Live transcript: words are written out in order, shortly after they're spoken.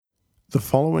The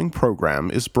following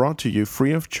program is brought to you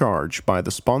free of charge by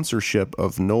the sponsorship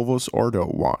of Novus Ordo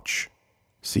Watch.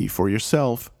 See for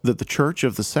yourself that the Church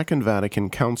of the Second Vatican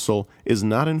Council is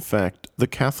not in fact the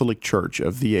Catholic Church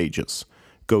of the ages.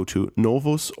 Go to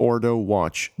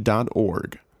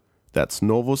novusordowatch.org. That's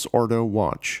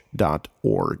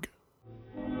novusordowatch.org.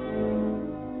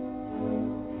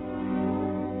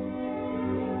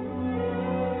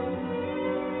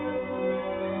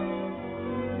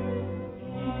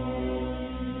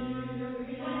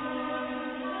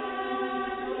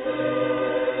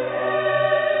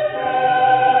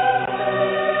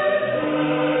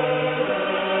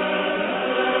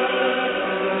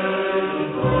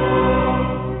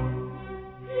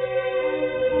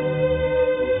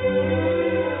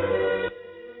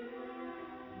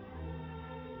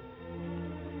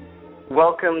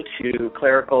 Welcome to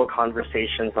Clerical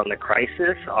Conversations on the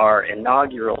Crisis, our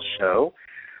inaugural show.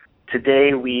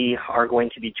 Today we are going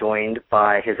to be joined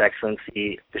by His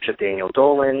Excellency Bishop Daniel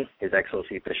Dolan, His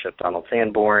Excellency Bishop Donald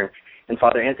Sanborn, and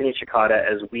Father Anthony Cekada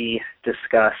as we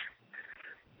discuss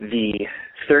the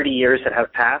 30 years that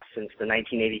have passed since the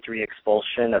 1983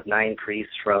 expulsion of 9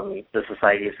 priests from the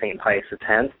Society of St. Pius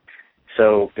X.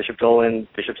 So Bishop Dolan,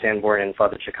 Bishop Sanborn, and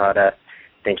Father Cekada,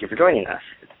 thank you for joining us.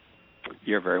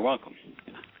 You're very welcome.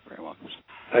 Very welcome.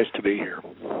 Nice to be here.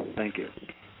 Thank you.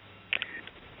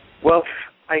 Well,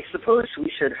 I suppose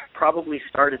we should probably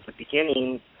start at the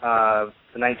beginning of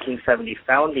the 1970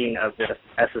 founding of the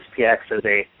SSPX as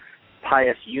a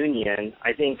pious union.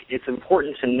 I think it's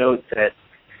important to note that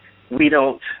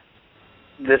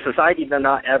the society did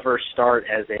not ever start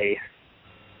as a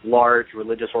large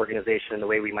religious organization in the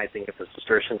way we might think of the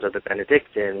Cistercians or the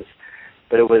Benedictines,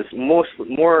 but it was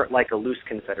more like a loose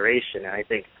confederation. And I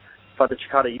think, Father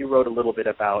Cekada, you wrote a little bit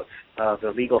about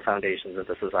the legal foundations of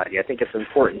the society. I think it's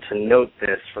important to note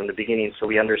this from the beginning so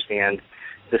we understand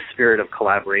the spirit of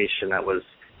collaboration that was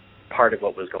part of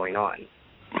what was going on.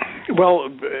 Well,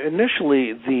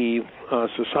 initially the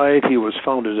society was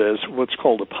founded as what's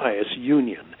called a pious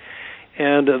union,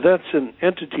 and that's an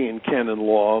entity in canon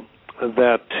law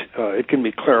that it can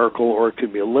be clerical or it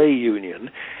can be a lay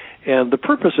union. And the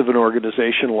purpose of an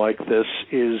organization like this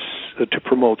is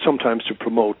sometimes to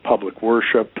promote public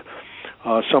worship,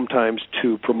 sometimes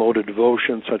to promote a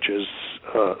devotion such as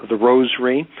the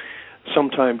Rosary,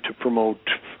 sometimes to promote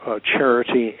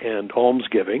charity and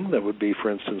almsgiving. That would be,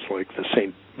 for instance, like the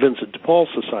St. Vincent de Paul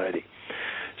Society.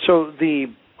 So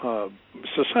the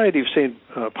Society of St.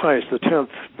 Pius X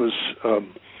was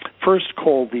first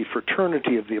called the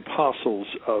Fraternity of the Apostles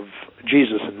of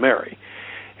Jesus and Mary.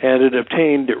 And it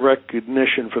obtained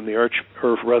recognition from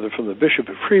the Bishop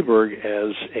of Freiburg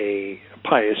as a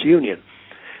pious union.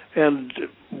 And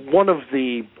one of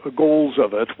the goals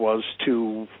of it was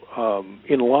to,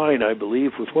 in line, I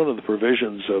believe, with one of the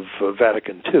provisions of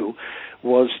Vatican II,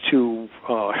 was to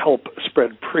help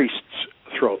spread priests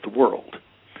throughout the world.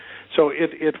 So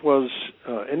it was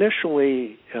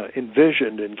initially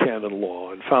envisioned in canon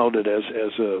law and founded as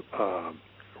a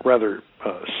rather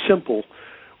simple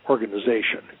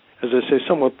organization. As I say,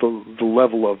 somewhat the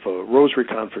level of a Rosary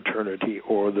Confraternity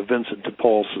or the Vincent de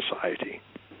Paul Society.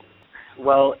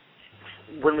 Well,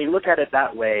 when we look at it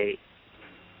that way,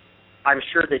 I'm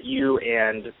sure that you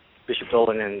and Bishop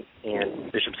Dolan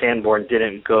and Bishop Sanborn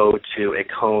didn't go to a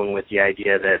cone with the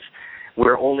idea that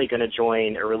we're only going to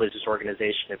join a religious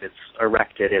organization if it's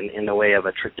erected in the way of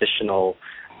a traditional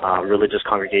religious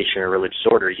congregation or religious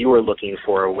order. You were looking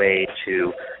for a way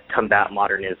to combat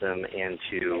modernism and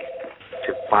to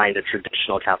find a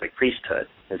traditional Catholic priesthood.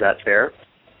 Is that fair?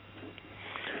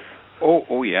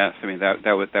 Oh yes. I mean that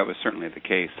was certainly the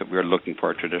case, that we were looking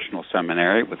for a traditional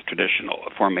seminary with traditional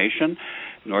formation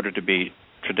in order to be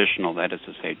traditional, that is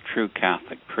to say, true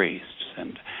Catholic priests,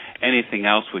 and anything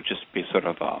else would just be sort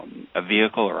of a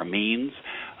vehicle or a means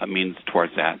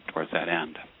towards that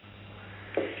end.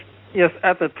 Yes,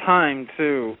 at the time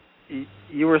too,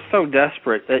 you were so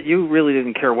desperate that you really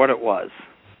didn't care what it was,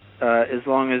 as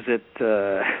long as it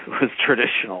was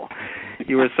traditional.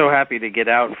 You were so happy to get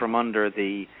out from under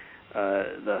the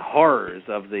horrors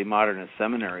of the modernist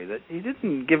seminary that you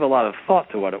didn't give a lot of thought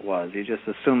to what it was. You just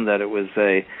assumed that it was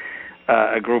a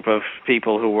group of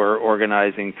people who were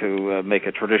organizing to make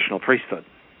a traditional priesthood.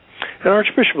 And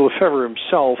Archbishop Lefebvre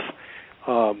himself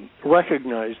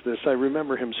recognized this. I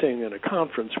remember him saying in a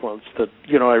conference once that,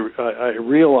 I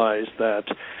realized that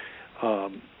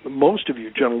most of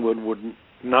you gentlemen would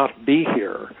not be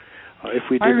here if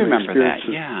we didn't experience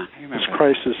this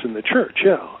crisis in the church.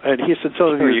 Yeah, and he said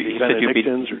some of you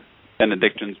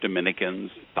Benedictines,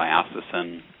 Dominicans,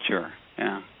 diocesan. Sure,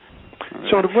 yeah.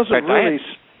 So it wasn't really.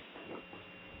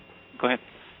 Go ahead.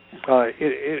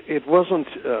 it wasn't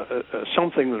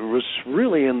something that was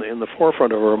really in the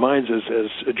forefront of our minds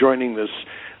as joining this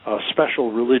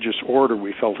special religious order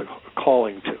we felt a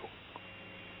calling to.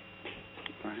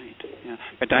 Right. Yeah.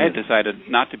 But I had decided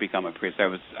not to become a priest.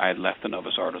 I had left the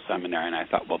Novus Ordo Seminary, and I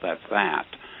thought, well, that's that.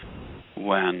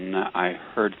 When I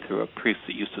heard through a priest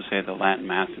that used to say the Latin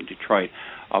Mass in Detroit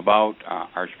about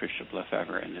Archbishop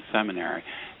Lefebvre and his seminary,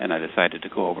 and I decided to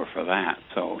go over for that.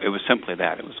 So it was simply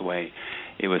that. It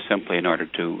was simply in order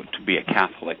to be a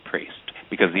Catholic priest,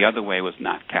 because the other way was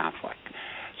not Catholic.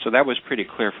 So that was pretty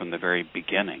clear from the very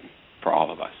beginning for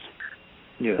all of us.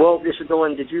 Yeah. Well, Bishop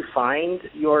Dolan, did you find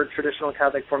your traditional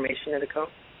Catholic formation at ACONE?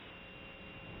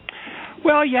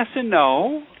 Well, yes and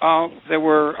no. There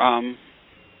were, I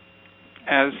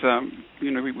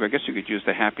guess you could use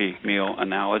the Happy Meal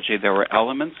analogy. There were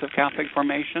elements of Catholic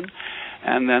formation,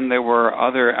 and then there were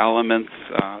other elements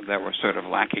that were sort of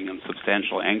lacking in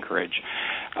substantial anchorage.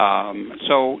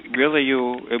 So really,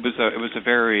 it was a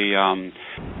very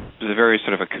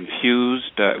sort of a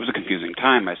confused. It was a confusing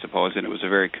time, I suppose, and it was a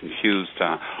very confused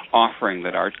offering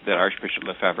that Archbishop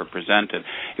Lefebvre presented.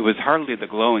 It was hardly the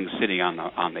glowing city on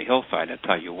the hillside, I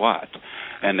tell you what.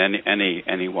 And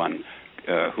anyone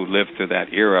who lived through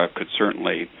that era could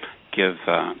certainly give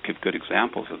good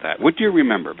examples of that. What do you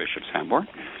remember, Bishop Sanborn?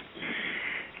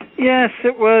 Yes,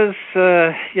 it was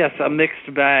a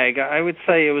mixed bag. I would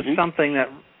say it was something that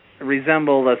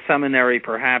resembled a seminary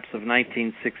perhaps of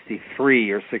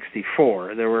 1963 or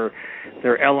 64. There were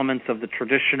elements of the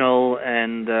traditional,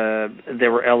 and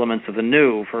there were elements of the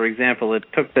new. For example,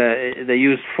 they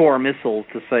used 4 missals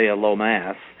to say a low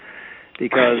mass,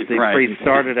 because the priest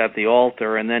started at the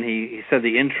altar, and then he said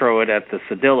the introit at the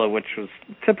cedilla, which was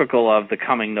typical of the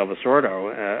coming Novus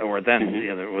Ordo, or then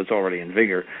it was already in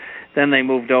vigor. Then they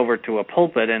moved over to a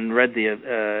pulpit and read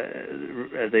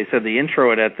they said the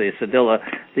introit at the cedilla.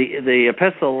 The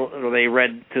epistle they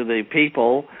read to the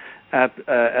people at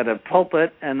a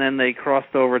pulpit, and then they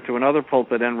crossed over to another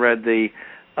pulpit and read the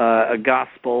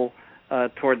gospel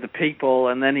toward the people,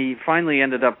 and then he finally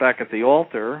ended up back at the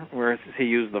altar where he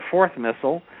used the 4th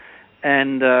missal,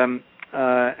 and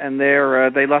there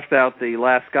they left out the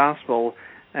last gospel,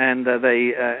 and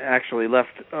they actually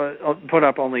put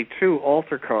up only 2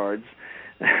 altar cards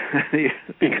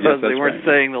because they weren't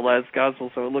saying the last gospel,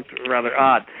 so it looked rather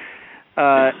odd.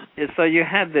 So you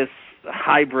had this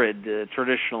hybrid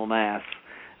traditional mass.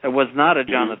 It was not a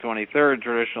John the 23rd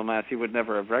traditional mass. You would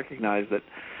never have recognized it.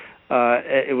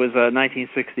 It was a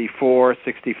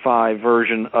 1964-65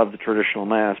 version of the traditional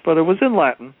mass, but it was in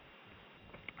Latin,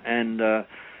 and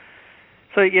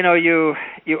so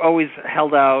you always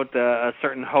held out a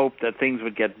certain hope that things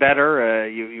would get better.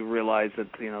 You realized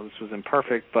that this was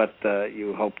imperfect, but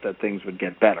you hoped that things would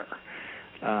get better.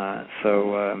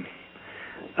 So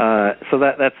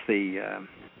that's the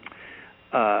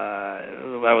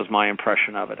that was my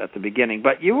impression of it at the beginning.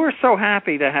 But you were so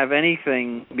happy to have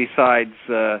anything besides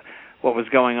what was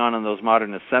going on in those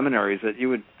modernist seminaries that you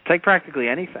would take practically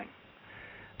anything.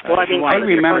 Well, I I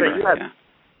remember.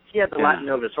 He had the Latin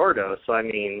Novus Ordo, so I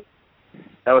mean,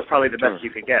 that was probably the best you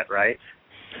could get, right?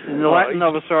 The Latin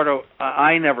Novus Ordo,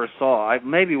 I never saw.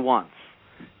 Maybe once.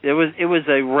 It was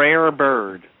a rare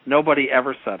bird. Nobody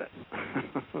ever said it,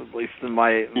 at least in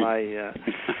my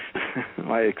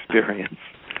my experience.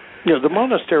 The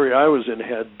monastery I was in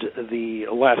had the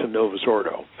Latin Novus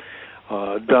Ordo,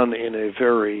 done in a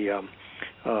very,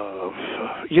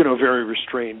 very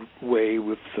restrained way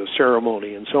with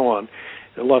ceremony and so on.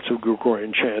 Lots of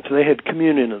Gregorian chant. And they had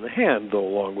communion in the hand, though,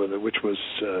 along with it, which was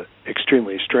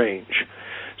extremely strange.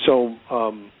 So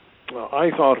I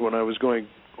thought when I was going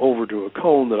over to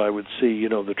ACONE that I would see,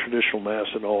 the traditional Mass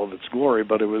in all of its glory,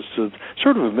 but it was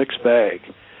sort of a mixed bag.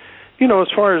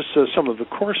 As far as some of the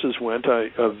courses went,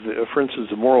 for instance,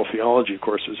 the moral theology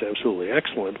course is absolutely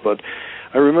excellent, but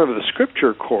I remember the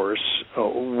scripture course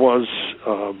was...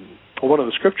 one of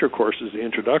the scripture courses, the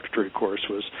introductory course,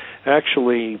 was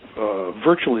actually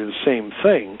virtually the same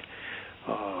thing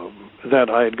that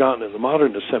I had gotten in the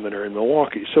Modernist Seminary in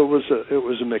Milwaukee. So it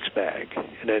was a mixed bag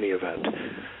in any event.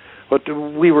 But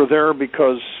we were there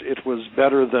because it was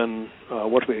better than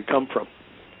what we had come from.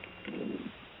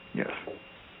 Yes.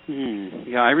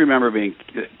 Yeah, I remember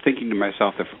thinking to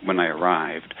myself when I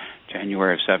arrived,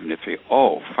 January of 73,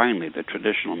 finally the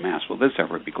traditional Mass. Will this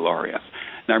ever be glorious?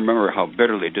 And I remember how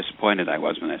bitterly disappointed I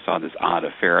was when I saw this odd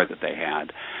affair that they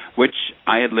had, which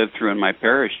I had lived through in my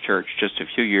parish church just a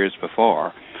few years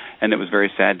before, and it was very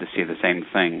sad to see the same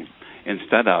thing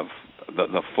instead of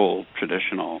the full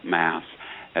traditional Mass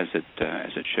as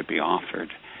it should be offered.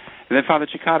 And then, Father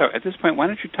Ceccato, at this point, why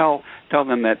don't you tell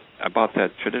them that about the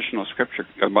traditional scripture,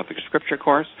 about the scripture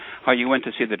course, how you went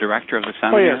to see the director of the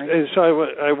seminary? Oh, yes. So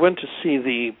I went to see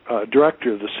the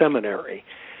director of the seminary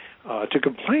to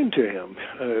complain to him.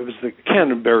 It was the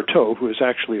Canon Berthaud, who is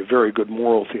actually a very good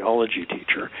moral theology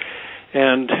teacher.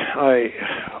 And I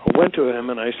went to him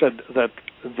and I said that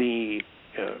the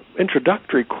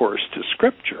introductory course to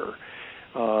Scripture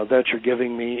that you're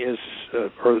giving me is,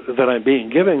 or that I'm being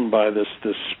given by this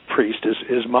priest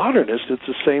is modernist. It's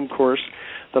the same course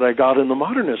that I got in the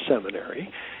modernist seminary.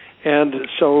 And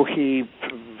so he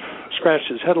scratched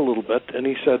his head a little bit and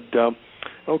he said,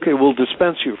 okay, we'll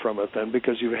dispense you from it then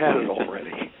because you've had it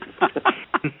already.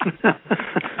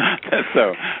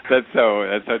 That's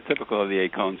so typical of the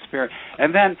Écône spirit.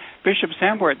 And then, Bishop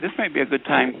Sambor, this might be a good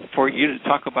time for you to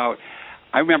talk about.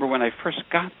 I remember when I first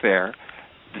got there,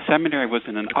 the seminary was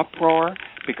in an uproar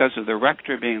because of the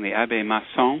rector being the Abbé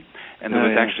Masson, and there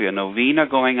was actually a novena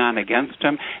going on against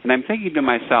him. And I'm thinking to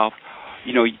myself,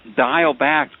 dial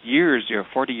back years,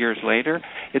 40 years later,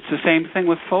 it's the same thing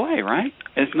with Follet, right?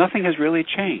 Nothing has really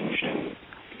changed.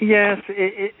 Yes,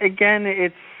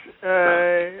 it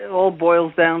all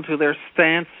boils down to their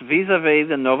stance vis-a-vis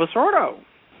the Novus Ordo.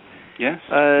 Yes.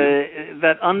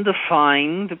 That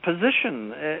undefined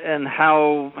position and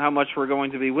how much we're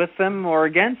going to be with them or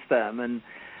against them. And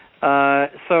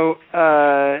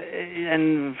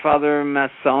and Father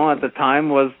Masson at the time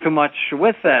was too much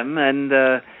with them and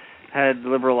had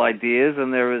liberal ideas,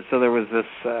 and there was this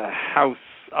house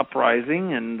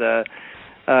uprising and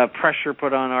pressure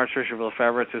put on Archbishop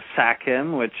Lefebvre to sack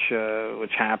him, which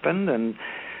happened, and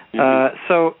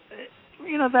so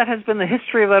that has been the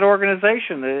history of that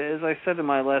organization. As I said in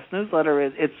my last newsletter,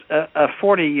 it's a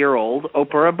 40-year-old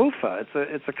opera buffa.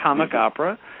 It's a comic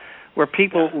opera where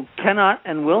people cannot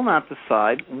and will not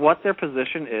decide what their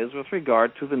position is with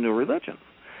regard to the new religion,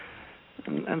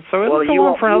 and so it'll go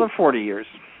on for another 40 years.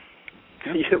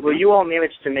 Well, you all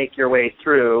managed to make your way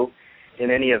through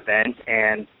in any event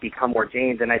and become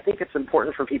ordained, and I think it's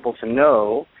important for people to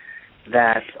know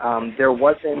that there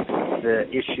wasn't the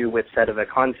issue with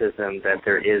sedevacantism that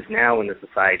there is now in the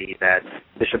society, that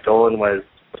Bishop Dolan was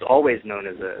always known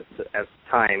as at the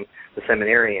time, the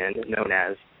seminarian known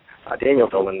as Daniel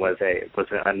Dolan was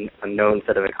a known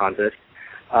sedevacantist.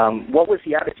 What was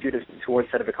the attitude towards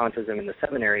sedevacantism in the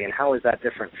seminary, and how is that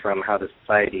different from how the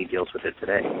society deals with it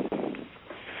today?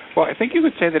 Well, I think you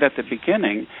could say that at the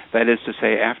beginning, that is to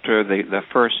say after the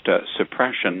first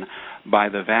suppression by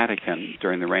the Vatican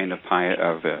during the reign of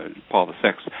Paul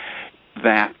VI,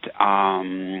 that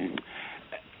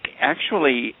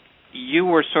actually you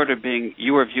were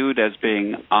viewed as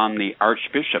being on the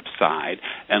Archbishop's side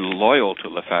and loyal to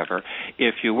Lefebvre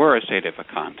if you were a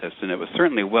sedevacantist, and it was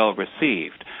certainly well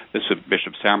received.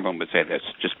 Bishop Sambon would say this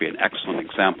just be an excellent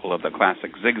example of the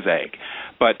classic zigzag.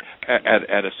 But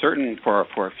at a certain for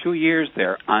a few years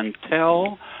there,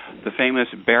 until the famous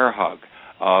bear hug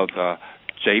of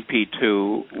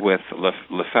JP2 with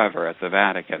Lefebvre at the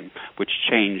Vatican, which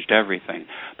changed everything.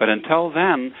 But until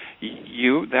then,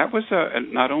 that was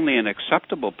not only an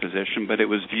acceptable position, but it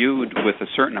was viewed with a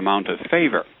certain amount of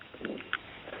favor.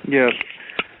 Yes.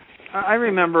 I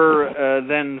remember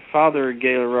then Father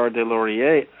Gaillard de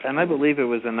Laurier, and I believe it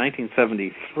was in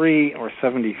 1973 or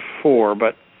 74,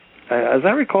 but as I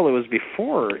recall, it was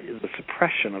before the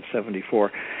suppression of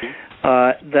 74,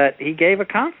 that he gave a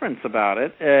conference about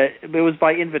it. It was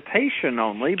by invitation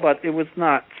only, but it was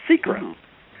not secret.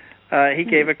 He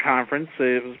gave a conference.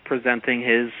 It was presenting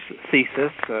his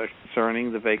thesis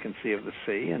concerning the vacancy of the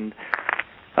see. And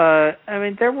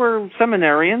there were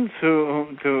seminarians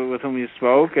with whom you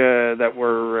spoke that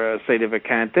were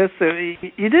sedevacantists.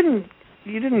 You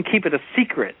didn't keep it a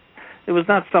secret. It was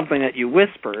not something that you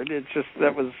whispered. It's just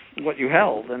that was what you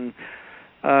held, and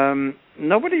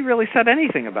nobody really said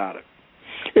anything about it.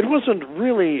 It wasn't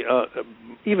really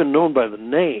even known by the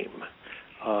name,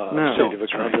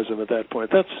 sedevacantism at that point.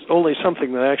 That's only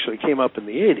something that actually came up in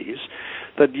the 80s,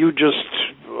 that you just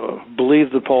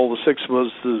believed that Paul VI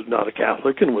was not a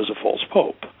Catholic and was a false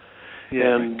pope.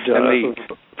 Yeah. And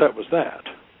that was that.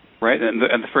 Right, and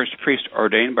the first priest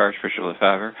ordained by Archbishop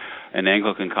Lefebvre, an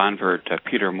Anglican convert,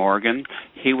 Peter Morgan,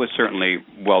 he was certainly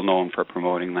well known for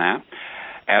promoting that,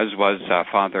 as was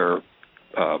Father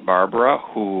Barbara,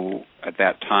 who at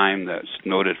that time, the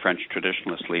noted French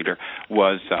traditionalist leader,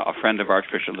 was a friend of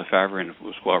Archbishop Lefebvre and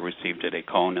was well received at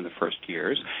Écône in the first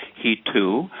years. He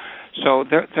too. So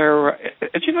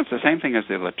it's the same thing as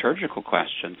the liturgical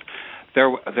questions. There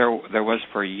was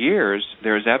for years.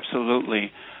 There's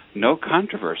absolutely no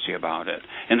controversy about it.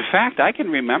 In fact, I can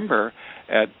remember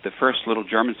at the first little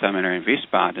German seminary in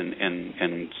Wiesbaden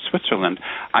in Switzerland,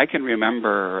 I can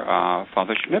remember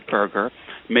Father Schmidberger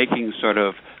making sort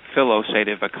of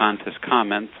philo-sedevacantist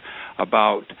comments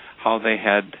about how they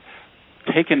had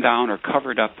taken down or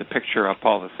covered up the picture of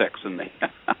Paul VI,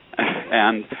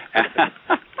 and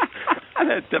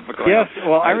that's typical. Yes,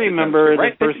 well, I remember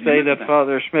the first day that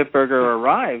Father Schmidberger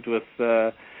arrived with.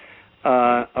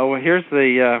 Here's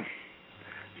the.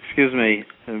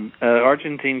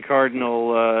 Argentine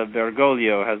Cardinal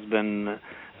Bergoglio has been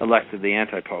elected the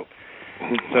anti-pope.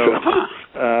 So,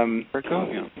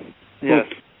 Bergoglio. Yes.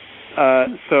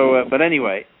 But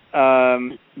anyway,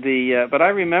 but I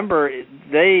remember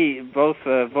they both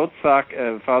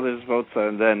Fathers Voetz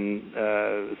and then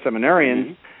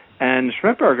seminarians and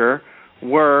Schmidberger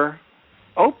were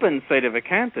open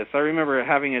sedevacantists. I remember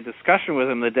having a discussion with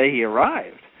him the day he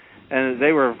arrived, and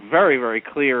they were very, very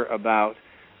clear about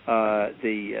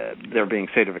their being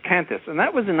sedevacantists, and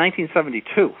that was in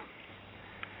 1972.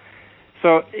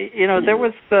 So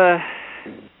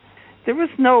there was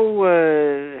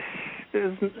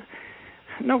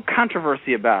no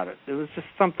controversy about it. It was just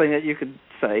something that you could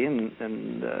say, and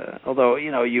although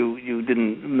you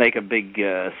didn't make a big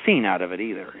scene out of it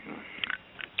either.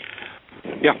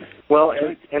 Yeah. Well,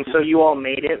 and so you all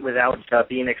made it without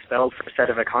being expelled for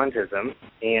sedevacantism,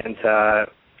 and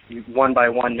one by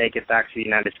one make it back to the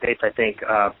United States. I think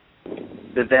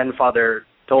the then Father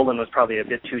Dolan was probably a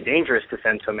bit too dangerous to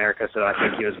send to America, so I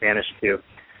think he was banished to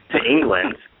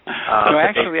England. So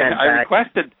actually,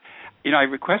 I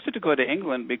requested to go to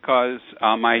England because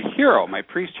my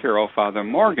priest hero, Father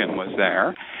Morgan, was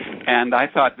there, and I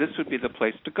thought this would be the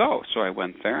place to go. So I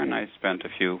went there, and I spent a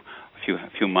few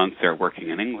months there working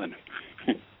in England.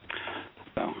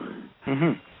 So,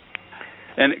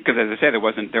 and because as I say,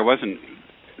 there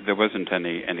wasn't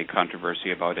any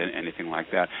controversy about anything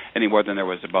like that, any more than there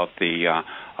was about the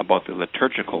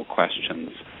liturgical questions.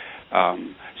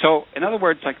 So, in other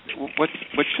words, like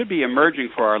what should be emerging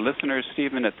for our listeners,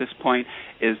 Stephen, at this point,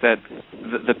 is that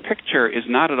the picture is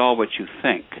not at all what you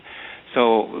think.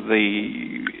 So,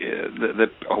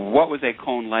 what was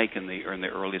Écône like in the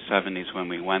early 70s when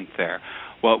we went there?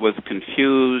 Well, it was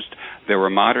confused. There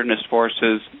were modernist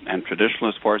forces and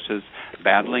traditionalist forces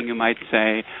battling, you might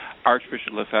say.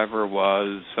 Archbishop Lefebvre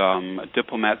was a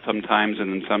diplomat sometimes,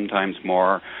 and then sometimes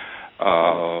more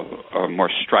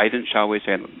strident, shall we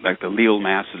say, like the Lille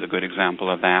Mass is a good example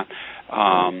of that.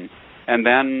 And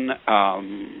then,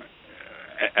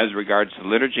 as regards to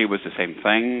liturgy, was the same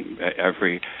thing.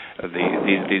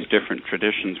 These different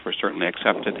traditions were certainly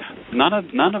accepted.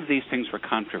 None of these things were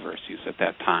controversies at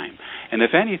that time. And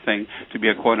if anything, to be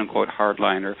a quote-unquote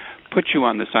hardliner, put you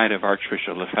on the side of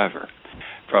Archbishop Lefebvre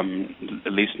from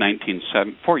at least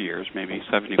 4 years, maybe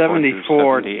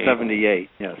 74 to 78.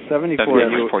 Yes,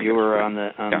 74. You were on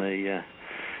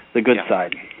the good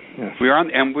side. Yes. We were on,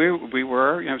 and we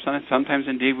were. Sometimes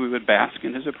indeed we would bask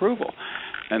in his approval,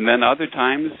 and then other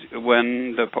times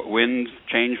when the winds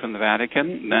change from the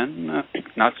Vatican, then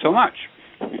not so much.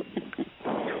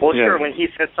 Well, sure. When he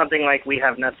said something like, "We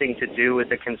have nothing to do with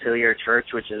the Conciliar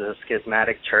Church, which is a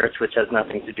schismatic church, which has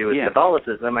nothing to do with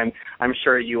Catholicism," I'm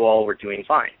sure you all were doing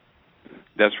fine.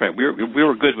 That's right. We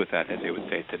were good with that, as they would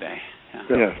say today.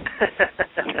 Yeah.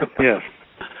 Yes.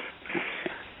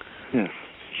 Yes.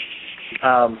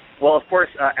 Well, of course,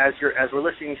 as we're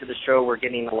listening to the show, we're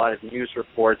getting a lot of news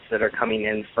reports that are coming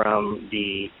in from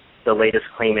the latest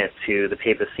claimant to the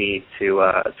papacy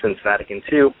since Vatican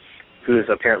II, who is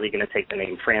apparently going to take the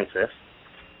name Francis.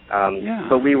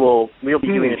 But we'll be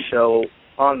doing a show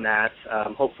on that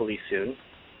hopefully soon.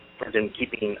 I've been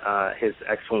keeping His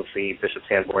Excellency Bishop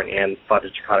Sanborn and Father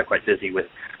Cekada quite busy with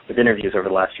interviews over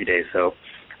the last few days, so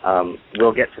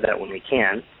we'll get to that when we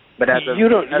can. But you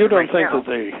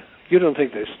don't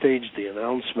think they staged the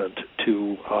announcement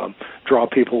to draw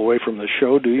people away from the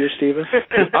show, do you, Stephen?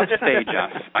 Upstage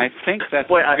us. I think that's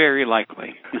very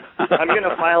likely. I'm going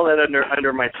to file it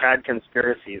under my Trad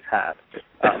Conspiracies hat.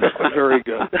 Very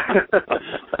good.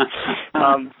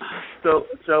 So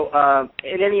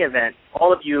in any event,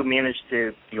 all of you managed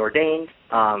to be ordained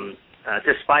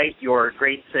despite your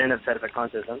great sin of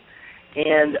sedevacantism,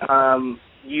 and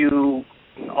you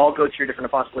all go to your different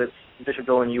apostolates. Bishop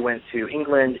Dolan, you went to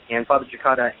England, and Father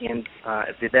Cekada and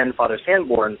then Father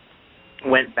Sanborn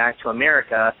went back to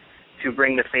America to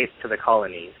bring the faith to the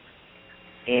colonies.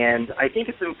 And I think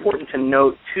it's important to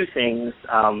note two things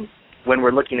when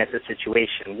we're looking at this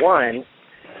situation. One,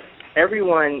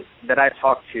 everyone that I've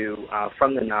talked to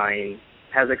from the Nine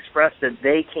has expressed that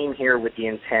they came here with the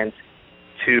intent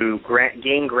to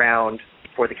gain ground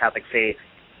for the Catholic faith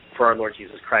for our Lord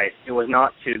Jesus Christ. It was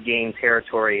not to gain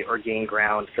territory or gain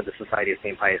ground for the Society of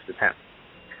St. Pius X.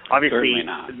 Obviously,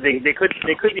 they could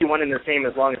be one and the same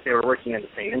as long as they were working in the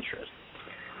same interest.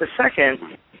 The second,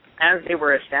 as they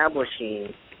were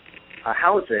establishing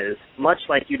houses, much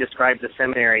like you described the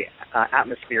seminary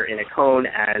atmosphere in Icone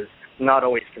as not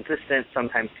always consistent,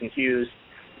 sometimes confused,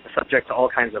 subject to all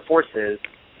kinds of forces,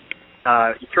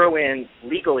 you throw in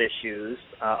legal issues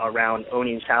around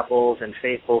owning chapels and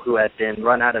faithful who had been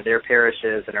run out of their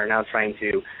parishes and are now trying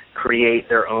to create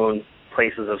their own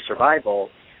places of survival.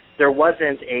 There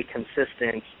wasn't a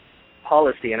consistent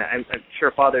policy, and I'm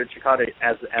sure Father Cekada,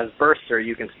 as bursar,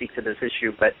 you can speak to this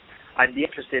issue, but I'd be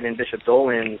interested in Bishop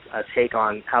Dolan's take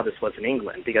on how this was in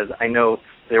England, because I know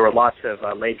there were lots of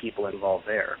lay people involved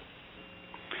there.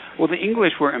 Well, the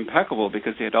English were impeccable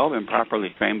because they had all been properly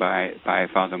trained by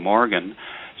Father Morgan.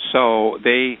 So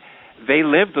they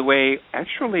lived the way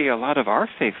actually a lot of our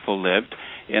faithful lived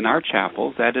in our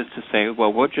chapels. That is to say,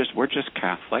 well, we're just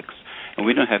Catholics, and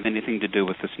we don't have anything to do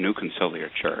with this new conciliar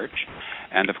church.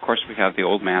 And of course, we have the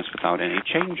old Mass without any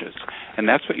changes. And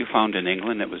that's what you found in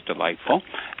England. It was delightful.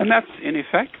 And that's, in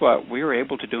effect, what we were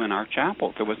able to do in our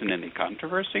chapel. There wasn't any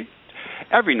controversy.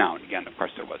 Every now and again, of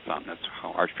course, there was some. That's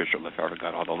how Archbishop Lefebvre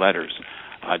got all the letters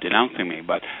denouncing me.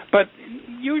 But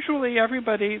usually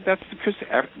everybody, that's because,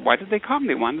 why did they come?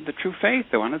 They wanted the true faith.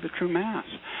 They wanted the true Mass.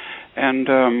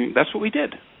 And that's what we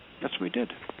did. That's what we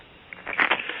did.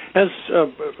 As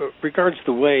regards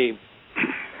the way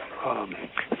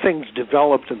things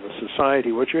developed in the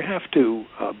society, what you have to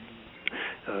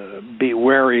be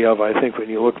wary of, I think, when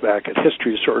you look back at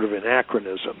history, is sort of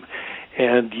anachronism.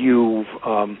 And you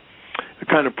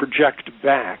kind of project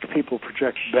back, people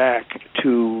project back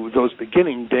to those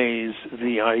beginning days,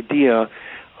 the idea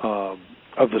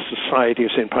of the Society of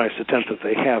St. Pius X that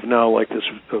they have now, like this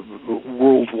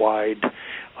worldwide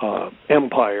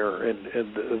empire and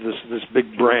this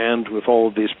big brand with all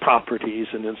of these properties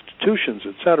and institutions,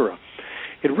 etc.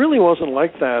 It really wasn't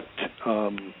like that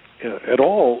at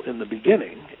all in the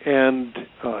beginning. And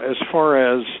as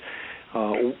far as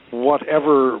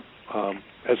whatever,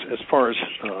 as far as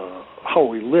how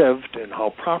we lived and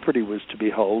how property was to be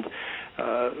held,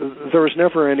 there was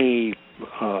never any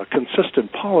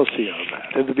consistent policy on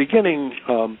that. In the beginning,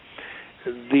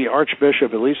 the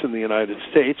Archbishop, at least in the United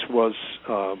States, was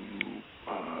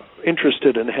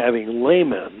interested in having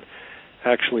laymen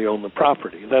actually own the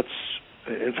property.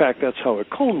 In fact, that's how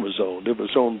Icone was owned. It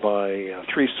was owned by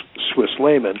 3 Swiss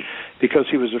laymen because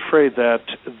he was afraid that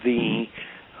the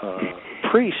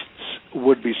priests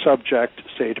would be subject,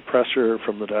 say, to pressure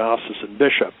from the diocesan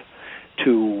bishop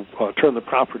to turn the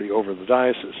property over the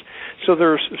diocese. So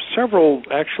there's several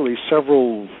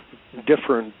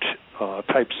different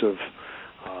types of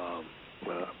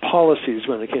policies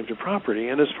when it came to property.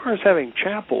 And as far as having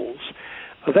chapels,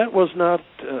 that was not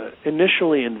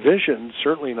initially envisioned,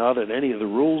 certainly not in any of the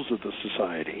rules of the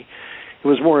society. It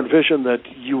was more envisioned that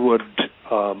you would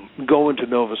go into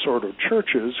Novus Ordo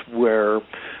churches where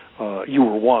you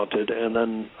were wanted and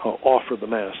then offer the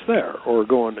Mass there, or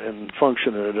go and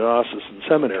function in a diocesan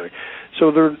seminary.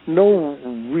 So there are no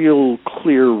real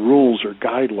clear rules or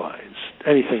guidelines,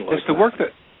 anything like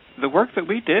that. The work that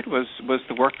we did was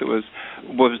the work that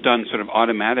was done sort of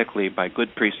automatically by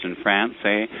good priests in France,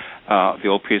 say, the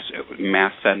old priest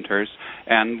Mass centers,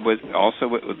 and was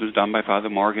done by Father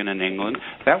Morgan in England.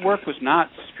 That work was not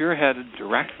spearheaded,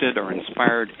 directed, or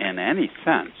inspired in any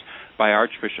sense by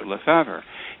Archbishop Lefebvre.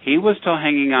 He was still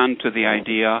hanging on to the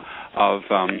idea of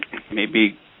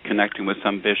maybe connecting with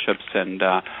some bishops, and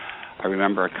I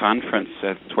remember a conference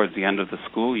towards the end of the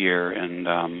school year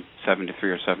in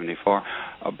 73 or 74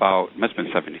 must have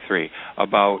been 73,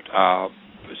 about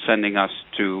sending us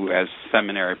as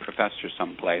seminary professors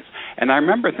someplace. And I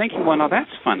remember thinking, well, now that's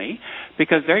funny,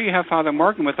 because there you have Father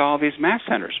Morgan with all these Mass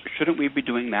centers. Shouldn't we be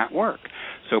doing that work?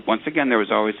 So once again, there was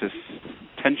always this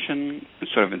tension,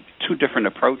 sort of 2 different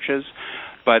approaches,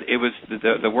 but it was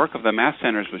the work of the Mass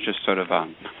centers was just sort of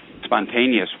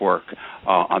spontaneous work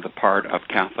on the part of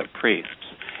Catholic priests.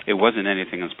 It wasn't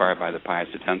anything inspired by the Pius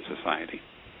X Society.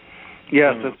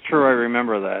 Yes, that's true. I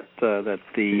remember that.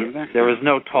 There was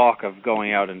no talk of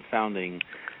going out and founding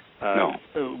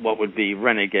what would be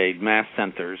renegade Mass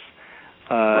centers.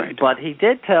 Right. But he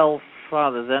did tell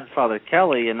Father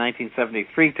Kelly in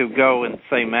 1973 to go and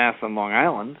say Mass on Long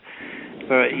Island.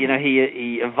 So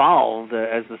he evolved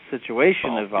as the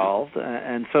situation evolved,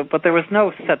 and so. But there was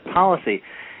no set policy,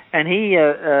 and he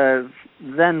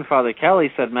then Father Kelly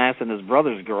said Mass in his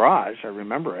brother's garage. I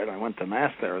remember it. I went to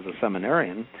Mass there as a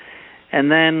seminarian, And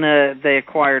then they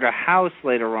acquired a house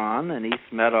later on in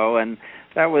East Meadow, and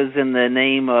that was in the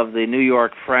name of the New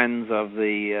York Friends of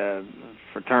the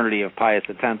Fraternity of Pius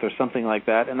X or something like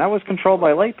that, and that was controlled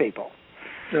by lay people.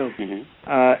 Mm-hmm.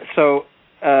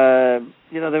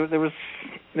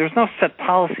 There was no set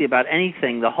policy about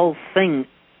anything. The whole thing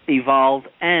evolved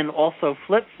and also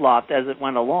flip-flopped as it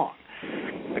went along,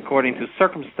 according to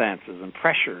circumstances and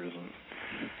pressures.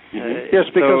 Yes,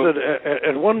 because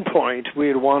at one point we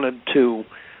had wanted to,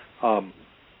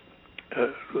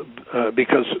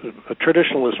 because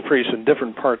traditionalist priests in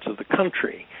different parts of the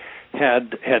country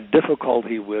had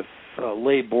difficulty with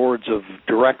lay boards of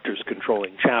directors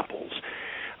controlling chapels.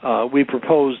 We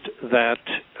proposed that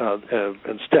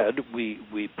instead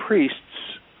we priests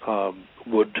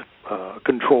would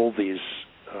control these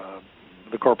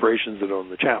the corporations that own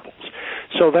the chapels.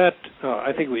 So that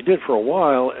I think we did for a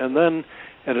while, and then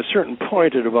at a certain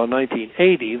point at about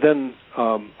 1980, then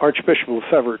Archbishop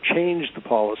Lefebvre changed the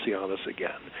policy on us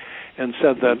again and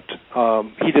said that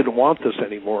he didn't want this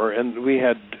anymore. And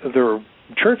there were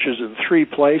churches in 3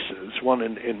 places, one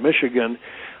in Michigan,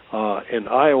 in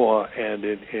Iowa, and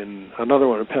in another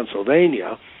one in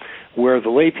Pennsylvania, where the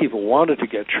lay people wanted to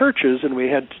get churches, and we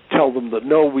had to tell them that,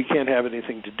 no, we can't have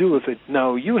anything to do with it.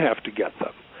 Now you have to get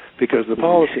them because the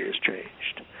policy has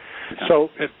changed. Yeah. So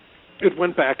it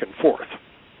went back and forth.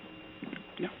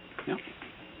 Yeah.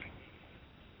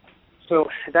 So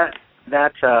that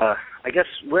I guess,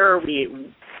 where are we,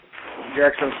 Your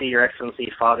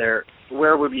Excellency, Father,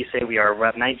 where would we say we are? We're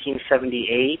at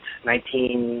 1978,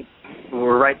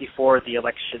 we're right before the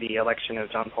election of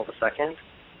John Paul II.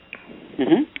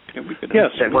 Mm-hmm.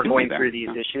 Yes, and we're going through these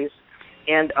issues.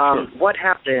 And what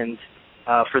happened,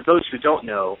 for those who don't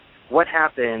know, what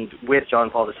happened with John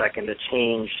Paul II that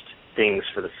changed things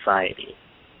for the society?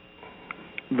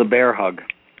 The bear hug.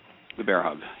 The bear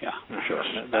hug, yeah. Sure.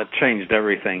 That changed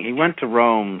everything. He went to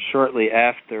Rome shortly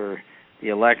after the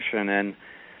election, and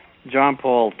John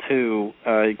Paul II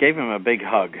gave him a big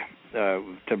hug,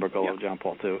 typical of John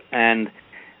Paul II. And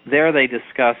there they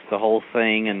discussed the whole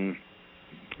thing, and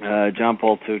John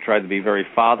Paul II tried to be very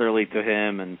fatherly to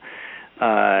him, and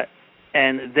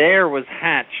there was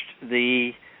hatched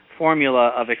the formula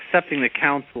of accepting the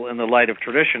council in the light of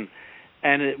tradition,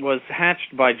 and it was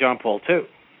hatched by John Paul II.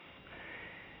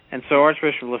 And so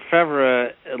Archbishop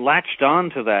Lefebvre latched on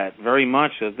to that very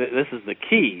much. This is the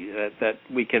key, that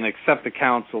we can accept the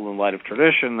council in light of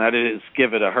tradition, that is,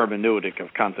 give it a hermeneutic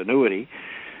of continuity,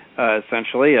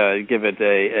 essentially, give it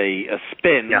a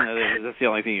spin. Yeah. That's the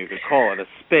only thing you could call it, a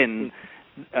spin,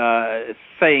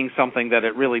 saying something that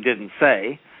it really didn't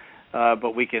say,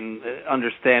 but we can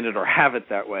understand it or have it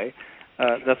that way.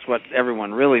 That's what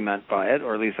everyone really meant by it,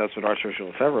 or at least that's what Archbishop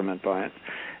Lefebvre meant by it.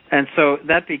 And so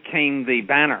that became the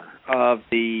banner of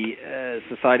the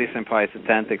Society of St. Pius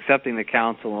X, accepting the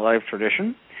council in the light of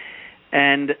tradition.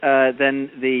 And then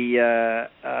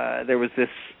there was this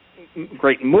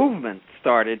great movement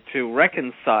started to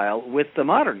reconcile with the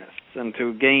modernists and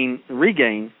to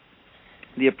regain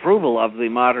the approval of the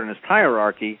modernist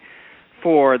hierarchy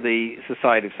for the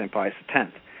Society of St. Pius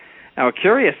X. Now, a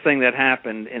curious thing that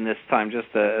happened in this time,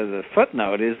 just as a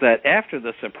footnote, is that after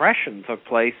the suppression took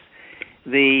place,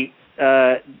 the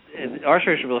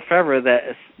Archbishop Lefebvre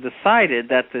decided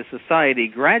that the society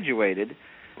graduated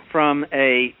from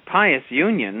a pious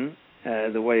union,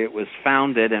 the way it was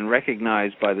founded and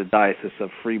recognized by the Diocese of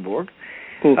Fribourg,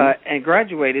 and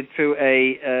graduated to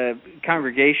a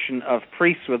congregation of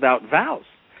priests without vows,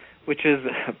 which is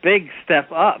a big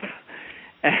step up,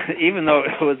 even though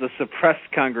it was a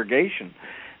suppressed congregation.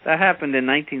 That happened in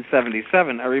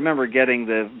 1977. I remember getting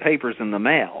the papers in the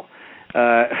mail.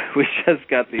 We just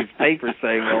got these papers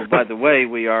saying, well, by the way,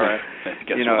 we are,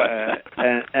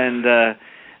 and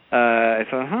I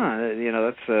thought,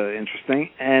 that's interesting.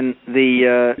 And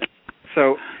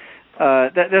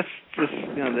that's just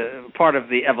the part of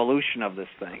the evolution of this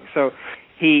thing. So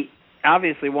he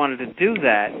obviously wanted to do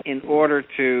that in order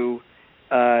to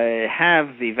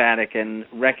have the Vatican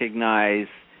recognize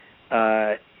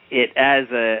it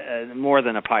as a more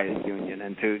than a pious union,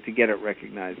 and to get it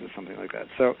recognized as something like that.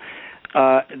 So.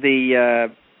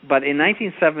 But in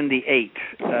 1978,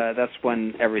 that's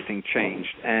when everything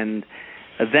changed, and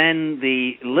then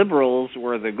the liberals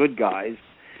were the good guys,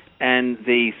 and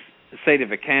the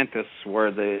Sedevacantists were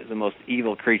the most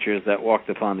evil creatures that walked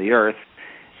upon the earth,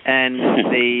 and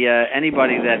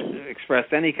anybody that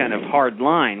expressed any kind of hard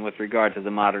line with regard to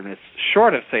the modernists,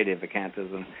 short of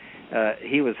Sedevacantism,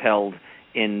 he was held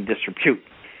in disrepute.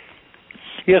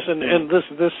 Yes, and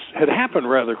this had happened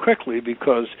rather quickly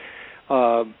because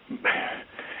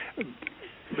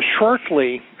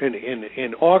shortly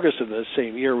in August of the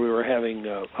same year, we were having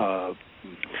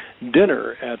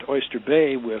dinner at Oyster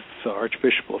Bay with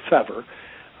Archbishop Lefebvre,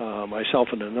 myself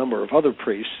and a number of other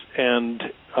priests, and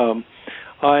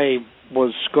I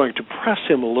was going to press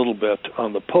him a little bit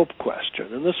on the Pope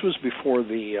question, and this was before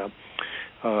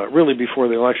really before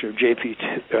the election of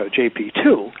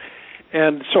JP2.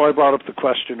 And so I brought up the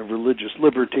question of religious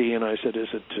liberty, and I said, "Is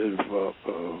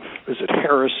it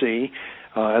heresy?"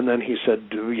 And then he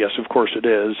said, "Yes, of course it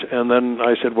is." And then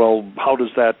I said, "Well, how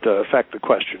does that affect the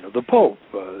question of the Pope?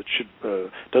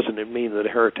 Doesn't it mean that a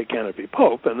heretic cannot be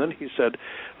Pope?" And then he said,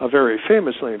 very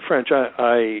famously in French,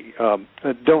 I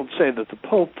don't say that the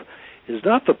Pope is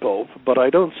not the Pope, but I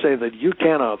don't say that you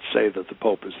cannot say that the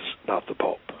Pope is not the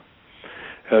Pope."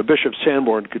 Bishop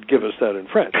Sanborn could give us that in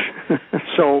French.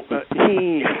 So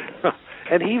he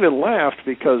even laughed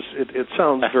because it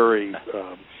sounds very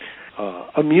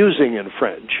amusing in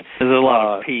French. There's a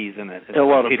lot of peas in it. A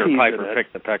lot of Peter peas Piper in it.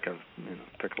 picked the peck of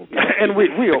pickled. And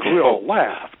we all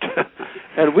laughed,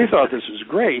 and we thought this was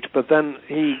great. But then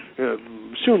he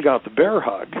soon got the bear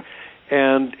hug,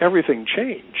 and everything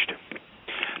changed.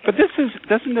 But this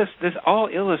all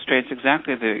illustrates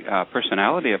exactly the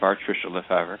personality of Archbishop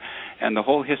Lefebvre and the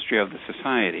whole history of the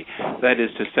society. That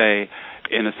is to say,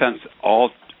 in a sense,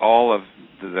 all of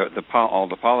the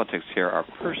politics here are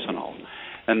personal.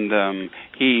 And the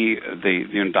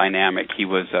dynamic. He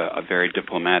was a very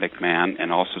diplomatic man,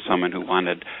 and also someone who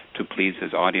wanted to please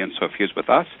his audience. So if he was with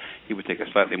us, he would take a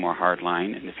slightly more hard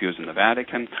line, and if he was in the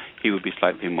Vatican, he would be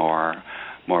slightly more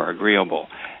agreeable.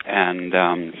 And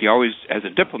he always, as a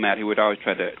diplomat, he would always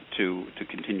try to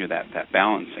continue that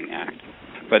balancing act.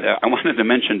 But I wanted to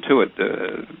mention, too,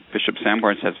 Bishop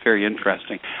Sanborn says very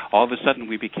interesting. All of a sudden,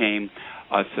 we became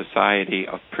a society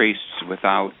of priests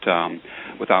without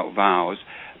vows.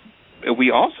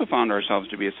 We also found ourselves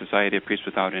to be a society of priests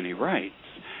without any rights.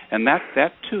 And that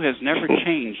too, has never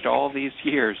changed all these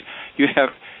years. You have,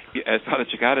 as Father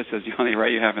Cicada says, the only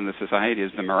right you have in the society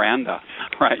is the Miranda,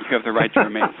 right? You have the right to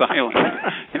remain silent.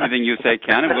 Anything you say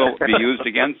can and will be used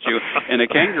against you in a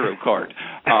kangaroo court.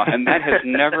 And that has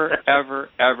never, ever,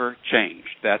 ever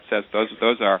changed. That says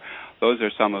those are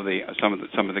some of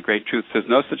the great truths. There's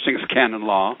no such thing as canon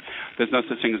law. There's no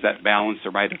such thing as that balance, the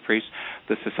right of priests.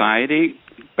 The society,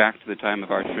 back to the time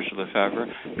of Archbishop Lefebvre,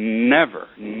 never,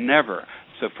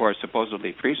 for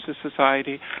supposedly priestly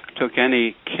society, took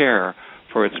any care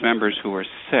for its members who were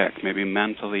sick, maybe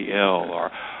mentally ill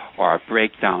or a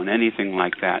breakdown, anything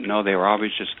like that. No, they were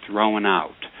always just thrown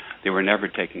out. They were never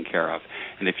taken care of.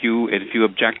 And if you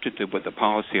objected to the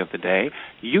policy of the day,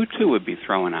 you too would be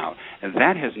thrown out. And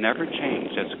that has never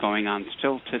changed. That's going on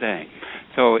still today.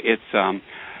 So it's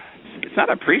not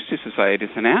a priestly society,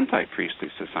 it's an anti-priestly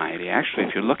society. Actually,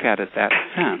 if you look at it that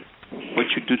sense, what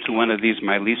you do to one of these,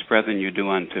 my least brethren, you do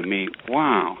unto me.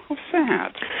 Wow, how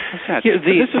sad. Yeah,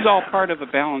 this is all part of a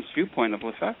balanced viewpoint of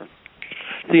Lefebvre.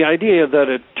 The idea that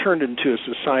it turned into a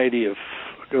society of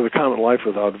the common life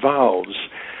without vows,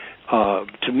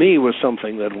 to me, was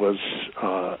something that was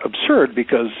absurd,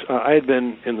 because I had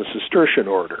been in the Cistercian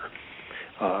order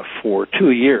for 2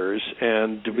 years,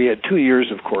 and we had 2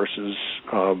 years of courses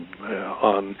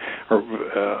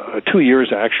 2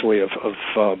 years actually of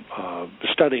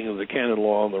studying of the canon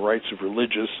law and the rights of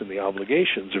religious and the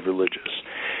obligations of religious,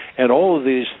 and all of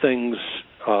these things.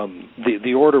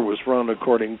 The order was run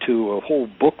according to a whole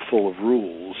book full of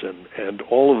rules, and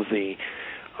all of the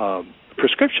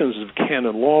prescriptions of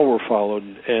canon law were followed,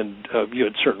 and you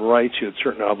had certain rights, you had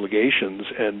certain obligations,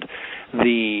 and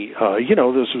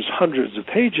this was hundreds of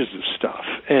pages of stuff,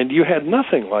 and you had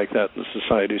nothing like that in the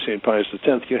Society of St. Pius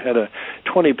X. You had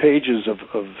 20 pages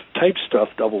of type stuff,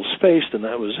 double spaced, and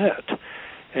that was it.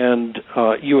 And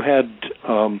you had,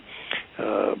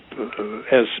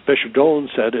 as Bishop Dolan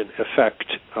said, in effect,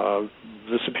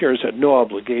 the superiors had no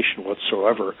obligation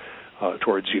whatsoever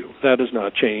towards you. That has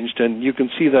not changed, and you can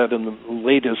see that in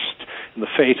the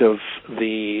fate of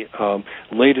the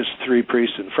latest 3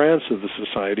 priests in France of the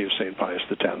Society of St. Pius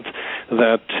X,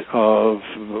 that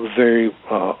they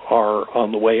are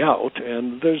on the way out,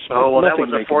 and there's nothing that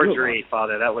was a forgery,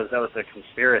 Father. That was a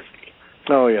conspiracy.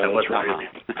 Oh yeah, that that's right.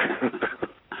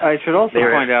 I should also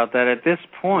point out that at this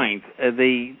point,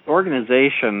 the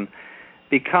organization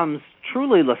becomes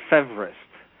truly Lefebvrist.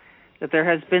 That there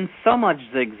has been so much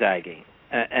zigzagging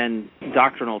and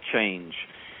doctrinal change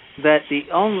that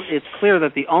it's clear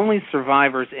that the only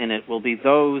survivors in it will be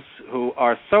those who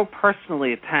are so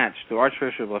personally attached to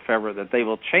Archbishop Lefebvre that they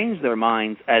will change their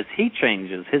minds as he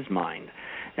changes his mind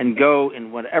and go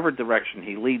in whatever direction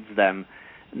he leads them,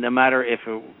 no matter if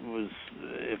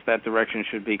that direction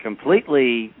should be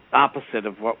completely opposite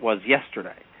of what was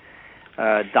yesterday,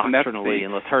 doctrinally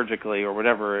and liturgically or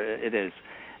whatever it is.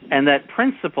 And that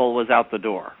principle was out the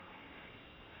door.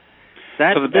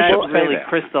 That really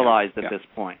crystallized at this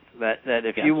point. That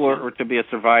if you were to be a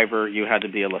survivor, you had to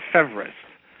be a Lefebvrist.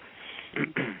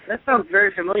 That sounds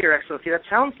very familiar, Excellency. That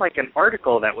sounds like an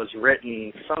article that was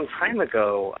written some time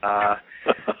ago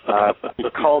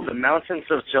called "The Mountains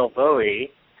of Gilboa,"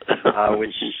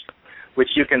 which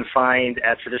you can find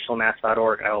at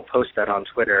traditionalmass.org. I will post that on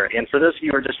Twitter. And for those of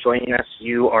you who are just joining us,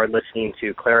 you are listening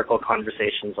to Clerical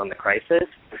Conversations on the Crisis.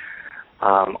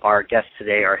 Our guests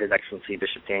today are His Excellency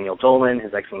Bishop Daniel Dolan,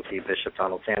 His Excellency Bishop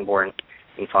Donald Sanborn,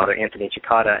 and Father Anthony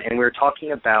Cekada. And we're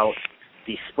talking about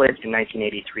the split in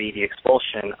 1983, the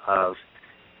expulsion of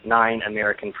 9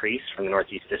 American priests from the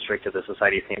Northeast District of the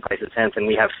Society of St. Pius X. And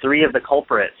we have 3 of the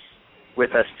culprits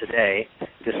with us today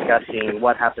discussing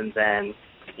what happened then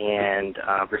and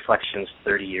reflections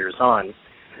 30 years on.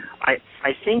 I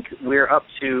think we're up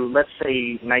to, let's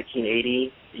say,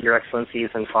 1980, Your Excellencies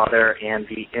and Father, and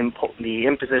the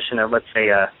imposition of, let's say,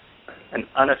 an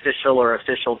unofficial or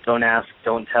official don't ask,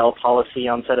 don't tell policy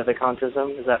on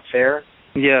sedevacantism. Is that fair?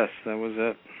 Yes, that was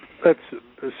it. That's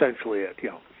essentially it,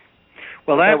 yeah.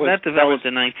 Well, that developed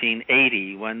in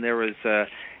 1980 when there was,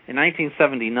 in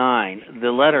 1979,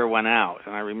 the letter went out,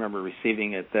 and I remember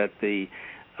receiving it, that the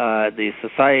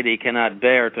society cannot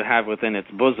bear to have within its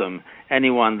bosom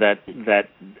anyone that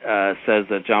says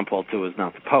that John Paul II is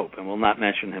not the Pope and will not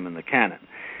mention him in the canon.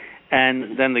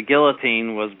 And then the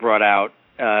guillotine was brought out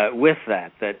with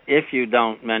that if you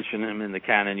don't mention him in the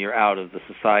canon, you're out of the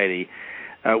society,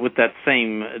 with that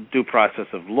same due process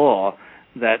of law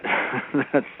that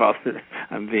Father,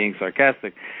 I'm being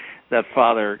sarcastic, that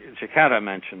Father Cekada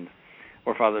mentioned,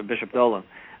 or Father Bishop Dolan.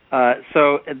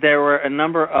 So there were a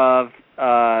number of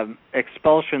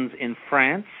expulsions in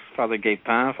France, Father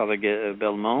Guépin, Father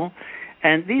Belmont,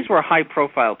 and these were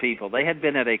high-profile people. They had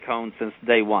been at ACON since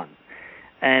day one.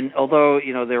 And although,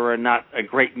 there were not a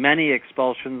great many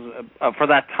expulsions, for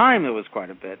that time it was quite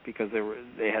a bit, because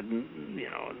they had,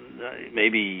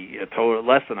 maybe a total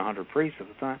less than 100 priests at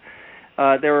the time.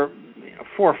 There were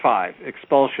 4 or 5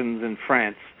 expulsions in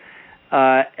France,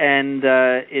 and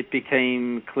it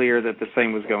became clear that the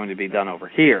same was going to be done over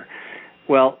here.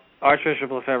 Well, Archbishop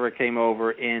Lefebvre came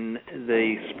over in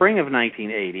the spring of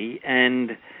 1980,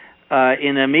 and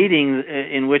in a meeting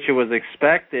in which it was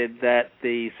expected that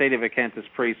the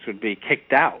sedevacantist priests would be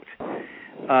kicked out,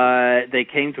 they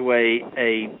came to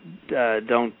a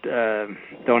don't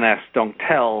ask, don't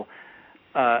tell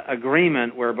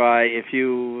agreement, whereby if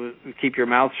you keep your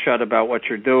mouth shut about what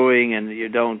you're doing and you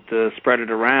don't spread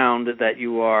it around that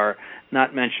you are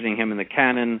not mentioning him in the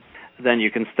canon, then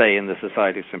you can stay in the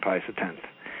Society of St. Pius X.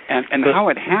 And how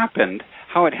it happened,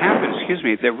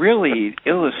 that really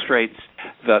illustrates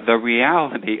the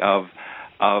reality of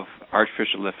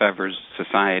Archbishop Lefebvre's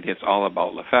society. It's all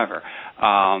about Lefebvre.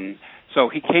 So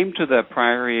he came to the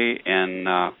Priory in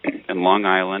Long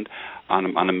Island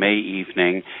on a May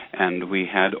evening, and we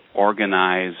had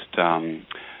organized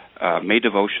May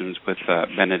devotions with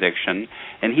benediction,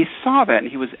 and he saw that,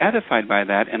 and he was edified by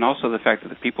that, and also the fact that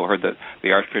the people heard that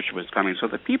the Archbishop was coming, so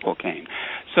the people came.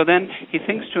 So then he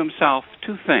thinks to himself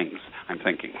 2 things, I'm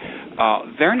thinking.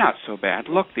 They're not so bad.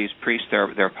 Look, these priests,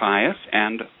 they're pious,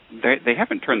 and they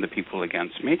haven't turned the people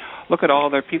against me. Look at all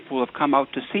their people who have come out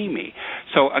to see me.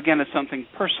 So, again, it's something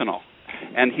personal.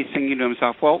 And he's thinking to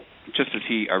himself, well, just as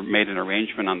he made an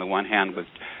arrangement on the one hand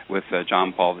with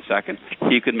John Paul II,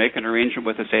 he could make an arrangement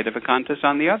with the sedevacantist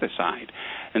on the other side.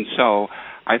 And so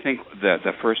I think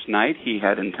the first night he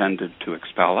had intended to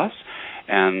expel us,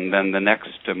 and then the next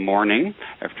morning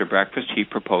after breakfast he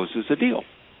proposes a deal.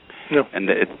 Yep. And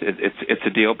it's a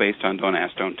deal based on don't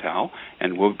ask, don't tell,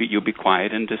 and you'll be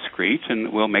quiet and discreet,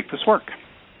 and we'll make this work.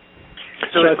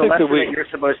 So is the lesson that you're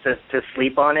supposed to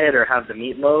sleep on it or have the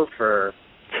meatloaf, or?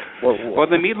 Well,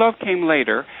 the meatloaf came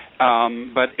later,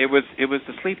 but it was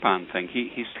the sleep on thing.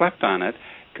 He slept on it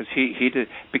because he did,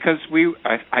 because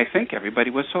I think everybody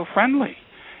was so friendly,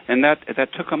 and that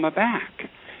took him aback.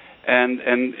 And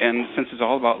since it's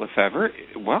all about Lefebvre,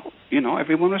 well,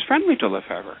 everyone was friendly to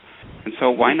Lefebvre, and so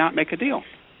why not make a deal?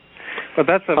 But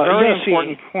that's a very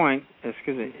important point.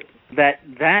 Excuse me.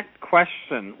 That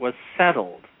question was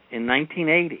settled in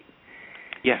 1980.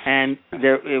 Yes. And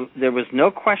there was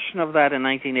no question of that in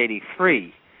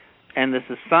 1983, and the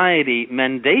Society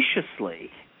mendaciously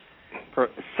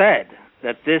said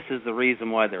that this is the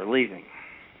reason why they're leaving.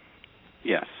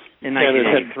 Yes. In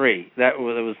 1983, that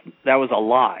was a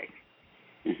lie.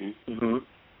 Mm-hmm. Mm-hmm.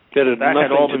 That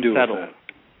had all been settled.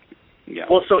 Yeah.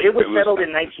 Well, so it was settled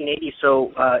in 1980.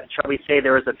 So shall we say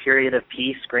there was a period of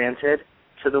peace granted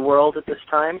to the world at this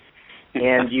time,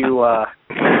 and you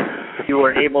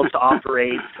were able to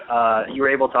operate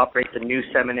the new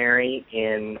seminary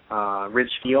in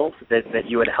Ridgefield that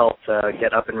you had helped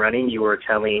get up and running. You were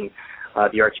telling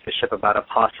the Archbishop about a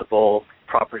possible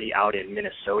property out in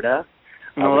Minnesota.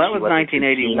 Well, that was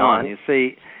 1981. You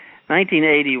see,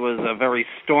 1980 was a very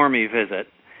stormy visit.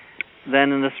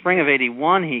 Then in the spring of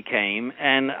 81 he came,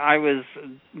 and I was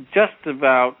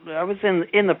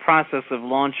in the process of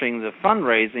launching the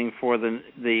fundraising for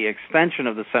the extension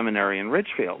of the seminary in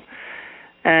Ridgefield.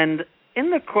 And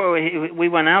we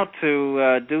went out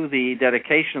to do the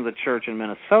dedication of the church in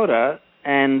Minnesota,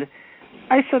 and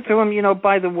I said to him,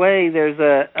 by the way, there's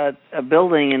a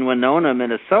building in Winona,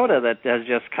 Minnesota that has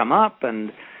just come up,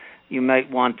 and you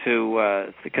might want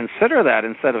to consider that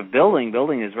instead of building.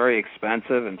 Building is very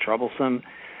expensive and troublesome.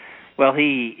 Well,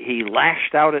 he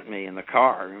lashed out at me in the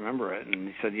car, I remember it, and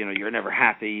he said, you're never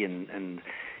happy, and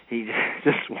he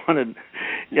just wanted,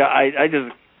 I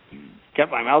just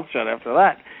kept my mouth shut after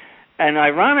that. And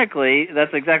ironically,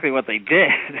 that's exactly what they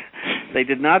did. They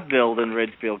did not build in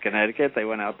Ridgefield, Connecticut. They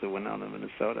went out to Winona,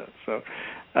 Minnesota. So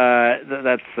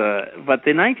but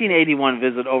the 1981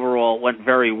 visit overall went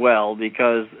very well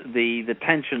because the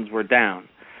tensions were down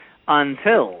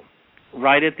until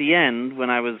right at the end when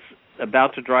I was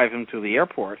about to drive him to the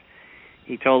airport.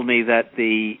 He told me that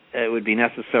it would be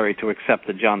necessary to accept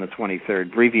the John the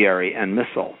 23rd breviary and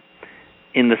missal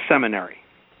in the seminary.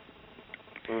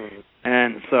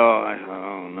 And so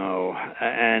oh no.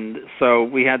 And so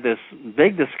we had this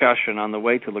big discussion on the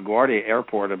way to LaGuardia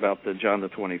Airport about the John the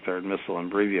 23rd Missal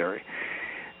and Breviary.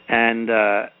 And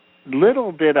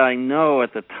little did I know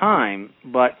at the time,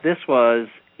 but this was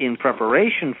in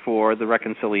preparation for the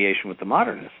reconciliation with the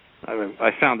modernists. I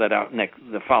found that out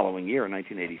the following year, in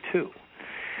 1982.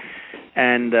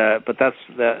 And but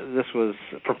this was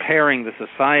preparing the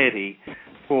society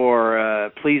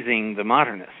for pleasing the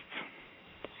modernists.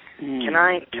 Can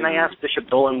I ask Bishop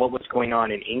Dolan what was going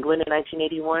on in England in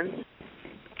 1981?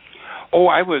 Oh,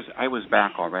 I was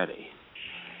back already.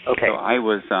 Okay. So I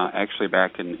was actually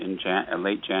back in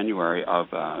late January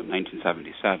of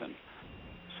 1977.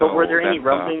 So were there any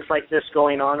rumblings like this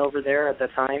going on over there at the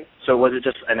time? So was it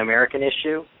just an American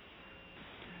issue?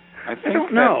 I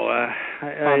don't know.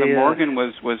 Father Morgan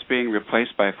was being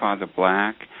replaced by Father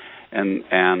Black,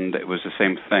 and it was the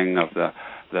same thing of the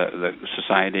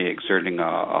society exerting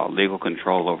a legal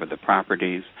control over the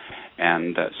properties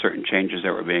and certain changes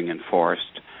that were being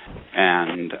enforced.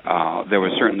 And there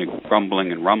was certainly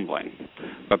grumbling and rumbling,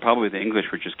 but probably the English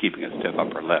were just keeping a stiff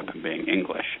upper lip and being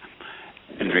English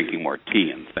and drinking more tea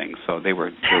and things. So they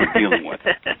were dealing with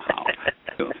it somehow.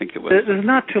 I don't think it was. There's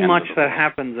not too much that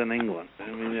happens in England. I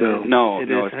mean,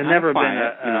 it has never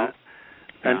been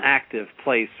an active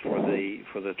place for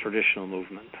the traditional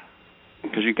movement.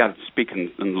 Because you got to speak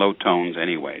in low tones,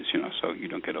 anyways, so you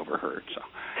don't get overheard. So,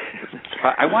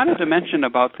 I wanted to mention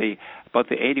about the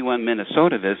 81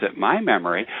 Minnesota visit. My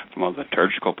memory, from a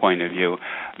liturgical point of view,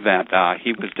 that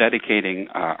he was dedicating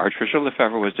Archbishop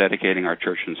Lefebvre was dedicating our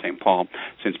church in St. Paul,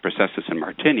 Saints Processus and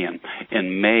Martinian,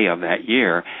 in May of that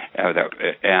year,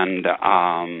 and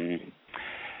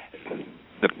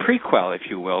the prequel, if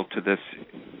you will, to this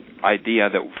idea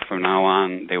that from now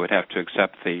on they would have to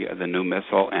accept the new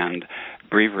missal and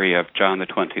breviary of John the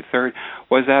 23rd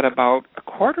was that about a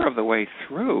quarter of the way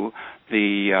through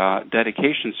the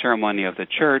dedication ceremony of the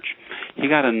church, he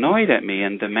got annoyed at me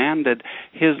and demanded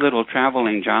his little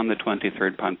traveling John the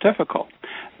 23rd pontifical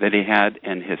that he had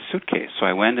in his suitcase. So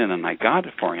I went in and I got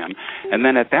it for him. And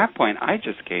then at that point, I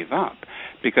just gave up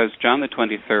because John the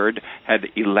 23rd had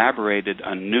elaborated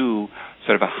a new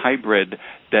sort of a hybrid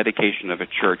dedication of a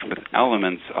church with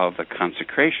elements of the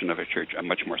consecration of a church, a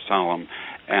much more solemn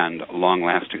and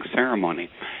long-lasting ceremony.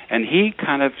 And he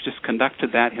kind of just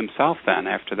conducted that himself then.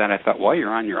 After that, I thought, well,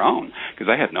 you're on your own, because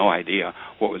I had no idea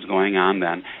what was going on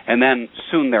then. And then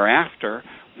soon thereafter,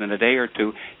 within a day or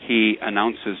two, he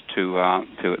announces to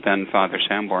then Father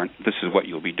Sanborn, this is what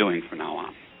you'll be doing from now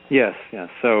on. Yes.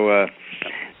 So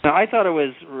now I thought it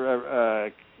was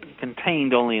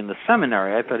contained only in the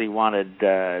seminary. I thought he wanted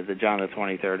the John the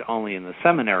 23rd only in the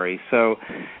seminary. So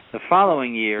the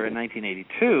following year, in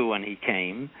 1982, when he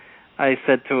came, I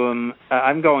said to him,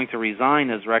 I'm going to resign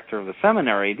as rector of the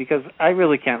seminary because I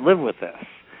really can't live with this.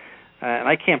 And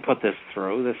I can't put this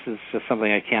through. This is just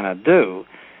something I cannot do.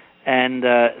 And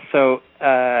so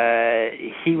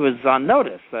he was on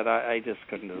notice that I just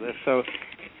couldn't do this. So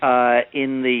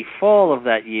in the fall of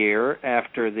that year,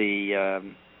 after the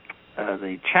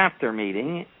chapter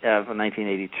meeting of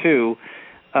 1982,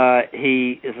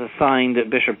 he is assigned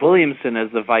Bishop Williamson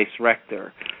as the vice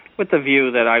rector, with the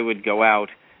view that I would go out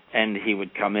and he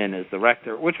would come in as the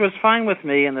rector, which was fine with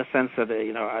me in the sense that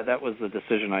that was the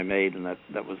decision I made, and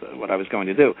that was what I was going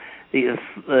to do.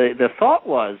 The thought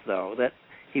was, though, that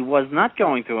he was not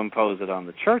going to impose it on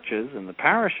the churches and the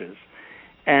parishes,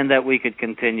 and that we could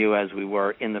continue as we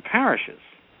were in the parishes.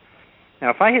 Now,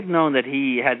 if I had known that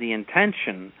he had the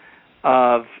intention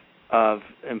of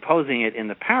imposing it in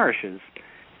the parishes,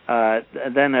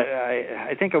 then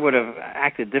I think I would have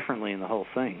acted differently in the whole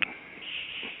thing.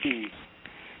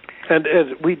 And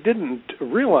we didn't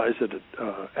realize it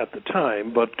at the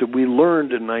time, but we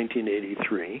learned in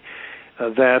 1983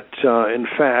 that, in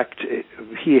fact,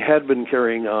 he had been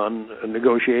carrying on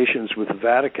negotiations with the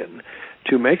Vatican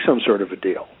to make some sort of a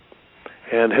deal,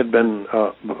 and had been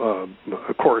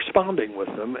corresponding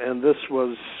with them. And this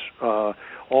was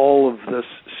all of this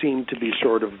seemed to be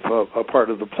sort of a part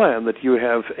of the plan, that you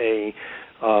have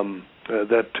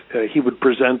that he would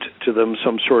present to them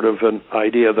some sort of an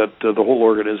idea that the whole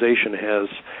organization has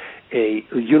a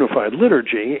unified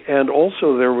liturgy. And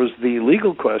also there was the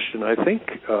legal question, I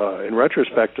think, in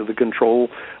retrospect, of the control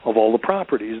of all the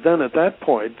properties. Then at that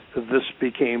point, this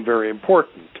became very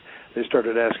important. They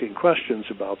started asking questions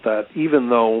about that, even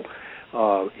though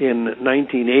in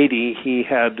 1980 he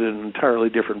had an entirely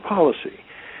different policy.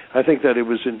 I think that it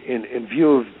was in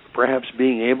view of perhaps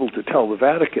being able to tell the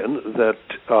Vatican that,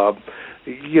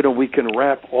 we can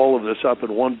wrap all of this up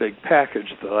in one big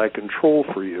package that I control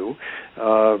for you,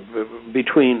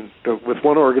 with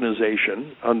one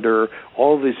organization under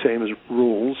all of the same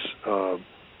rules,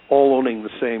 all owning the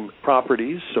same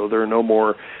properties, so there are no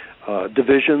more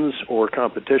divisions or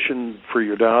competition for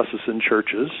your diocesan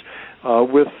churches,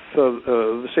 with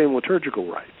the same liturgical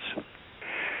rights.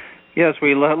 Yes,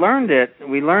 we learned it.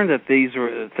 We learned that these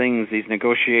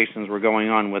negotiations were going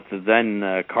on with the then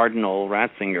Cardinal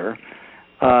Ratzinger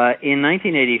in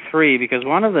 1983, because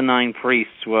one of the 9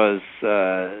 priests was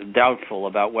doubtful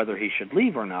about whether he should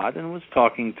leave or not, and was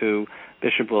talking to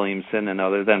Bishop Williamson and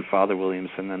others, then Father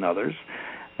Williamson and others,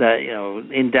 that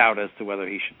in doubt as to whether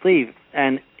he should leave.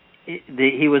 And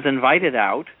he was invited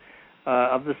out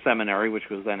of the seminary, which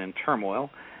was then in turmoil,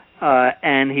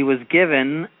 and he was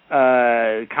given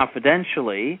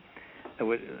confidentially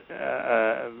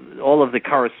all of the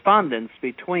correspondence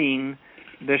between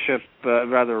Archbishop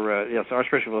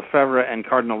Lefebvre and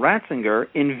Cardinal Ratzinger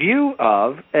in view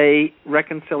of a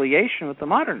reconciliation with the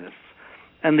modernists.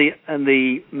 And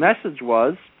the message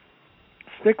was,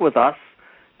 stick with us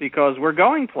because we're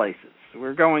going places.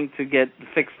 We're going to get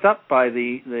fixed up by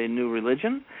the new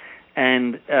religion,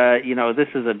 and this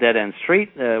is a dead end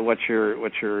street. What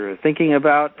you're thinking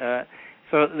about.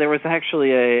 So there was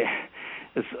actually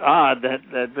it's odd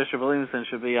that Bishop Williamson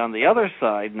should be on the other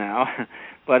side now,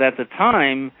 but at the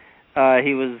time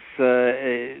he was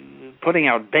putting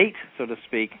out bait, so to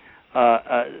speak,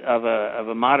 of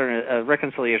a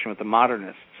reconciliation with the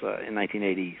modernists in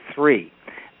 1983.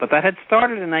 But that had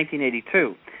started in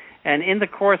 1982. And in the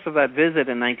course of that visit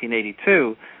in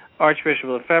 1982, Archbishop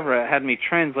Lefebvre had me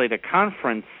translate a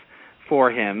conference for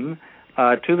him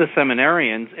to the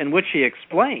seminarians in which he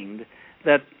explained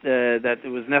that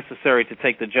it was necessary to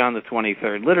take the John the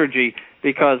 23rd liturgy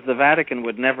because the Vatican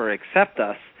would never accept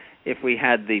us if we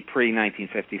had the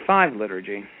pre-1955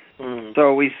 liturgy. Mm.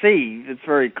 So we see, it's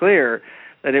very clear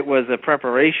that it was a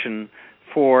preparation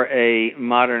for a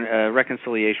modern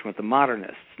reconciliation with the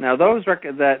modernists. Now, those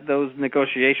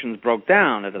negotiations broke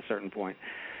down at a certain point,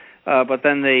 but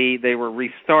then they were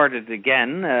restarted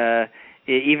again,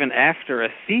 even after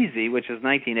Assisi, which is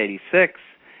 1986,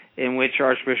 in which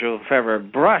Archbishop Lefebvre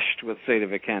brushed with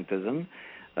sedevacantism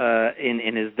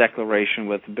in his declaration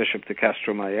with Bishop de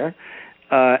Castromayor.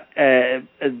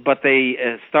 But they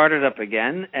started up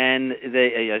again, and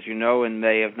they, as you know, in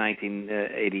May of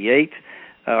 1988,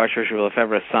 Archbishop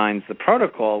Lefebvre signs the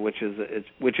protocol, which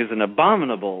is an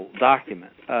abominable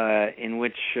document in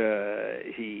which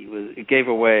he gave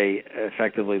away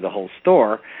effectively the whole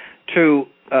store to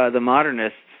the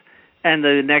modernists, and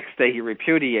the next day he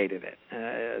repudiated it.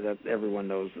 That everyone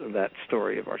knows that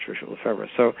story of Archbishop Lefebvre.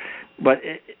 So, but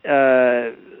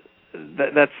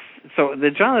that's so.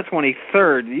 The John the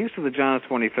 23rd, the use of the John the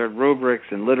 23rd rubrics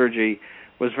and liturgy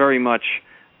was very much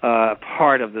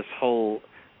part of this whole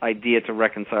idea to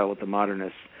reconcile with the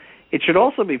modernists. It should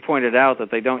also be pointed out that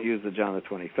they don't use the John the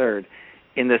 23rd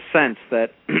in the sense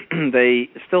that they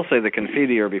still say the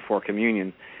Confiteor before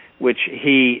communion, which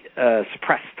he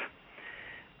suppressed.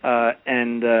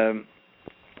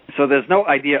 So there's no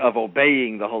idea of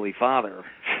obeying the Holy Father.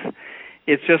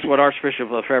 It's just what Archbishop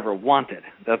Lefebvre wanted.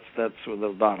 That's the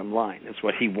bottom line. It's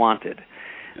what he wanted.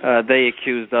 they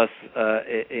accused us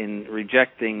in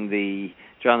rejecting the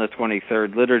John the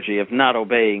 23rd liturgy of not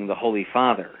obeying the Holy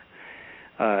Father.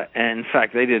 And in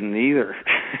fact, they didn't either.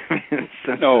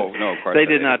 No, of course they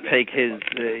did not take his,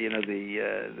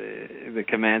 the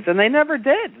commands, and they never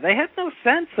did. They had no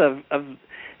sense of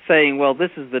saying, well,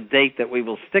 this is the date that we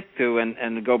will stick to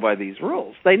and go by these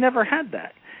rules. They never had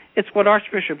that. It's what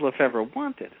Archbishop Lefebvre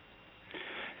wanted.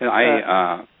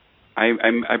 I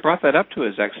brought that up to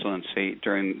His Excellency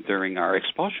during our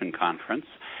expulsion conference,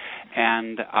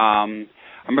 and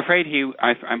I'm afraid he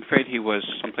was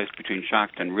someplace between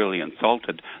shocked and really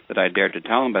insulted that I dared to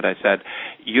tell him. But I said,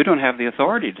 "You don't have the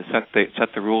authority to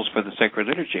set the rules for the sacred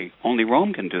liturgy. Only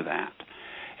Rome can do that."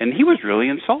 And he was really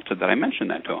insulted that I mentioned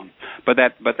that to him. But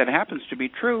that happens to be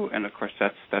true, and of course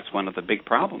that's one of the big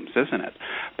problems, isn't it?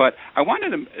 But I wanted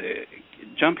to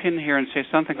jump in here and say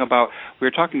something about, we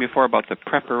were talking before about the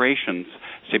preparations,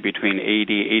 say between AD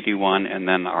 81 and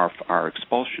then our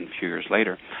expulsion a few years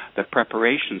later, the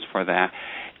preparations for that.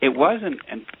 It wasn't,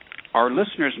 and our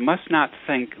listeners must not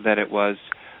think that it was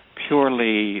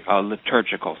purely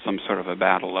liturgical, some sort of a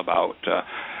battle about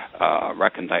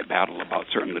recondite battle about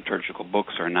certain liturgical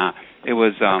books or not. It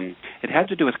was. It had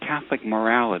to do with Catholic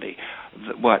morality.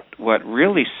 What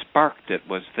really sparked it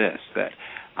was this: that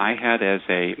I had, as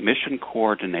a mission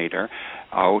coordinator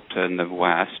out in the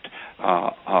West,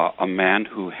 a man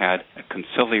who had a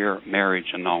conciliar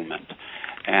marriage annulment,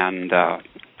 and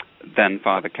then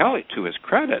Father Kelly, to his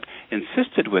credit,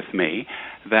 insisted with me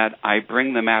that I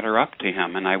bring the matter up to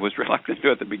him, and I was reluctant to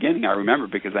at the beginning, I remember,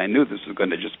 because I knew this was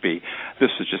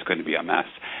just going to be a mess.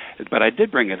 But I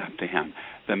did bring it up to him.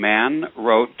 The man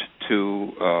wrote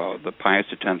to the Pius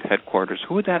X headquarters.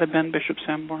 Who would that have been, Bishop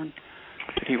Sanborn?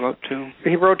 Did he wrote to?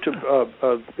 He wrote to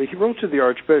the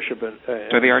Archbishop and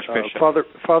to the Archbishop.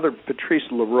 Father Patrice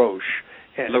LaRoche,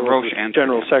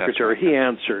 General Secretary. He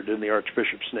answered in the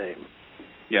Archbishop's name.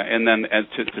 Yeah, and then as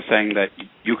to saying that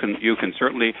you can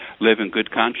certainly live in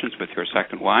good conscience with your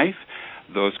second wife.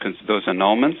 Those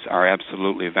annulments are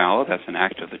absolutely valid. That's an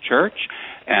act of the Church,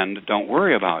 and don't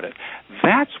worry about it.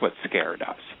 That's what scared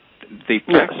us. The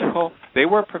practical, they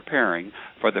were preparing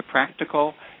for the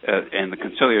practical, in the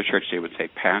Conciliar Church they would say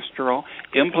pastoral,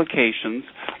 implications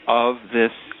of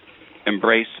this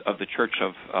embrace of the Church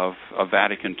of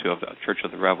Vatican II, of the Church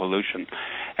of the Revolution.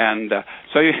 And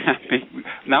so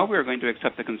now we're going to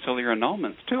accept the conciliar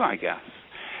annulments too, I guess.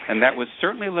 And that was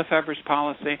certainly Lefebvre's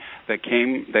policy that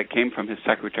came from his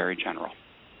Secretary General.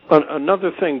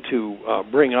 Another thing to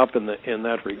bring up in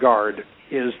that regard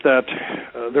is that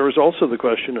there was also the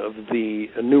question of the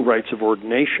new rites of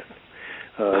ordination,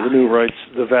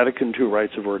 the Vatican II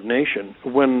rites of ordination.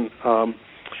 When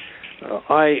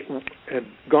I had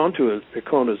gone to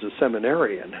Icona as a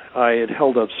seminarian, I had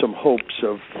held up some hopes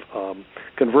of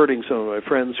converting some of my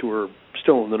friends who were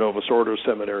still in the Novus Ordo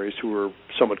seminaries who were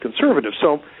somewhat conservative.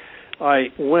 So I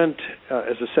went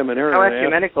as a seminarian. How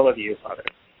ecumenical of you, Father.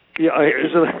 Yeah,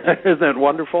 isn't that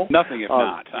wonderful? Nothing if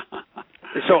not.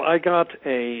 So I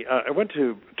went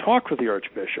to talk with the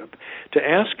Archbishop to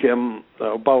ask him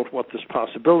about what this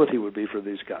possibility would be for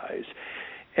these guys.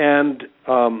 And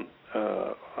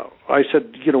I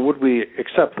said, would we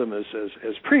accept them as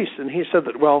priests? And he said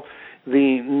that, well,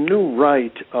 the new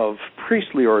rite of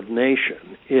priestly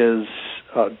ordination is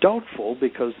doubtful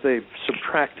because they've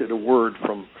subtracted a word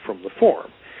from the form.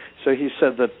 So he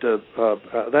said that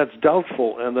that's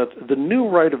doubtful, and that the new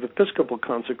rite of episcopal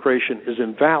consecration is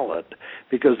invalid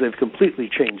because they've completely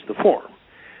changed the form.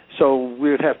 So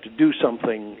we would have to do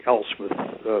something else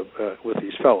with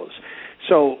these fellows.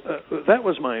 So that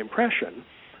was my impression.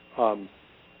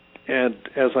 And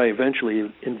as I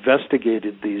eventually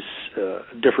investigated these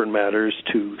different matters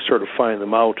to sort of find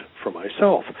them out for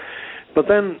myself. But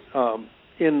then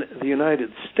in the United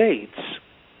States,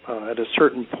 at a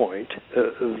certain point,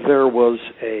 there was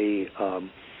a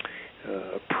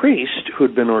priest who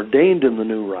had been ordained in the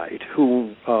new rite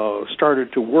who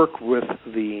started to work with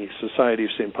the Society of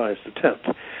St. Pius X,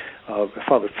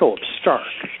 Father Philip Stark.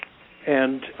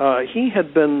 And he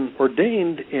had been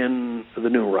ordained in the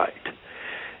new rite.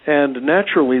 And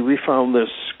naturally, we found this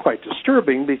quite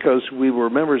disturbing because we were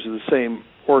members of the same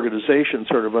organization,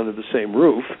 sort of under the same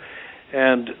roof,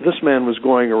 and this man was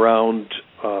going around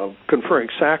conferring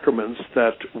sacraments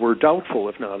that were doubtful,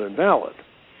 if not invalid.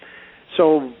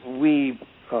 So we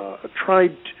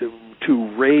tried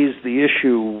to raise the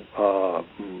issue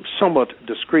somewhat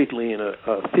discreetly in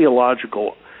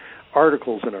theological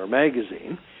articles in our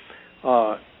magazine.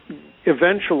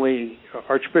 Eventually,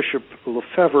 Archbishop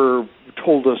Lefebvre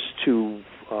told us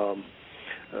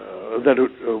that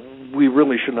we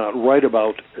really should not write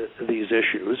about these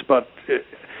issues, but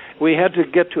we had to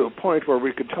get to a point where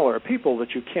we could tell our people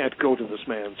that you can't go to this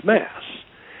man's Mass,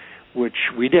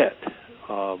 which we did.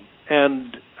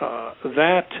 And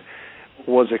that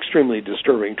was extremely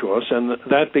disturbing to us, and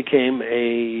that became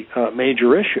a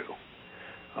major issue.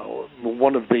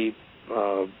 One of the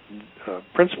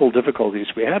principal difficulties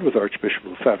we had with Archbishop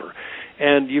Lefebvre,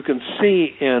 and you can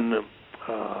see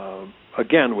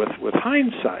again with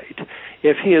hindsight,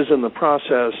 if he is in the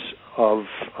process of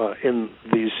in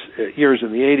these years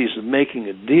in the 80s of making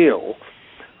a deal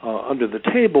under the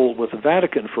table with the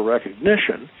Vatican for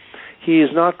recognition, he is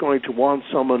not going to want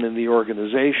someone in the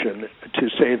organization to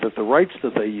say that the rites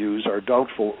that they use are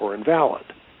doubtful or invalid.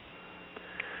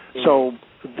 Mm-hmm. So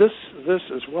this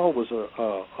as well was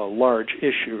a large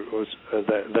issue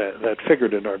that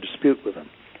figured in our dispute with him.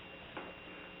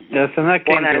 Yes, and that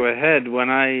came to a head when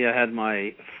I had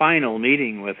my final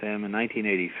meeting with him in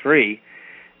 1983,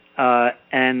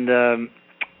 and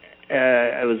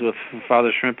I was with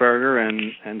Father Schmidberger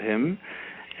and him.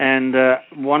 And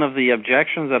one of the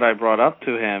objections that I brought up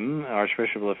to him,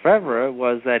 Archbishop Lefebvre,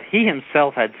 was that he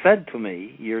himself had said to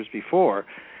me years before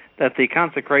that the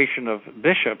consecration of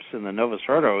bishops in the Novus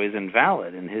Ordo is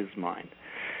invalid in his mind.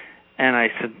 And I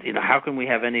said, how can we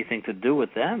have anything to do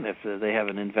with them if they have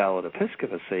an invalid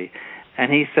episcopacy?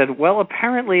 And he said, well,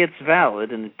 apparently it's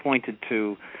valid, and pointed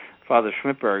to Father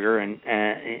Schmidberger, and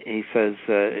he says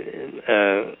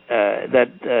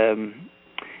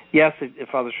yes,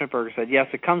 Father Schmidberger said, yes,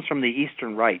 it comes from the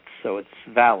Eastern rites, so it's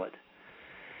valid.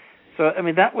 So,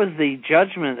 that was the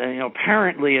judgment.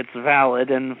 Apparently it's valid,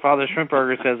 and Father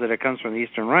Schmidberger says that it comes from the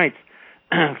Eastern rites.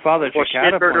 Father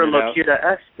Cekada Schmidberger pointed out...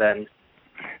 Locuta S, then.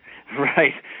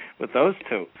 Right, with those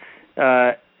two.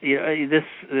 This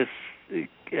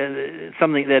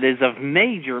something that is of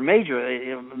major,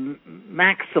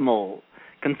 maximal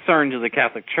concern to the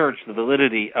Catholic Church, the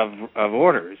validity of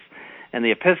orders. And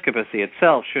the episcopacy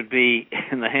itself should be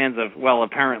in the hands of, well,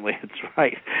 apparently it's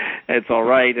right. It's all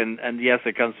right, and yes,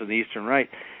 it comes from the Eastern Rite.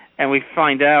 And we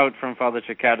find out from Father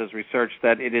Cekada's research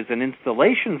that it is an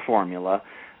installation formula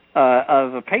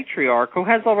of a patriarch who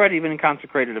has already been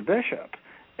consecrated a bishop,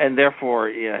 and therefore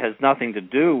has nothing to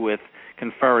do with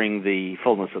conferring the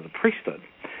fullness of the priesthood.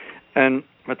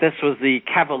 But this was the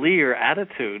cavalier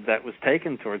attitude that was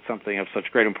taken towards something of such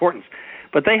great importance.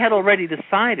 But they had already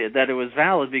decided that it was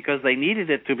valid because they needed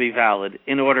it to be valid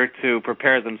in order to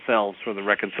prepare themselves for the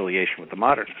reconciliation with the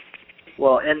modernists.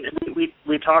 Well, and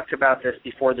we talked about this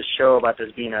before the show, about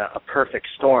this being a perfect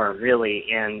storm, really.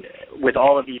 And with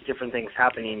all of these different things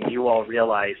happening, you all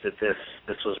realized that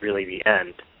this was really the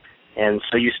end. And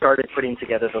so you started putting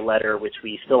together the letter, which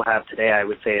we still have today, I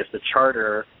would say, is the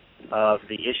charter of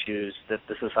the issues that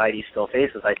the society still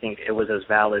faces. I think it was as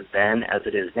valid then as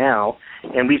it is now,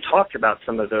 and we've talked about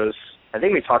some of those. I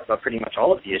think we talked about pretty much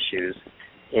all of the issues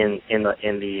in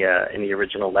the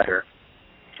original letter.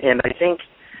 And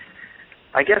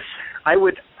I guess I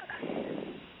would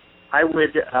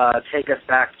take us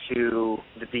back to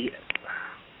the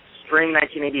spring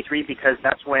 1983, because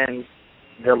that's when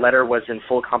the letter was in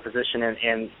full composition,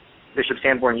 and Bishop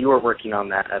Sanborn, you were working on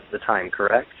that at the time,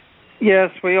 correct?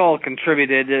 Yes, we all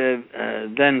contributed.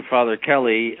 Then Father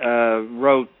Kelly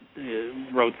wrote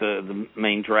the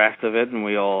main draft of it, and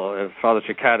we all, Father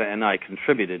Cekada and I,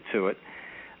 contributed to it.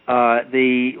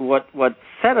 What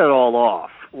set it all off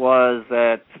was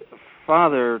that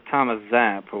Father Thomas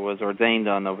Zapp, who was ordained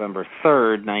on November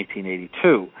 3rd,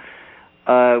 1982,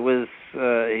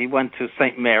 he went to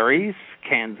St. Mary's,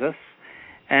 Kansas,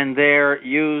 and there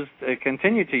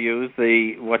continued to use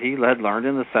what he had learned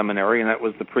in the seminary, and that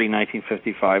was the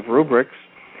pre-1955 rubrics.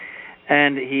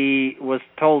 And he was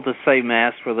told to say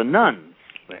Mass for the nuns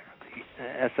there,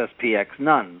 the SSPX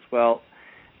nuns. Well,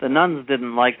 the nuns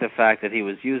didn't like the fact that he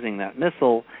was using that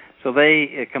missal, so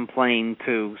they complained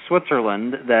to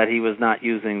Switzerland that he was not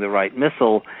using the right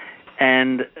missal.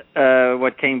 And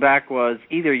what came back was,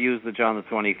 either use the John the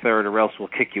 23rd or else we'll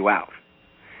kick you out.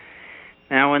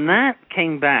 Now, when that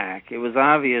came back, it was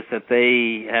obvious that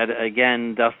they had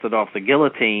again dusted off the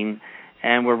guillotine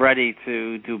and were ready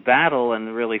to do battle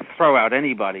and really throw out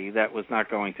anybody that was not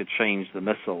going to change the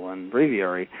missal and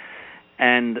breviary.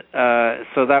 And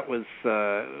so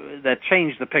that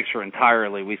changed the picture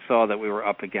entirely. We saw that we were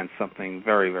up against something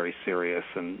very, very serious,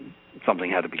 and something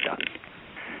had to be done.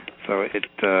 So it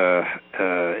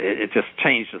just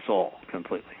changed us all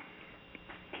completely.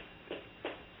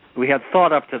 We had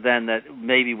thought up to then that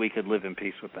maybe we could live in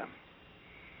peace with them,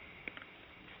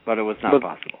 but it was not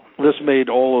possible. This made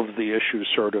all of the issues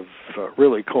sort of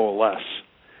really coalesce,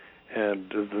 and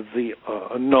the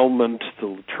annulment, the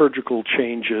liturgical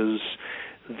changes,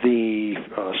 the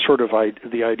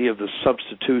the idea of the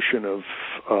substitution of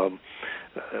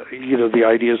the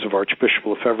ideas of Archbishop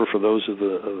Lefebvre for those of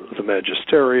the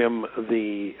magisterium,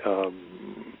 the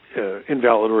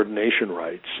invalid ordination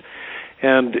rights,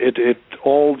 and it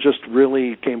all just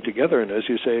really came together. And as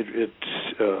you say, it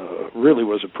really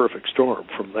was a perfect storm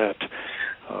from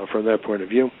that point of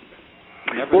view.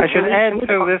 I should add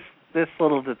to this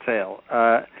little detail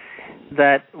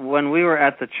that when we were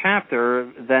at the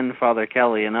chapter, then Father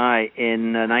Kelly and I,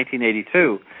 in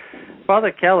 1982,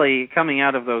 Father Kelly, coming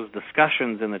out of those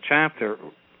discussions in the chapter,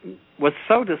 was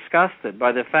so disgusted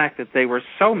by the fact that they were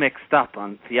so mixed up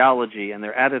on theology and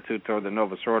their attitude toward the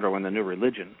Novus Ordo and the new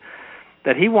religion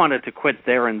that he wanted to quit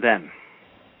there and then.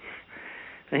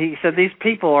 And he said these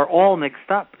people are all mixed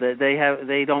up.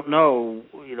 They don't know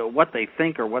what they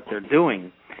think or what they're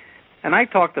doing. And I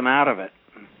talked him out of it.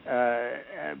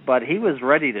 But he was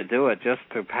ready to do it just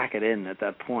to pack it in at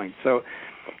that point. So,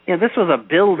 this was a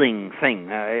building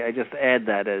thing. I just add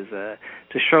that as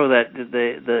to show that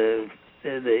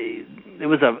it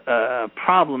was a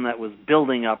problem that was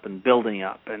building up, and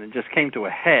it just came to a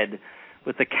head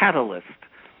with the catalyst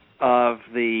of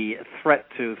the threat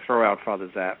to throw out Father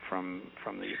Zapp from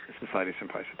the Society of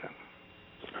St. Pius X.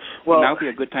 Well, now would be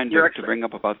a good time to bring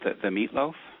up about the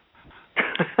meatloaf.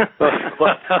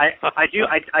 Well, I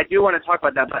do want to talk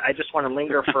about that, but I just want to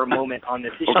linger for a moment on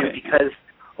this issue because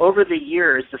over the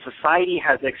years the society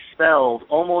has expelled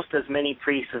almost as many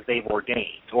priests as they've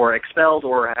ordained, or expelled,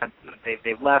 or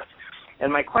they've left.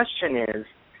 And my question is,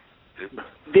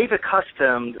 they've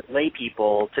accustomed lay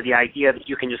people to the idea that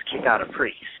you can just kick out a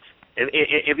priest.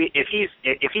 If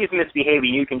he's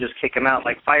misbehaving, you can just kick him out,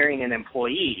 like firing an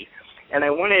employee. And I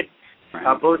wanted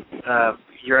both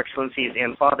Your Excellencies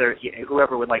and Father,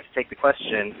 whoever would like to take the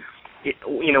question,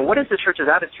 what is the Church's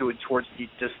attitude towards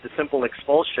just the simple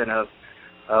expulsion of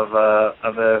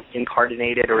a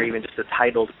incarnated or even just a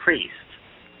titled priest?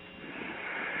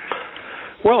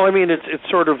 Well, I mean, it's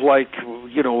sort of like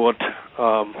what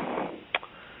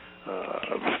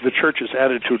the Church's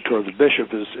attitude toward the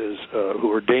bishop is who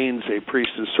ordains a priest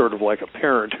is sort of like a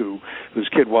parent whose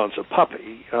kid wants a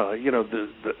puppy.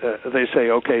 They say,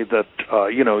 okay, that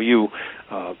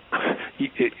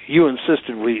you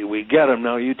insisted we get him,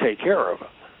 now you take care of him,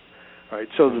 right?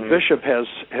 So the bishop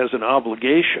has an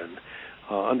obligation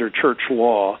under church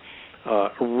law,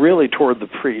 really toward the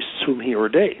priests whom he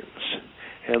ordains,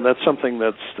 and that's something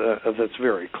that's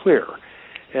very clear.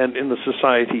 And in the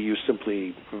society,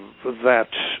 that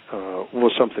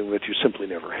was something that you simply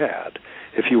never had.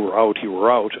 If you were out, you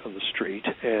were out on the street.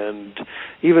 And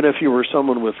even if you were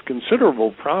someone with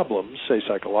considerable problems, say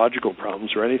psychological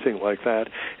problems or anything like that,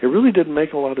 it really didn't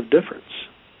make a lot of difference.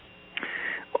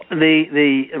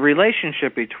 The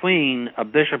relationship between a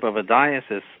bishop of a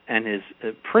diocese and his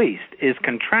priest is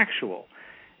contractual,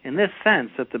 in this sense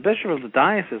that the bishop of the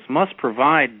diocese must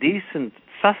provide decent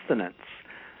sustenance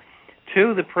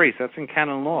to the priest. That's in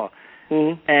canon law.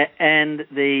 Mm-hmm. And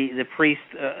the priest,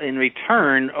 in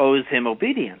return, owes him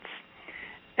obedience.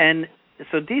 And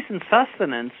so decent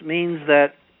sustenance means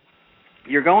that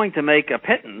you're going to make a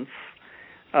pittance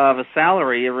of a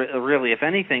salary, really, if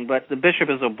anything, but the bishop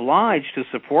is obliged to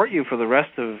support you for the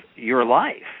rest of your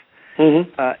life.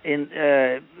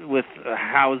 Mm-hmm. With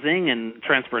housing and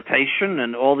transportation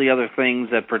and all the other things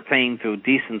that pertain to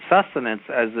decent sustenance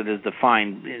as it is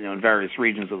defined in various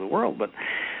regions of the world. But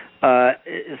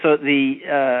so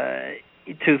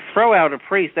to throw out a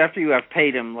priest after you have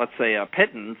paid him, let's say, a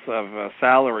pittance of a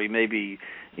salary, maybe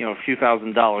a few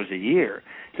 $1,000s a year,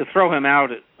 to throw him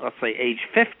out at, let's say, age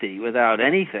 50 without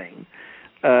anything,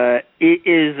 it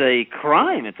is a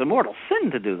crime. It's a mortal sin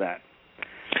to do that.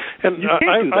 And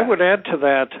I would add to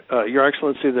that, Your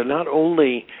Excellency, that not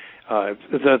only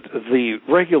that the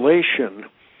regulation,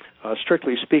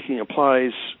 strictly speaking,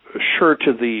 applies sure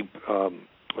to the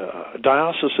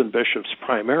diocesan bishops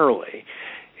primarily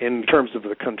in terms of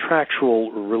the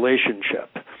contractual relationship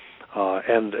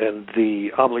and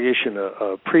the obligation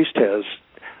a priest has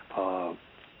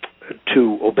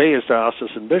to obey his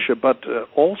diocesan bishop, but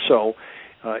also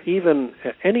even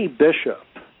any bishop,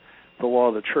 the law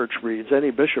of the Church reads, any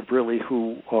bishop really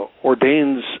who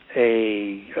ordains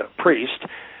a priest,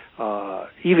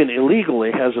 even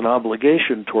illegally, has an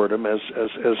obligation toward him as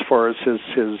far as his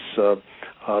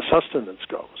sustenance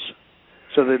goes,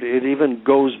 so that it even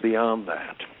goes beyond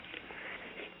that.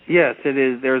 Yes, it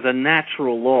is. There's a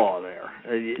natural law there.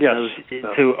 Yes.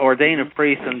 To ordain a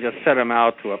priest and just set him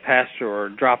out to a pasture or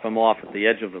drop him off at the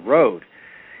edge of the road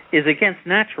is against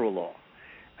natural law.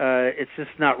 it's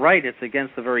just not right. It's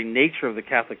against the very nature of the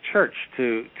Catholic Church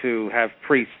to have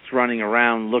priests running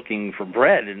around looking for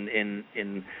bread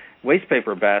in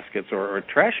wastepaper baskets or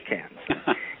trash cans.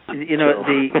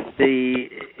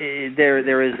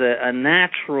 There is a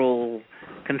natural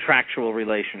contractual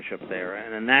relationship there,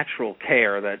 and a natural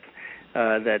care that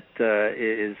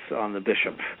is on the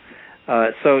bishop.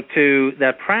 So to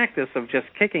that practice of just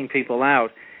kicking people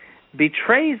out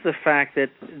betrays the fact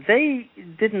that they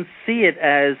didn't see it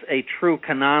as a true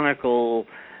canonical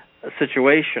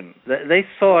situation. They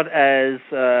saw it as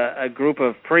a group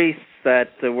of priests that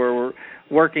were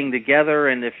working together,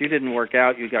 and if you didn't work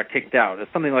out, you got kicked out.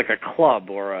 It's something like a club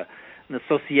or an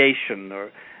association,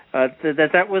 or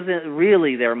that wasn't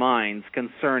really their minds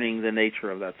concerning the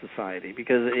nature of that society.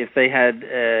 Because if they had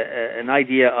an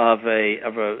idea of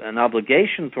an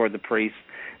obligation toward the priest,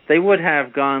 they would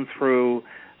have gone through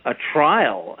a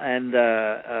trial and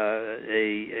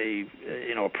a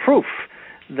proof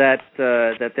that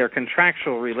their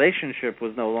contractual relationship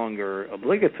was no longer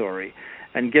obligatory,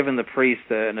 and given the priest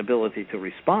an ability to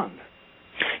respond.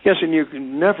 Yes, and you could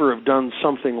never have done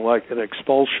something like an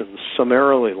expulsion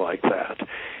summarily like that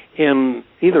in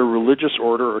either religious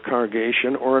order or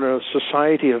congregation or in a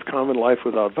society of common life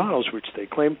without vows, which they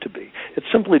claim to be. It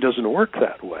simply doesn't work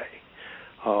that way.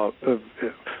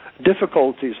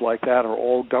 Difficulties like that are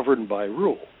all governed by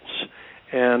rules.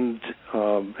 And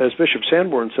as Bishop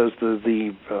Sanborn says,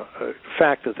 the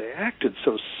fact that they acted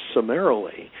so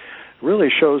summarily really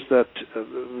shows that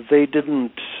they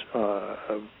didn't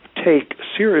take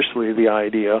seriously the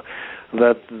idea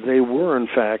that they were, in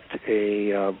fact,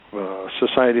 a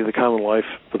society of the common life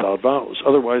without vows.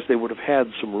 Otherwise, they would have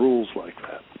had some rules like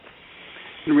that.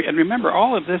 And remember,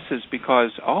 all of this is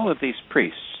because all of these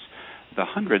priests, the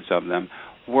hundreds of them,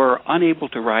 were unable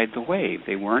to ride the wave.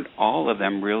 They weren't all of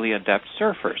them really adept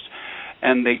surfers.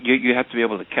 And you have to be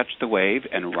able to catch the wave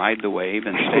and ride the wave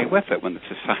and stay with it when the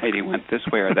society went this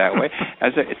way or that way.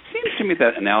 It seems to me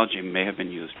that analogy may have been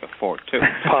used before, too.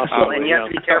 Possibly, and you have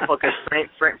to be careful because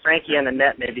Frankie and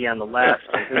Annette may be on the left,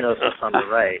 and who knows what's on the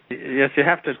right. Yes, you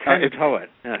have to toe it.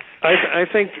 Yes. I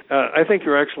think,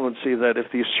 Your Excellency, that if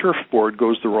the surfboard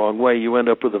goes the wrong way, you end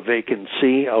up with a vacant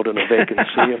sea out in a vacant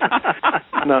sea. If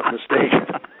I'm not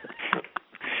mistaken.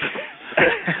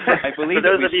 I believe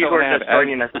for those of you who are just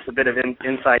joining us, it's a bit of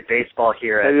inside baseball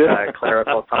here at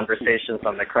Clerical Conversations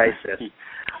on the Crisis.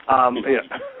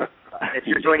 If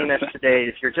you're joining us today,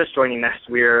 if you're just joining us,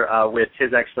 we're with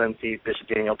His Excellency Bishop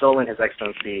Daniel Dolan, His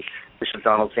Excellency Bishop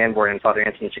Donald Sanborn, and Father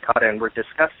Anthony Cekada, and we're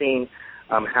discussing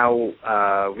how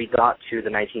we got to the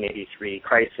 1983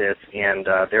 crisis and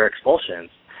their expulsions.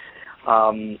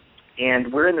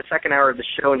 And we're in the second hour of the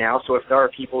show now, so if there are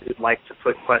people who'd like to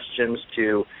put questions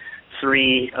to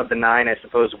 3 of the 9, I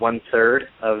suppose 1/3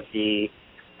 of the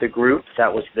group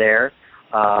that was there,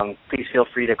 please feel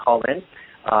free to call in.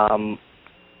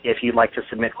 If you'd like to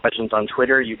submit questions on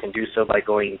Twitter, you can do so by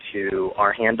going to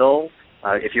our handle.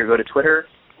 If you go to Twitter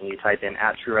and you type in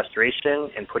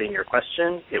 @TrueRestoration and put in your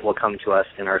question, it will come to us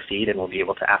in our feed and we'll be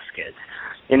able to ask it.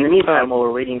 In the meantime, while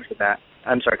we're waiting for that,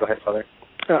 I'm sorry, go ahead, Father.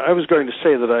 I was going to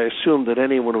say that I assume that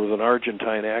anyone with an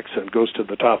Argentine accent goes to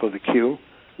the top of the queue.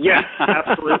 Yes,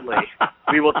 absolutely.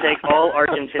 We will take all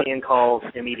Argentinian calls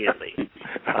immediately.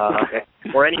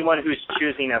 Or anyone who's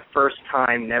choosing a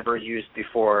first-time, never used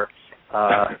before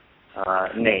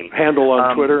name. Handle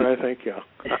on Twitter, I think, yeah.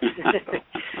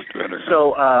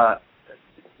 So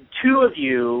 2 of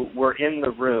you were in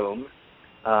the room,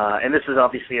 and this is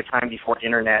obviously a time before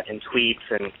internet and tweets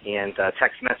and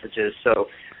text messages, so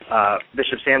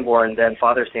Bishop Sanborn, then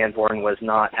Father Sanborn, was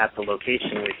not at the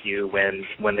location with you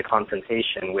when the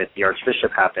confrontation with the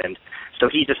Archbishop happened, so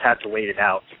he just had to wait it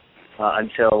out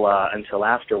until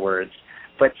afterwards.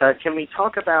 But can we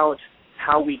talk about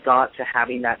how we got to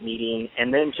having that meeting,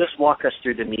 and then just walk us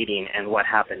through the meeting and what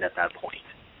happened at that point?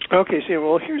 Okay, so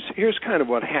well, here's kind of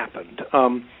what happened.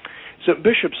 So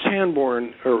Bishop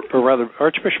Sanborn, or rather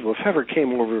Archbishop Lefebvre,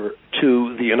 came over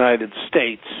to the United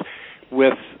States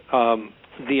with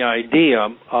the idea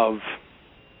of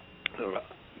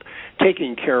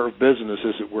taking care of business,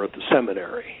 as it were, at the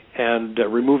seminary, and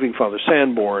removing Father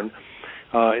Sanborn,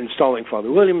 installing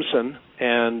Father Williamson,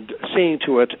 and seeing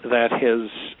to it that his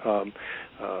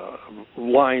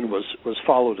line was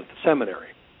followed at the seminary.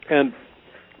 And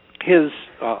his,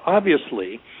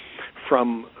 obviously,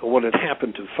 from what had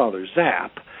happened to Father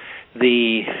Zapp,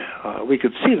 we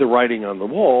could see the writing on the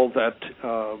wall that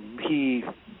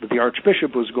the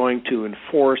Archbishop was going to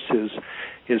enforce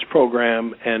his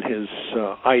program and his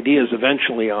ideas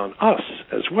eventually on us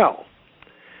as well.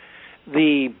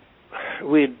 We'd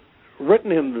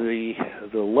written him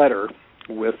the letter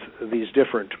with these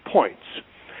different points.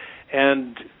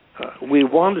 And we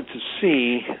wanted to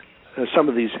see some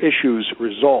of these issues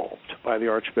resolved by the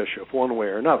Archbishop one way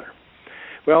or another.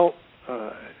 Well,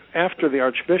 after the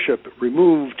Archbishop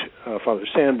removed Father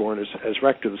Sanborn as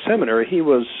rector of the seminary, he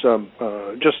was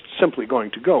just simply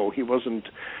going to go. He wasn't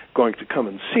going to come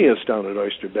and see us down at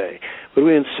Oyster Bay. But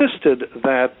we insisted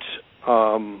that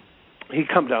he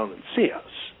come down and see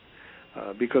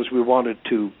us because we wanted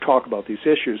to talk about these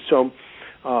issues. So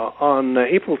on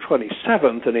April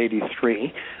 27th in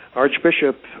 83,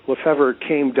 Archbishop Lefebvre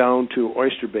came down to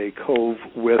Oyster Bay Cove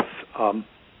with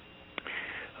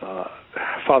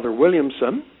Father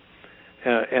Williamson,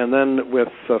 and then with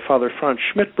Father Franz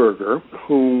Schmidberger,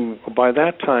 who by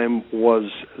that time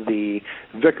was the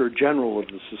Vicar General of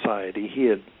the Society. He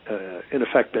had, in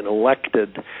effect, been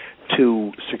elected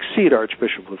to succeed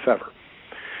Archbishop Lefebvre.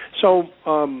 So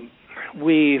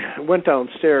we went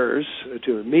downstairs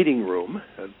to a meeting room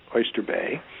at Oyster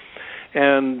Bay,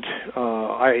 and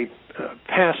I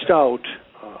passed out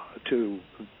to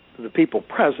the people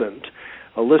present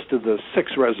a list of the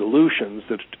 6 resolutions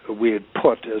that we had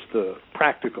put as the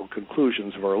practical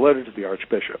conclusions of our letter to the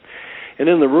Archbishop. And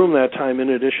in the room that time, in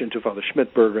addition to Father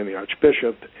Schmidberger and the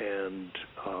Archbishop and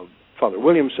Father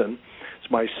Williamson, it's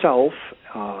myself,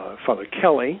 Father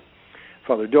Kelly,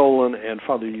 Father Dolan, and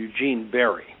Father Eugene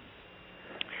Berry.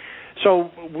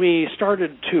 So we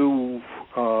started to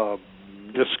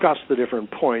discuss the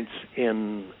different points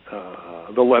in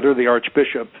the letter. The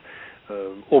Archbishop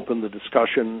opened the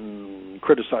discussion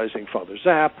criticizing Father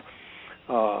Zapp.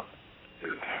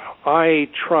 I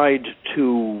tried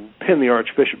to pin the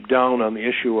Archbishop down on the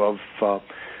issue of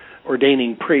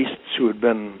ordaining priests who had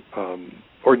been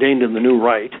ordained in the new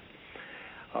rite.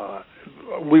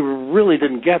 We really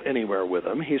didn't get anywhere with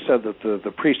him. He said that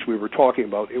the priest we were talking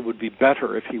about, it would be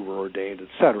better if he were ordained, et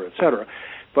cetera, et cetera.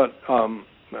 But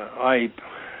I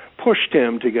pushed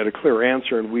him to get a clear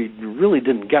answer, and we really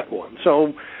didn't get one.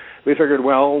 So we figured,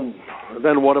 well,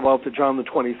 then what about the John the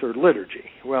 23rd liturgy?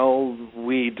 Well,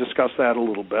 we discussed that a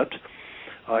little bit.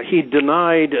 He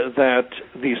denied that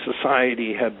the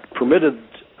Society had permitted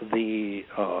the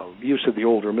use of the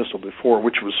older missal before,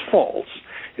 which was false.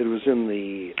 It was in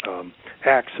the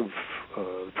Acts of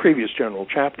the previous General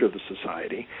Chapter of the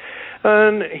Society.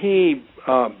 And he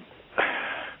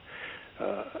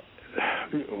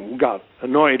got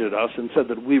annoyed at us and said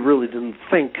that we really didn't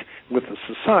think with the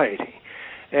Society.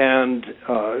 And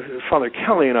Father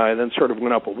Kelly and I then sort of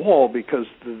went up a wall because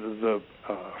the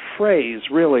phrase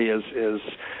really is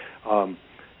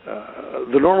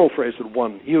the normal phrase that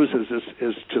one uses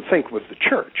is to think with the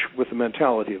Church, with the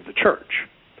mentality of the Church.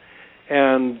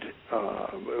 And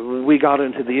we got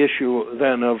into the issue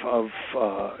then of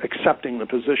accepting the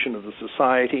position of the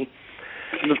Society.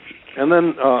 And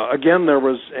then again there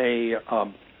was a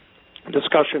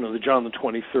discussion of the John the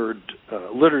 23rd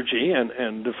liturgy,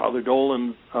 and Father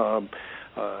Dolan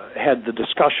had the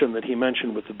discussion that he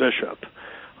mentioned with the bishop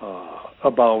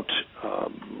about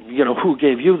who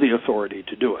gave you the authority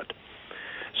to do it.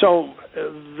 So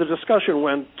the discussion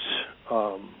went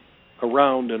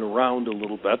around and around a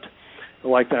little bit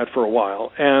like that for a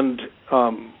while, and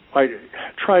I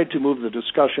tried to move the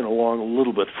discussion along a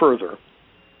little bit further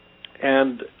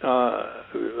and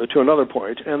to another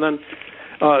point, and then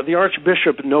the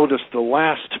Archbishop noticed the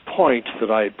last point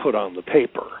that I had put on the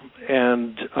paper,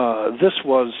 and this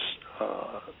was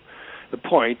the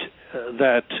point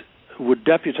that would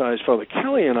deputize Father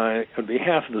Kelly and I on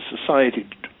behalf of the Society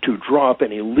to draw up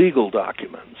any legal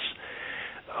documents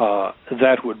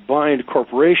that would bind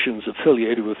corporations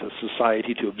affiliated with the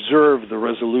Society to observe the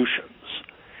resolutions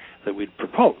that we'd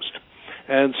proposed.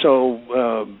 And so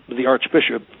the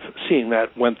Archbishop, seeing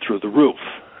that, went through the roof.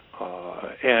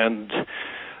 And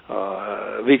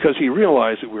because he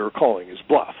realized that we were calling his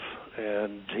bluff.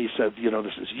 And he said,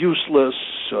 this is useless,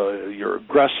 you're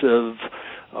aggressive,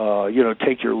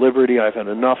 take your liberty, I've had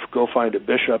enough, go find a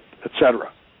bishop,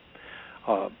 etc.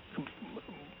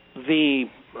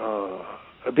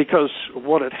 Because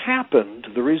what had happened,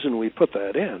 the reason we put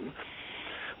that in,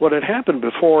 what had happened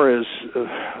before is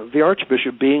the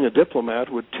Archbishop, being a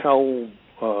diplomat, would tell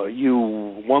you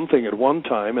one thing at one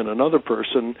time and another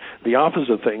person the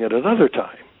opposite thing at another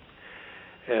time,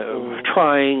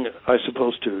 trying, I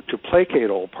suppose, to placate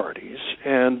all parties.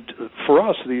 And for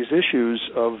us, these issues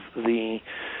of the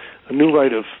new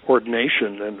rite of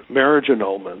ordination and marriage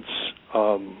annulments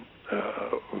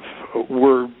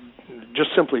were just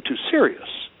simply too serious,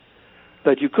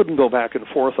 that you couldn't go back and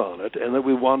forth on it, and that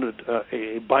we wanted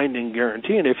a binding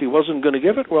guarantee. And if he wasn't going to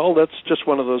give it, well, that's just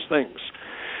one of those things.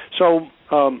 So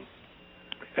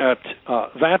at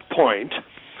that point,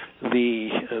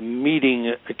 the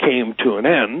meeting came to an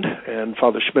end, and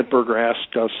Father Schmidberger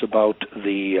asked us about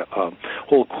the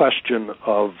whole question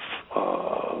of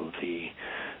the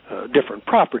different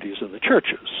properties in the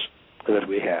churches that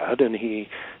we had, and he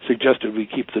suggested we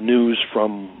keep the news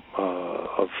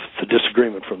of the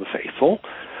disagreement from the faithful.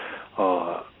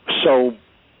 So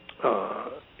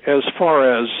as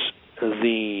far as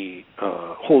the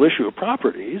whole issue of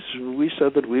properties, we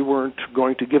said that we weren't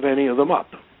going to give any of them up,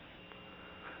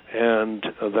 and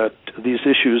that these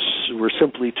issues were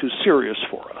simply too serious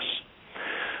for us.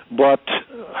 But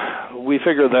we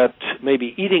figured that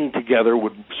maybe eating together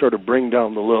would sort of bring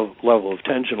down the level of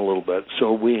tension a little bit,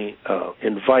 so we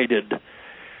invited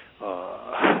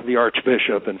the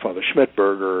Archbishop and Father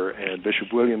Schmidberger and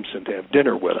Bishop Williamson to have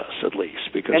dinner with us, at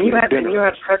least, because you had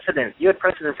precedent. You had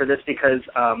precedent for this because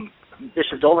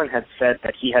Bishop Dolan had said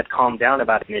that he had calmed down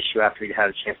about an issue after he'd had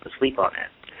a chance to sleep on it.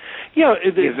 Yeah,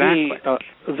 exactly.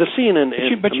 The scene in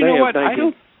but you know what? I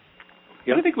don't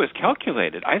Yeah. think it was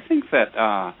calculated. I think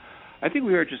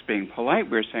we were just being polite.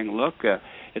 We were saying, look,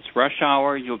 it's rush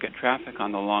hour. You'll get traffic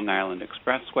on the Long Island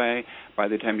Expressway. By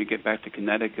the time you get back to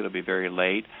Connecticut, it'll be very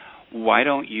late. Why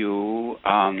don't you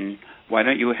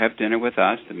have dinner with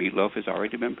us? The meatloaf has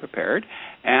already been prepared,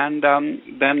 and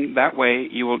then that way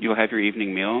you'll have your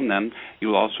evening meal, and then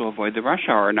you'll also avoid the rush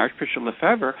hour. And Archbishop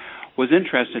Lefebvre was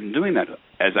interested in doing that,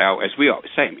 as we always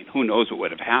say. I mean, who knows what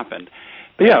would have happened?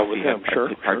 Yeah, with him, sure.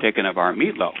 Partaken of our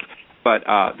meatloaf. But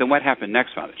then what happened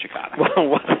next, Father Cekada? Well,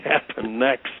 what happened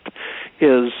next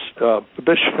is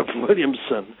Bishop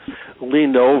Williamson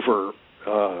leaned over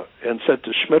and said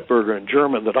to Schmidberger in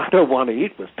German that I don't want to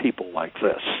eat with people like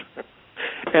this.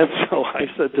 And so I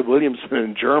said to Williamson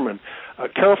in German,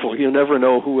 careful, you never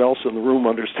know who else in the room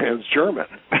understands German.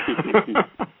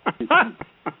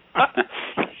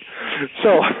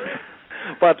 So...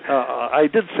 But I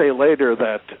did say later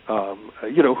that,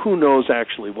 who knows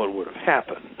actually what would have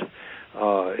happened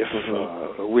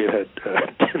if we had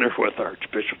dinner with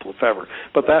Archbishop Lefebvre.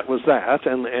 But that was that,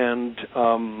 and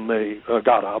they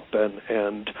got up,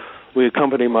 and we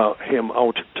accompanied him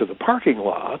out to the parking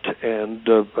lot and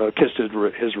kissed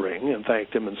his ring and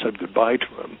thanked him and said goodbye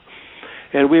to him.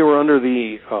 And we were under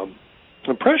the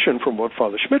impression from what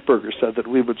Father Schmidberger said that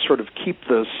we would sort of keep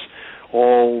this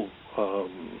all...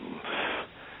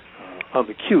 on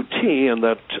the QT, and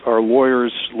that our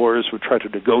lawyers would try to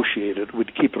negotiate it.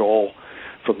 We'd keep it all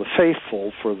from the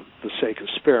faithful for the sake of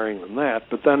sparing them that.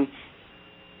 But then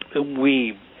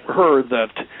we heard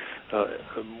that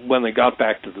when they got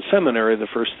back to the seminary, the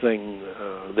first thing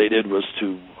they did was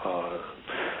to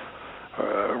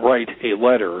write a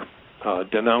letter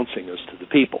denouncing us to the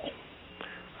people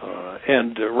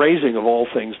and raising, of all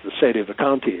things, the sede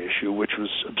vacanti issue, which was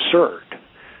absurd.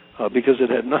 Because it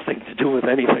had nothing to do with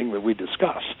anything that we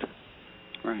discussed.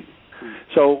 Right.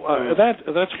 So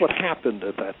that's what happened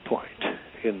at that point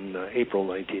in April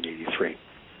 1983.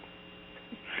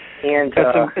 And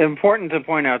it's important to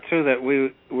point out, too, that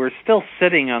we were still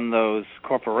sitting on those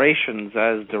corporations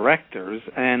as directors,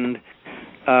 and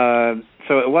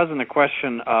so it wasn't a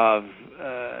question of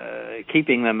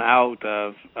keeping them out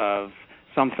of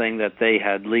something that they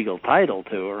had legal title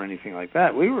to or anything like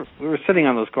that. We were sitting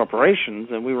on those corporations,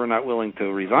 and we were not willing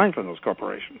to resign from those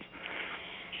corporations.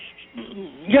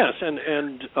 Yes, and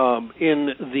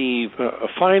in the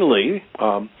finally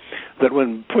that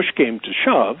when push came to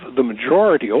shove,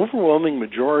 the overwhelming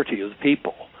majority of the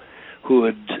people who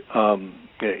had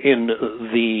in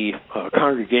the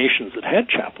congregations that had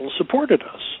chapels supported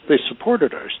us. They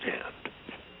supported our stand.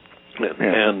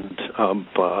 And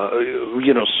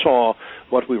saw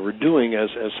what we were doing as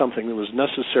something that was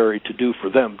necessary to do for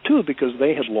them too, because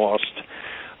they had lost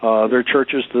their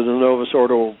churches to the Novus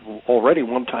Ordo already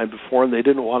one time before, and they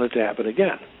didn't want it to happen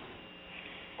again.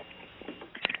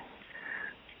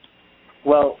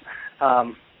 Well,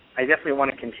 I definitely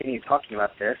want to continue talking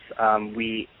about this.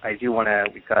 We've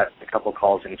got a couple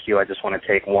calls in queue. I just want to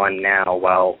take one now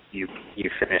while you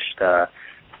finished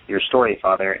your story,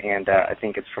 Father, and I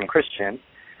think it's from Christian.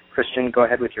 Christian, go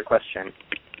ahead with your question.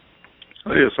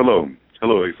 Oh, yes, hello.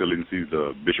 Hello, Excellencies,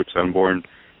 Bishop Sanborn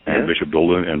and Bishop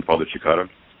Dolan and Father Cekada.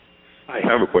 I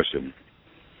have a question.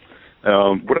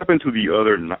 What happened to the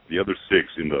other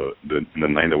 6 in the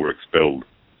 9 that were expelled?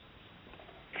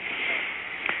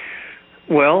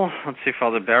 Well, let's see.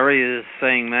 Father Barry is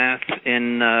saying Mass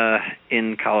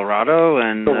in Colorado,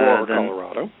 and Aurora,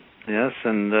 Colorado. Yes,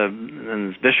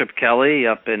 and Bishop Kelly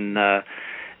up in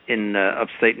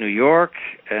upstate New York,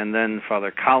 and then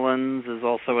Father Collins is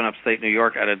also in upstate New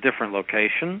York at a different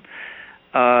location.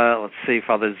 Let's see,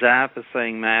 Father Zapp is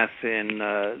saying Mass in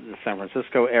the San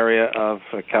Francisco area of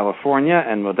California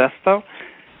and Modesto.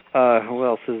 Who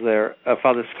else is there?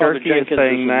 Father Skarke is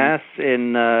saying Mass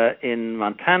in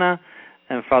Montana,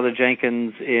 and Father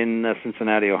Jenkins in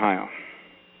Cincinnati, Ohio.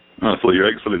 So, Your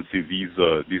Excellency, these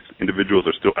individuals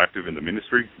are still active in the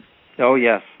ministry? Oh,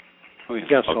 yes.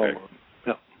 Yes. Okay.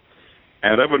 Yeah.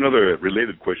 And I have another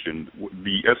related question.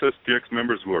 The SSPX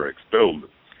members who are expelled,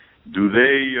 do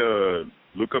they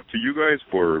look up to you guys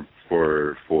for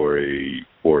a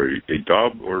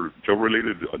job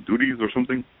related duties or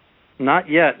something? Not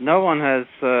yet. No one has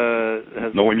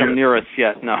come near us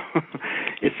yet. No.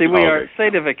 You see, we are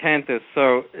sedevacantists,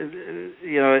 so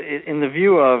in the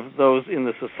view of those in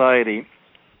the society,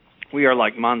 we are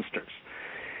like monsters.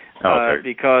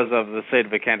 Because of the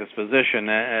sedevacantist position,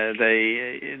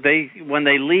 they when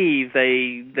they leave,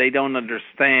 they don't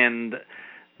understand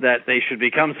that they should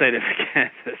become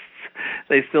sedevacantists.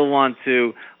 They still want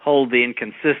to hold the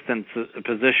inconsistent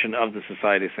position of the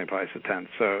Society of St. Pius X.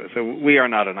 So we are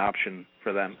not an option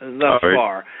for them thus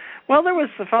far. Well, there was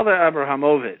Father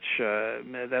Abrahamovich.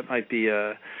 That might be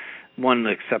one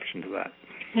exception to that.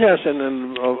 Yes, and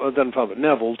then Father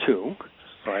Neville too,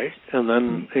 right? And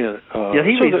then he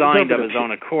resigned of his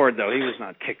own accord, though. He was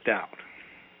not kicked out.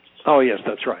 Oh yes,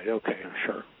 that's right. Okay,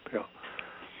 sure. Yeah.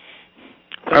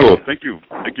 Well, thank you,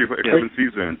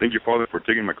 Excellencies, and thank you, Father, for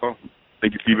taking my call.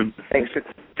 Thank you, Stephen. Thanks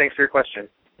for your question.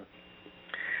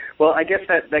 Well, I guess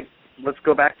that let's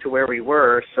go back to where we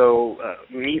were. So,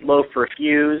 Meatloaf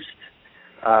refused.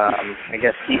 I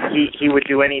guess he would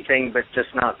do anything, but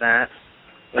just not that.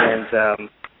 And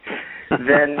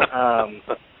then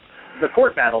the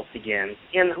court battles begin,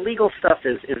 and legal stuff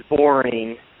is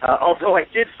boring. Although I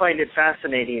did find it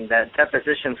fascinating that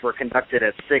depositions were conducted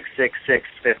at 666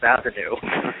 Fifth Avenue.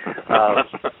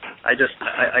 I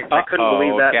couldn't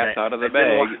believe that. Cat's out of the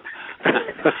bag.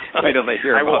 Wait till they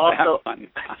hear about that one.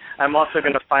 I'm also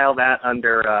going to file that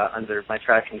under my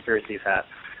Trash Conspiracies hat.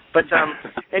 But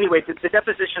anyway, the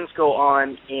depositions go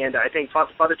on, and I think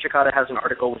Father Cekada has an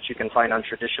article which you can find on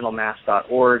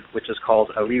traditionalmass.org, which is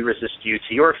called We Resist You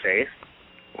to Your Faith,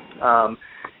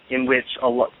 in which a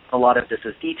lot of this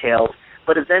is detailed.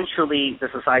 But eventually the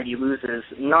society loses,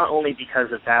 not only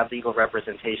because of bad legal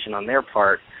representation on their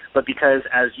part, but because,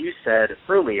 as you said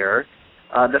earlier,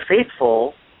 the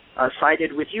faithful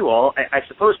sided with you all, I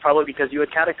suppose probably because you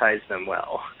had catechized them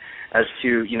well as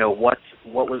to,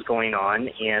 what was going on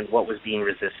and what was being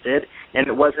resisted. And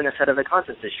it wasn't a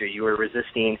sedevacantist issue. You were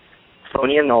resisting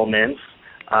phony annulments,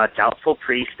 doubtful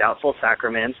priests, doubtful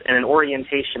sacraments, and an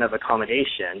orientation of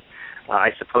accommodation.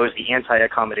 I suppose the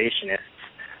anti-accommodationists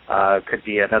could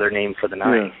be another name for the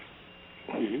nine. Yeah.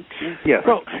 Mm-hmm. Yeah.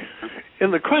 Well,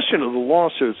 in the question of the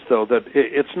lawsuits, though, that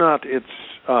it's not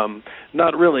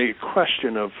really a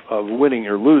question of winning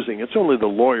or losing. It's only the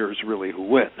lawyers really who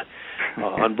win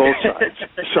on both sides.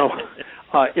 So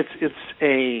it's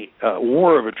a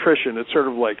war of attrition. It's sort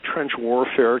of like trench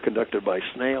warfare conducted by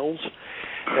snails,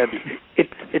 and it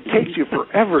takes you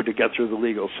forever to get through the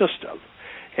legal system.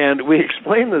 And we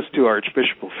explained this to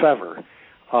Archbishop Lefebvre,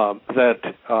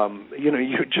 that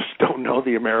you just don't know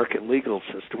the American legal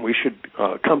system. We should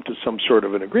come to some sort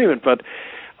of an agreement. But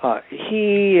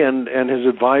he and his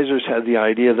advisors had the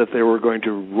idea that they were going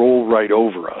to roll right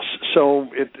over us. So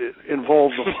it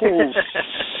involved a whole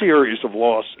series of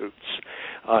lawsuits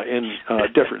in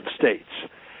different states.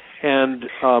 And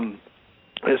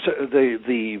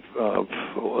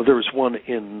there was one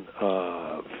in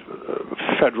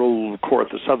federal court,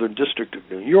 the Southern District of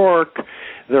New York.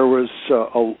 There was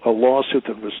a lawsuit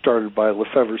that was started by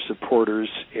Lefebvre supporters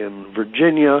in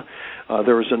Virginia.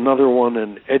 There was another one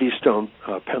in Eddystone,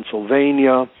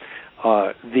 Pennsylvania.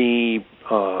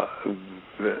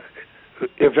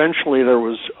 Eventually there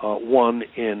was one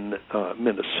in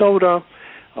Minnesota.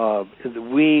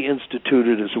 We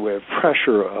instituted, as a way of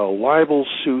pressure, a libel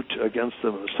suit against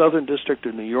them in the Southern District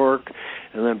of New York,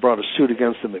 and then brought a suit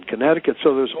against them in Connecticut.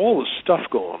 So there's all this stuff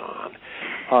going on,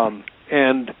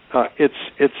 and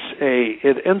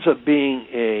it ends up being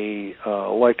a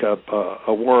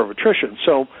war of attrition.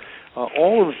 So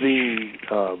all of the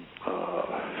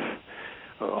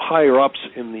higher-ups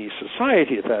in the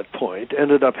society at that point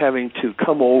ended up having to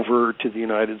come over to the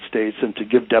United States and to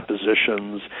give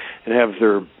depositions and have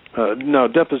their now,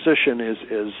 deposition is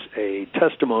a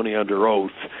testimony under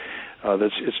oath.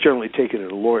 It's generally taken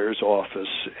in a lawyer's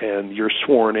office, and you're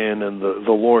sworn in, and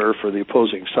the lawyer for the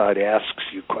opposing side asks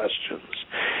you questions,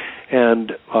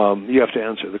 and you have to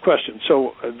answer the question.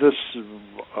 So this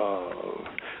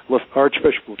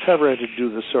Archbishop Lefebvre had to do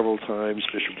this several times.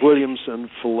 Bishop Williamson,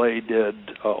 Fillet did.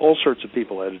 All sorts of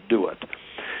people had to do it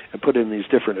and put in these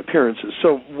different appearances.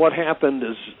 So what happened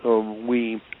is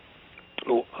we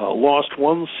lost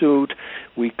one suit.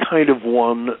 We kind of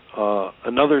won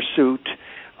another suit.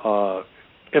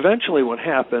 Eventually what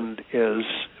happened is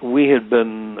we had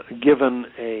been given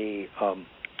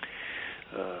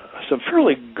some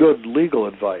fairly good legal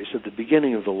advice at the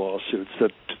beginning of the lawsuits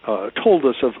that told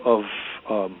us of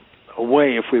a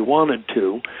way, if we wanted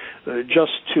to,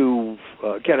 just to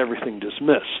get everything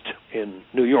dismissed in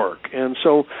New York. And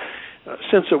so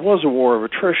since it was a war of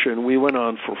attrition, we went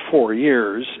on for 4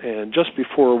 years, and just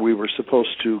before we were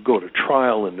supposed to go to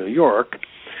trial in New York,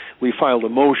 we filed a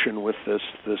motion with this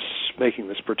making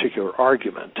this particular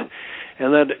argument.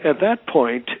 And then at that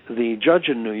point, the judge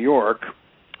in New York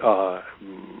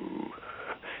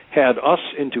had us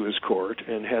into his court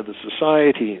and had the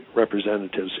society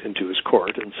representatives into his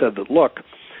court and said that, look,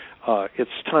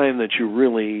 it's time that you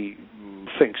really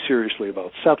think seriously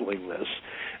about settling this,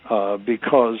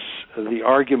 because the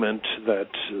argument that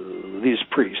these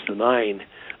priests, the 9,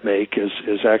 make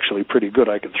is actually pretty good.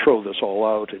 I could throw this all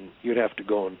out and you'd have to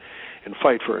go and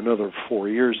fight for another 4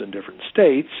 years in different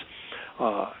states.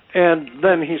 And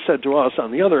then he said to us,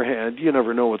 on the other hand, you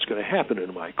never know what's going to happen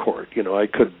in my court. You know, I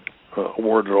could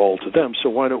award it all to them, so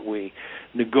why don't we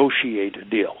negotiate a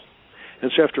deal?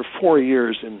 And so after 4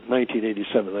 years in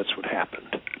 1987, that's what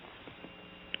happened.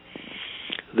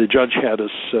 The judge had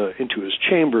us into his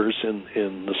chambers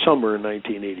in the summer of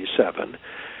 1987,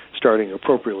 starting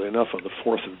appropriately enough on the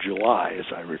 4th of July, as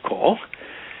I recall.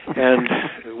 And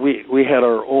we had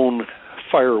our own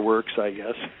fireworks, I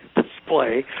guess,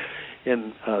 display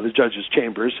in the judge's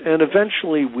chambers. And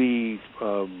eventually we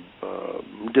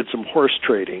did some horse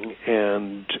trading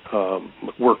and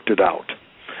worked it out.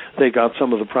 They got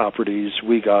some of the properties.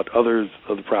 We got others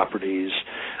of the properties.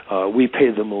 We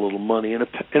paid them a little money. In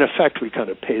effect, we kind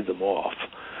of paid them off.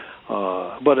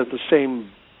 But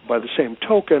by the same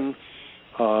token,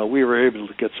 we were able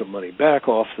to get some money back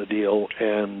off the deal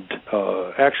and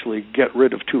actually get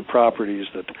rid of 2 properties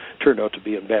that turned out to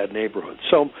be in bad neighborhoods.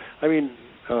 So, I mean,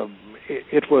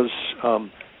 it was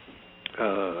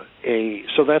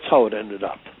so that's how it ended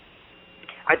up.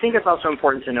 I think it's also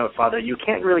important to note, Father, you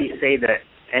can't really say that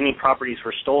any properties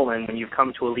were stolen when you've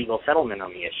come to a legal settlement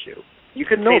on the issue. You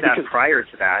could say that prior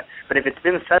to that, but if it's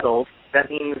been settled, that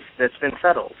means that's been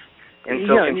settled. And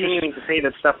so continuing to say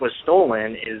that stuff was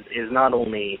stolen is not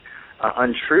only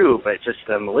untrue, but just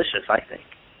malicious, I think.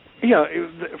 Yeah,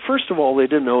 first of all, they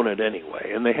didn't own it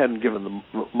anyway, and they hadn't given them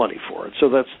money for it. So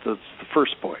that's the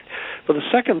first point. But the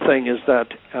second thing is that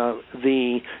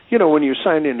when you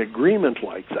sign an agreement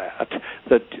like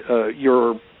that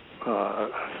you're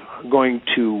going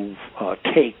to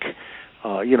take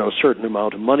a certain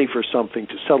amount of money for something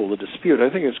to settle the dispute,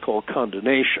 I think it's called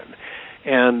condonation.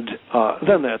 And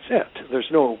then that's it. There's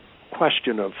no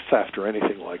question of theft or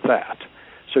anything like that.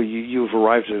 So you've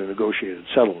arrived at a negotiated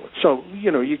settlement. So,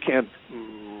 you can't,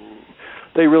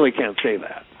 they really can't say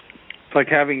that. It's like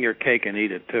having your cake and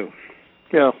eat it, too.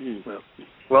 Yeah.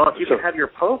 Well, if you can have your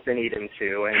Pope and eat him,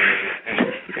 too,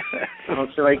 and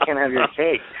so I can't have your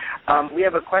cake. We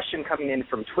have a question coming in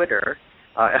from Twitter,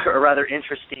 a rather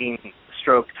interesting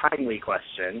stroke timely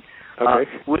question. Okay.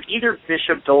 Would either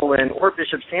Bishop Dolan or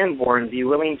Bishop Sanborn be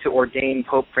willing to ordain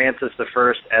Pope Francis I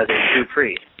as a true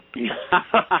priest?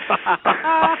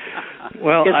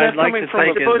 Well, I'd like to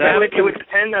think it would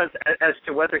depend as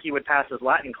to whether he would pass his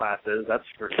Latin classes. That's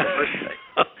for the first thing.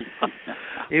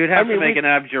 He would have to make an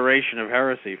abjuration of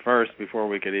heresy first before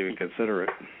we could even consider it.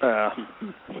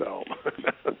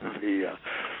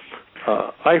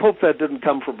 I hope that didn't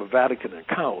come from a Vatican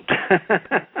account.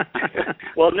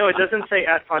 Well, no, it doesn't say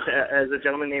at as a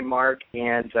gentleman named Mark.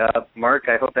 And Mark,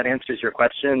 I hope that answers your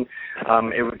question.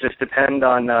 It would just depend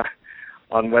on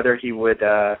whether he would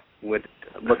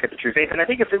look at the true faith. And I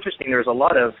think it's interesting. There's a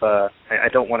lot of I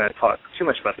don't want to talk too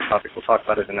much about the topic. We'll talk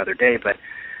about it another day. But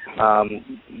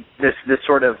this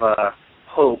sort of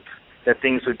hope that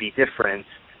things would be different.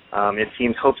 It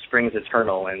seems hope springs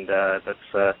eternal, and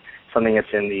that's something that's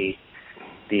in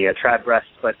the trad breast.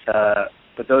 But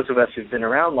those of us who've been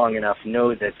around long enough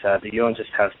know that you don't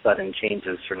just have sudden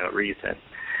changes for no reason.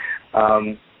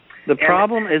 The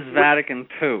problem is Vatican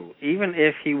II. Even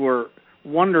if he were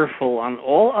wonderful on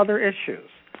all other issues,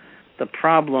 the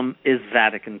problem is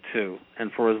Vatican II.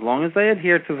 And for as long as they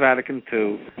adhere to Vatican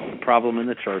II, the problem in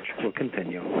the Church will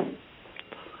continue.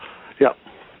 Yeah.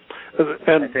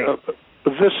 And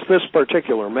this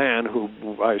particular man, who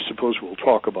I suppose we'll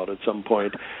talk about at some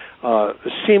point,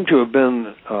 seemed to have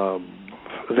been,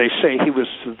 they say he was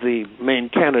the main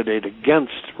candidate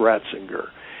against Ratzinger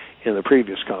in the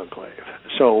previous conclave.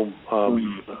 So,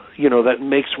 that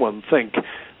makes one think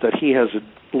that he has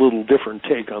a little different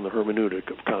take on the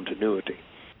hermeneutic of continuity.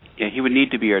 Yeah, he would need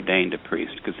to be ordained a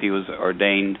priest because he was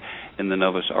ordained in the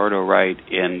Novus Ordo rite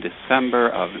in December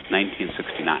of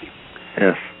 1969.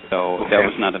 Yes. So that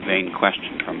was not a vain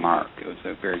question from Mark. It was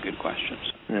a very good question.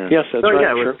 Yeah. Yes, that's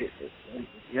right.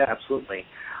 Yeah, absolutely.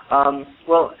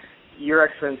 Well, Your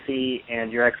Excellency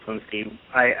and Your Excellency,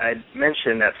 I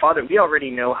mentioned that we already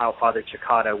know how Father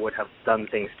Cekada would have done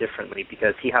things differently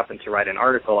because he happened to write an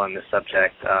article on this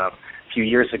subject a few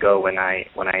years ago when I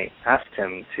asked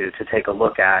him to take a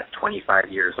look at 25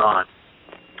 years on.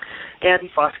 And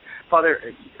Father,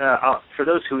 for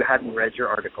those who hadn't read your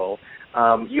article,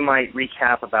 you might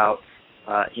recap about,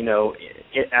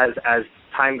 as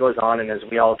time goes on and as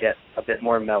we all get a bit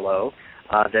more mellow,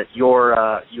 that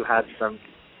you had some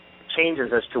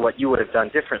changes as to what you would have done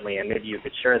differently, and maybe you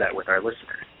could share that with our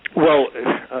listeners. Well,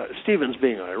 Stephen's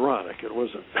being ironic. It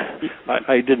wasn't.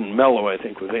 I didn't mellow, I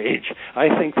think, with age. I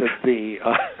think that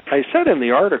I said in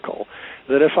the article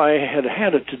that if I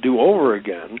had it to do over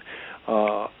again,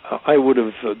 I would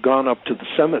have gone up to the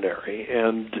seminary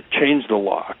and changed the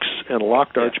locks and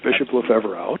locked Archbishop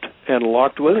Lefebvre out and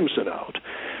locked Williamson out,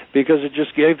 because it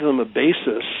just gave them a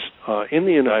basis in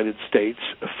the United States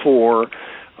for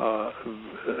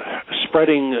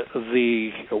spreading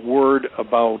the word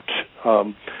about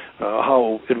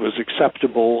how it was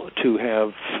acceptable to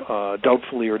have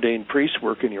doubtfully ordained priests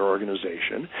work in your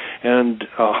organization, and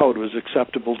how it was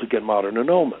acceptable to get modern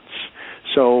annulments.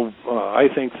 So I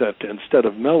think that instead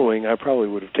of mellowing, I probably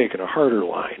would have taken a harder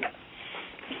line.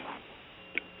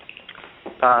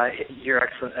 Your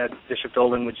Excellency, Bishop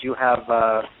Dolan, would you have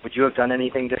done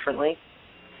anything differently?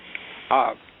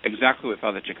 Exactly what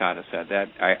Father Cekada said. That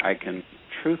I can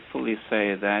truthfully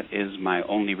say that is my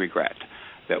only regret,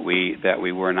 that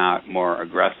we were not more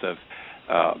aggressive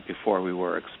before we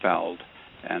were expelled,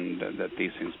 and that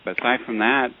these things. But aside from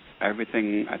that,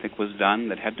 everything I think was done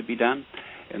that had to be done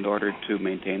in order to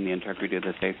maintain the integrity of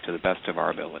the faith to the best of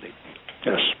our ability.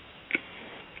 Yes.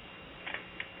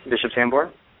 Bishop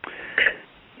Sanborn?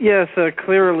 Yes,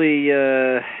 clearly,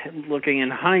 looking in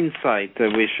hindsight,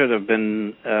 we should have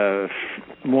been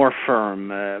more firm,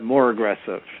 more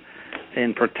aggressive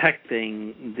in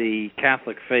protecting the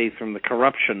Catholic faith from the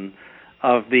corruption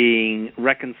of being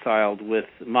reconciled with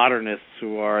modernists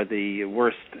who are the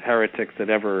worst heretics that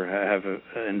ever have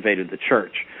invaded the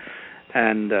Church.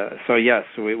 And so, yes,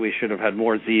 we should have had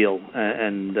more zeal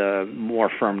and more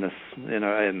firmness, and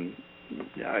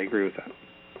I agree with that.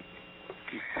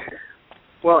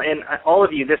 Well, and all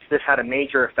of you, this had a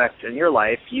major effect in your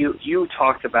life. You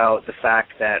talked about the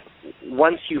fact that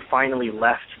once you finally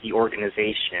left the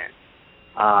organization,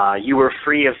 you were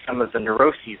free of some of the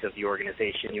neuroses of the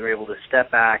organization. You were able to step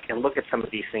back and look at some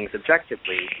of these things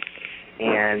objectively,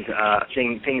 and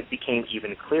things became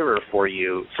even clearer for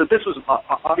you. So this was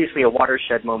obviously a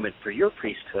watershed moment for your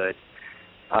priesthood.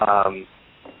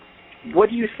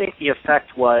 What do you think the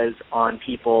effect was on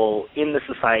people in the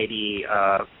society,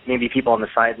 maybe people on the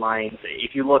sidelines?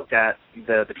 If you looked at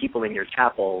the people in your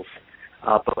chapels,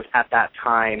 both at that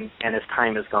time and as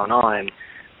time has gone on,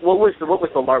 what was the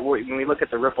when we look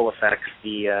at the ripple effects,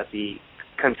 the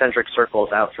concentric circles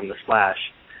out from the splash?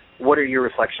 What are your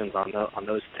reflections on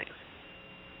those things?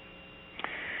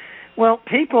 Well,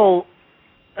 people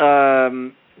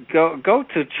go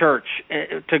to church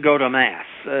to go to Mass.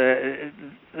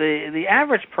 The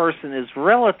average person is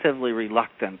relatively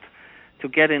reluctant to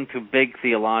get into big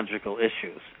theological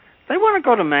issues. They want to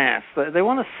go to Mass. They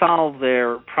want to solve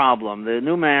their problem. The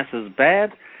new Mass is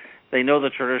bad. They know the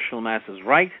traditional Mass is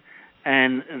right,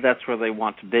 and that's where they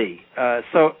want to be. I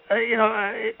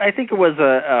think it was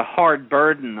a hard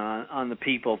burden on the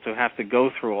people to have to go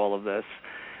through all of this.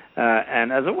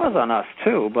 And as it was on us,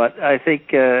 too. But I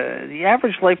think the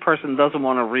average layperson doesn't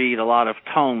want to read a lot of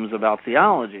tomes about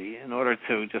theology in order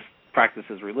to just practice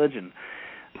his religion.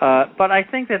 But I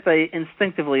think that they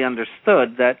instinctively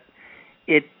understood that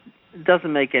it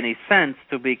doesn't make any sense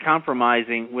to be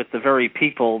compromising with the very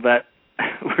people that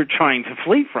we're trying to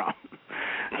flee from.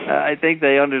 I think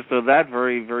they understood that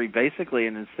very, very basically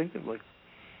and instinctively.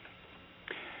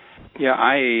 Yeah,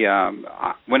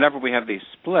 I whenever we have these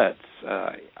splits,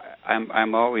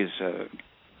 I'm always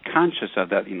conscious of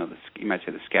that. You might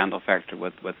say the scandal factor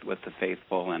with the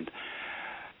faithful, and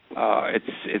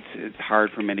it's hard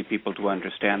for many people to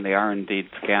understand. They are indeed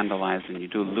scandalized, and you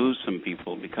do lose some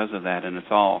people because of that. And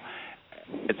it's all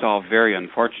very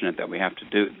unfortunate that we have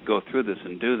to go through this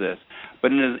and do this.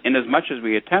 But in as much as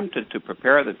we attempted to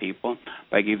prepare the people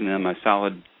by giving them a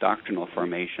solid doctrinal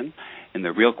formation in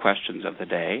the real questions of the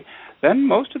day, then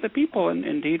most of the people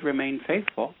indeed remained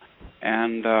faithful,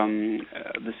 and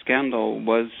the scandal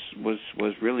was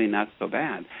really not so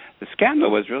bad. The scandal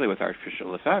was really with Archbishop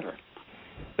Lefebvre.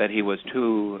 that he was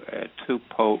two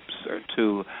popes or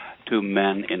two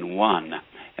men in one,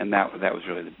 and that was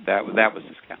really that was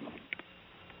the scandal.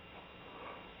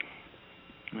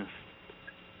 Yes.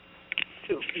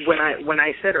 When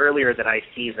I said earlier that I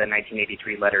see the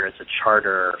 1983 letter as a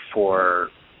charter for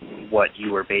what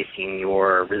you were basing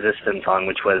your resistance on,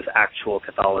 which was actual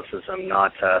Catholicism,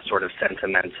 not a sort of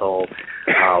sentimental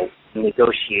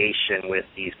negotiation with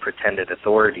these pretended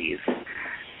authorities,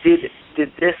 did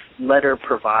this letter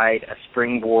provide a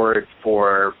springboard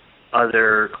for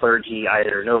other clergy,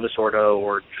 either Novus Ordo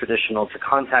or traditional, to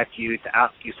contact you, to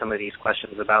ask you some of these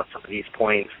questions about some of these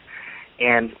points?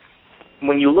 And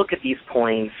when you look at these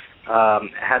points,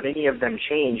 have any of them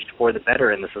changed for the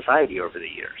better in the society over the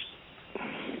years?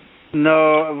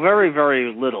 No, very,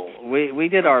 very little. We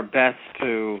did our best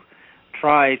to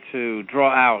try to draw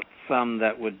out some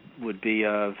that would be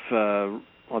of,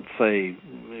 let's say,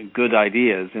 good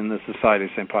ideas in the Society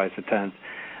of St. Pius X.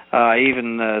 I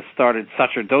even started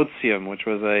Sacerdotium, which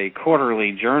was a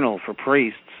quarterly journal for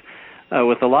priests,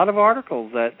 with a lot of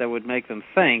articles that would make them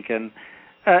think, and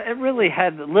it really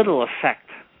had little effect.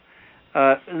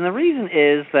 And the reason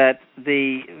is that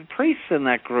the priests in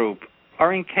that group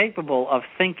are incapable of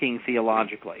thinking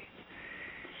theologically.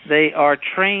 They are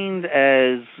trained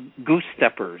as goose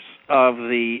steppers of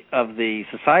the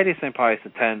Society of St. Pius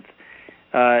X,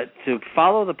 to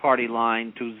follow the party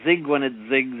line, to zig when it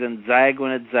zigs and zag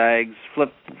when it zags,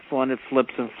 flip when it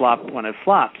flips and flop when it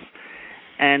flops.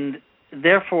 And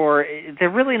therefore, they're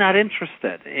really not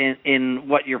interested in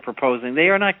what you're proposing. They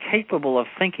are not capable of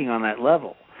thinking on that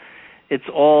level. It's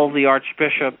all the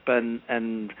Archbishop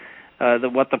and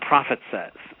what the prophet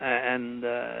says. And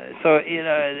so,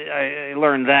 I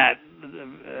learned that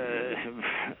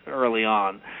early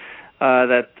on,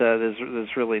 that there's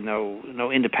really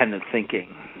no independent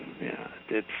thinking.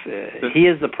 He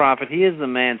is the prophet. He is the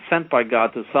man sent by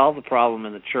God to solve the problem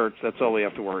in the church. That's all we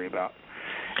have to worry about.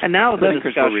 And now the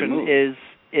discussion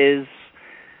is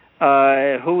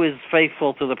who is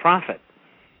faithful to the prophet?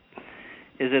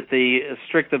 Is it the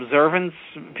strict observance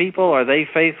people? Are they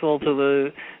faithful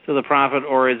to the prophet,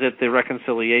 or is it the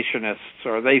reconciliationists?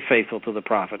 Are they faithful to the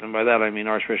prophet? And by that I mean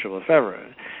Archbishop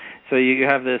Lefebvre. So you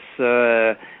have this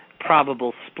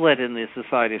probable split in the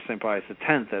Society of St. Pius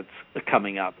X that's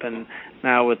coming up, and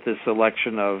now with this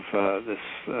election of this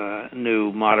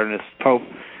new modernist pope,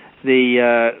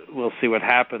 we'll see what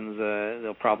happens.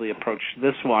 They'll probably approach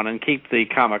this one and keep the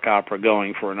comic opera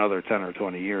going for another 10 or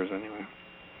 20 years anyway.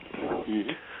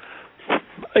 Mm-hmm.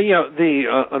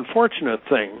 The unfortunate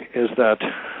thing is that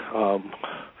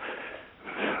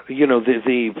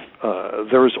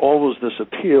there is always this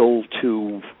appeal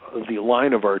to the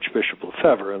line of Archbishop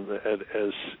Lefebvre, and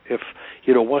as if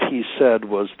what he said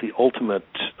was the ultimate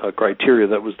criteria,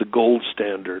 that was the gold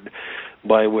standard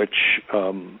by which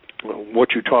what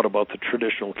you taught about the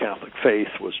traditional Catholic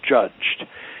faith was judged,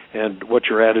 and what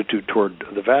your attitude toward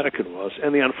the Vatican was.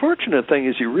 And the unfortunate thing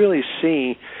is you really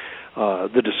see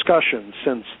the discussion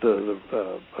since the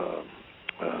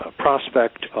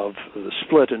prospect of the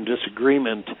split and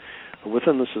disagreement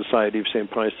within the Society of St.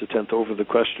 Pius X over the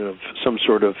question of some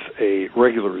sort of a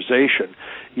regularization.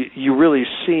 You really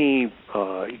see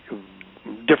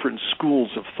different schools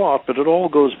of thought, but it all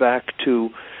goes back to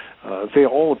they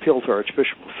all appeal to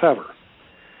Archbishop Lefebvre.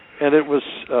 And it was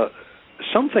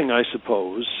something, I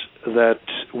suppose, that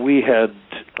we had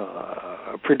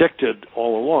predicted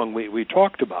all along. We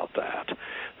talked about that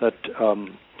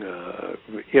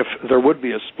if there would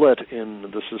be a split in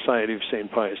the Society of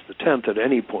St. Pius X at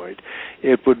any point,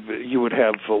 you would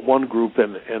have one group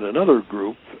and another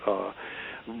group,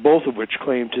 both of which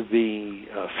claim to be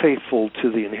faithful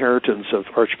to the inheritance of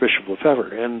Archbishop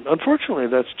Lefebvre. And unfortunately,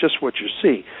 that's just what you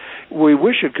see. We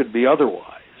wish it could be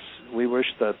otherwise. We wish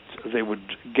that they would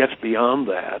get beyond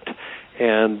that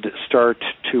and start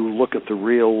to look at the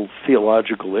real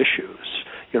theological issues,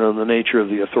 the nature of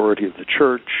the authority of the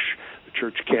Church. The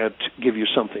Church can't give you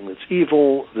something that's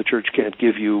evil. The Church can't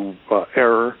give you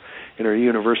error in her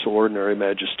universal ordinary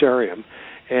magisterium.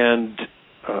 And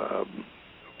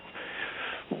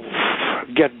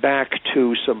get back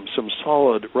to some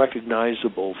solid,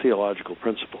 recognizable theological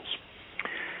principles.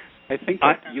 I think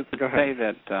that you could say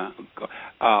that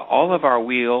all of our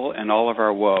weal and all of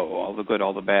our woe, all the good,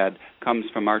 all the bad, comes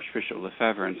from Archbishop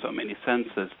Lefebvre in so many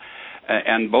senses.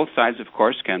 And both sides, of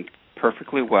course, can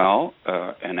perfectly well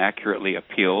and accurately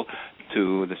appeal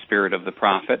to the spirit of the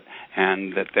prophet,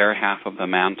 and that their half of the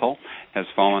mantle has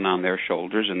fallen on their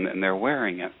shoulders and they're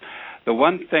wearing it. The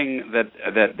one thing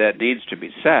that needs to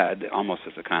be said, almost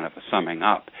as a kind of a summing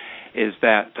up, is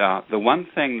that the one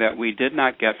thing that we did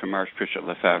not get from Archbishop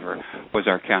Lefebvre was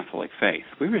our Catholic faith.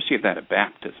 We received that at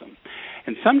baptism.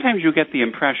 And sometimes you get the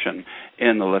impression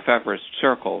in the Lefebvre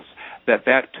circles that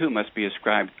too must be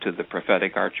ascribed to the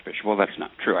prophetic archbishop. Well, that's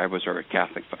not true. I was already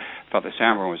Catholic. Father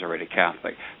Sanborn was already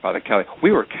Catholic. Father Kelly.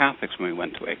 We were Catholics when we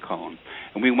went to Écône.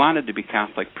 And we wanted to be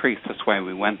Catholic priests. That's why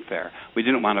we went there. We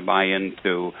didn't want to buy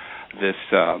into this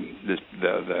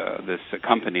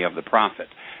company of the prophet.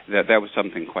 That was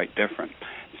something quite different.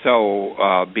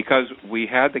 So because we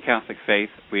had the Catholic faith,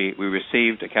 we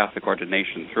received a Catholic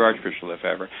ordination through Archbishop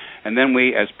Lefebvre, and then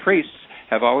we, as priests,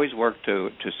 have always worked to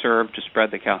serve, to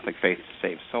spread the Catholic faith, to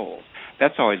save souls.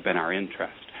 That's always been our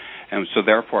interest. And so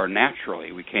therefore,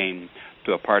 naturally, we came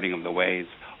to a parting of the ways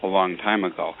a long time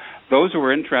ago. Those who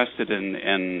were interested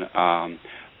in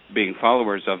being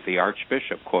followers of the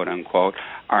Archbishop, quote unquote,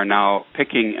 are now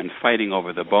picking and fighting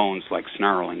over the bones like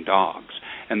snarling dogs,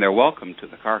 and they're welcome to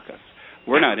the carcass.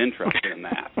 We're not interested in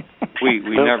that. We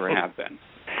never have been.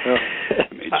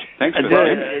 Thanks for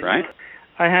that, right?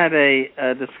 I had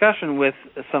a discussion with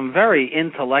some very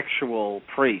intellectual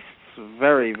priests,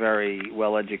 very, very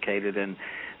well educated and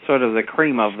sort of the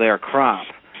cream of their crop,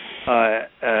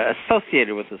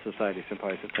 associated with the Society of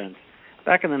Pius X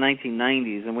back in the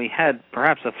 1990s, and we had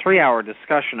perhaps a 3-hour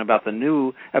discussion about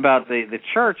the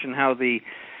church and how the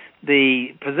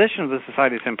position of the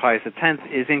Society of St. Pius X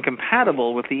is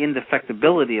incompatible with the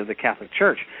indefectibility of the Catholic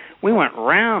Church. We went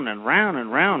round and round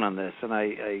and round on this, and I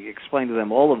explained to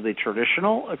them all of the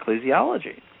traditional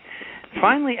ecclesiology.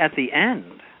 Finally, at the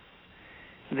end,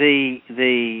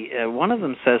 one of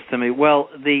them says to me, well,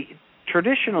 the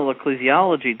traditional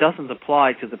ecclesiology doesn't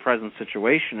apply to the present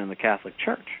situation in the Catholic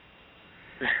Church.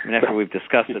 I mean, after we've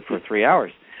discussed it for 3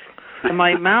 hours. And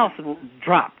my mouth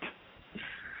dropped.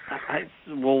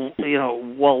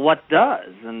 What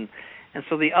does? And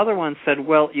so the other one said,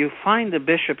 well, you find a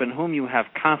bishop in whom you have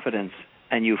confidence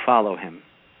and you follow him.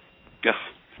 Yes.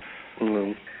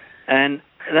 Mm-hmm. And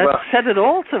that said it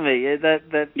all to me.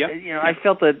 I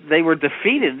felt that they were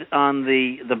defeated on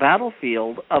the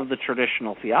battlefield of the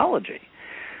traditional theology,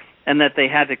 and that they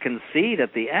had to concede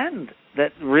at the end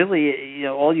that really,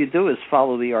 all you do is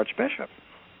follow the Archbishop.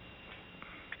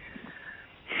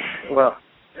 Well,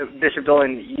 Bishop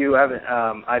Dolan, you haven't.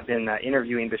 I've been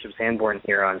interviewing Bishop Sanborn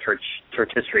here on church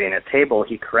history, and at table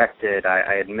he corrected.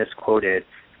 I had misquoted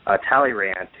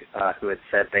Talleyrand, who had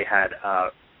said they had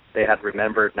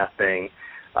remembered nothing,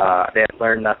 they had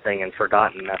learned nothing and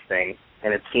forgotten nothing,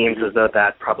 and it seems as though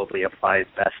that probably applies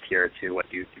best here to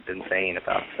what you've been saying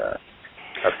about.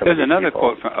 There's another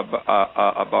quote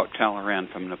about Talleyrand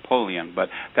from Napoleon, but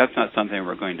that's not something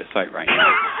we're going to cite right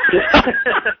now.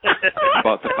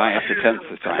 About the Pius X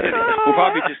Society. We'll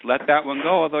probably just let that one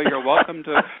go. Although you're welcome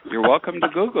to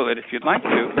Google it if you'd like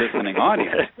to, listening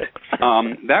audience.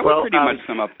 That would pretty much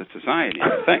sum up the society,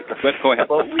 I think. But go ahead.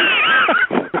 Well,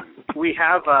 we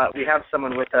have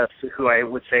someone with us who I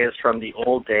would say is from the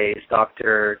old days,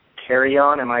 Dr.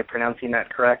 Carrion. Am I pronouncing that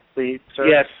correctly, sir?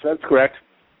 Yes, that's correct.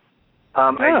 I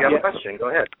have a question. Go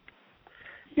ahead.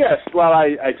 Yes, well,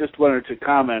 I just wanted to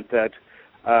comment that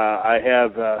I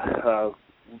have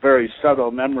very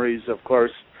subtle memories, of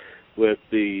course, with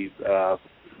the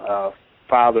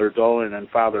Father Dolan and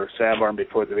Father Sanborn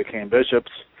before they became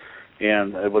bishops,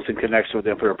 and it was in connection with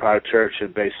the Emperor Proud Church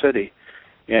in Bay City.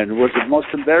 And it was the most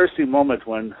embarrassing moment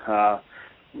when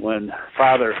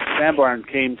Father Sanborn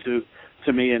came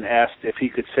to me and asked if he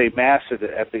could say Mass at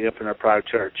the Infinite Proud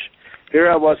Church. Here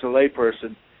I was, a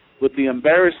layperson, with the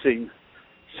embarrassing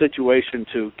situation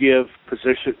to give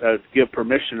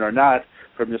permission or not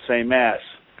from the same Mass.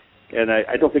 And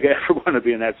I don't think I ever want to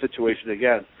be in that situation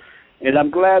again. And I'm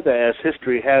glad that, as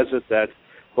history has it, that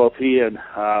both he and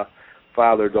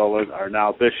Father Dolan are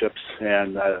now bishops,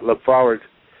 and I look forward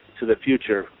to the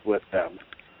future with them.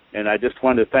 And I just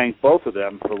want to thank both of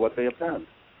them for what they have done.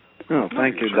 Oh,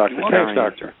 thank you, Dr. Thanks,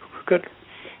 Doctor. Good.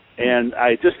 And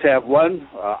I just have one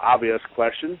obvious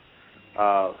question.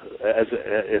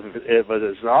 If it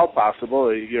is at all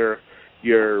possible,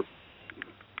 your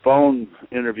phone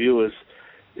interview is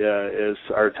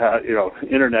our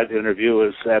internet interview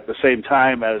is at the same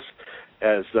time as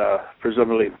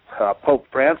presumably Pope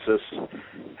Francis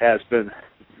has been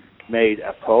made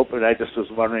a pope, and I just was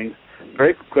wondering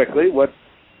very quickly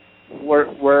where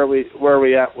are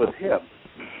we at with him?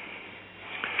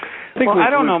 I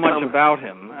don't know much about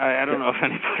him. I don't know if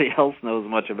anybody else knows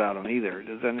much about him either.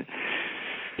 Does any?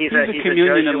 He's a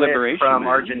Communion and Liberation from man.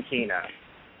 Argentina.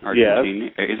 Yes.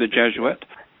 He's a Jesuit.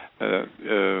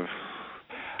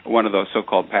 One of those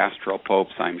so-called pastoral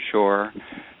popes, I'm sure.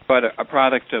 But a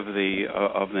product of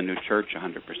the new church,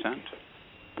 100%.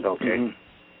 Okay. Mm-hmm.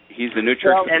 He's the new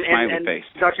church with a smiley face.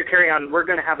 Dr. Carrion, we're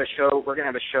going to have a show. We're going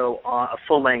to have a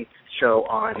full-length show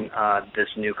on this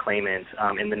new claimant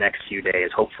in the next few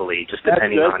days, hopefully, just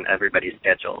depending on everybody's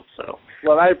schedule. So.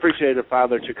 Well, I appreciate it,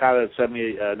 Father Cekada sent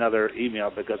me another email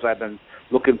because I've been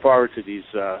looking forward to these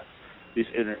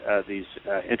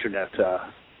internet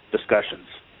discussions.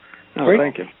 Oh,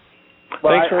 thank you.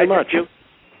 Well, Thanks very much.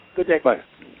 Good day. Bye.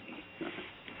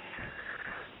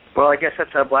 Well, I guess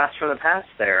that's a blast from the past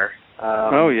there.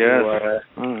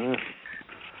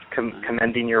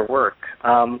 Commending your work.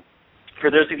 For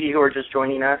those of you who are just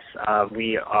joining us,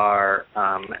 we are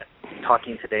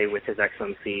talking today with His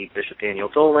Excellency Bishop Daniel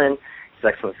Dolan, His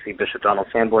Excellency Bishop Donald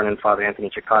Sanborn, and Father Anthony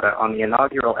Cekada on the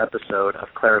inaugural episode of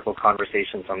Clerical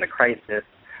Conversations on the Crisis,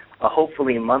 a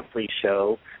hopefully monthly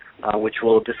show which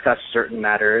will discuss certain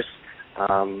matters,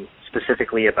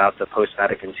 specifically about the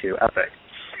post-Vatican II epoch.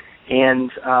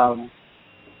 And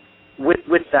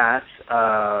with that,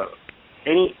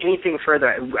 anything further?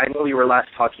 I know we were last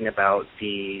talking about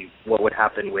what would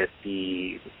happen with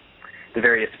the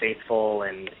various faithful,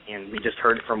 and we just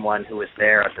heard from one who was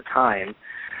there at the time,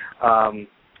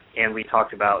 and we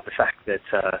talked about the fact that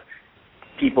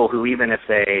people who, even if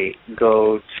they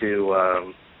go to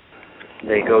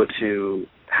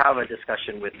have a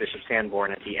discussion with Bishop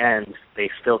Sanborn at the end, they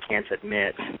still can't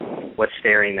admit what's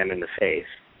staring them in the face.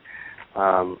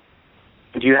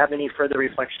 Do you have any further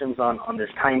reflections on this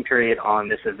time period, on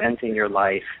this event in your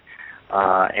life,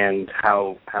 and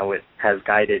how it has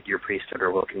guided your priesthood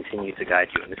or will continue to guide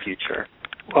you in the future?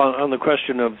 Well, on the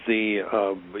question of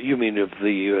you mean of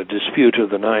the dispute of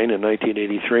the Nine in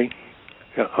 1983?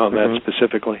 Yeah, on that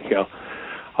specifically, yeah.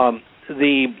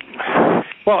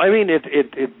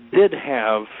 It did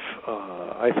have,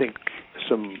 I think,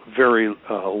 some very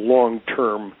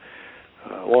long-term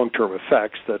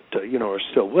effects that are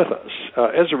still with us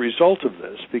as a result of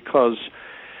this, because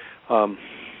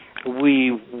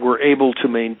we were able to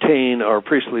maintain our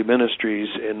priestly ministries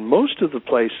in most of the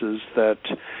places that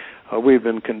we've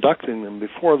been conducting them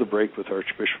before the break with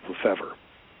Archbishop Lefebvre,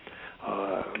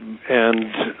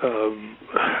 and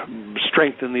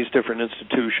strengthen these different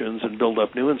institutions and build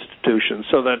up new institutions,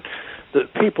 so that the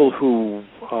people who,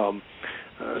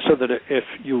 so that if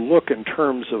you look in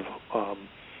terms of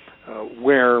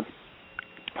where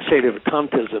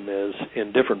sedevacantism is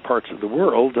in different parts of the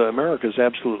world, America is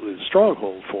absolutely the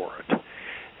stronghold for it.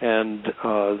 And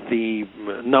the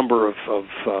number of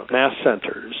mass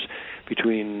centers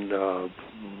between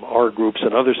our groups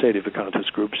and other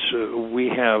sedevacantist groups, we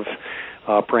have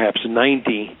perhaps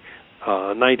 90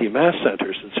 mass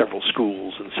centers in several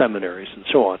schools and seminaries and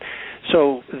so on.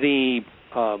 So the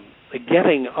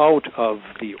getting out of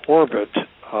the orbit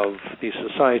of the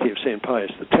Society of St.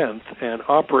 Pius X and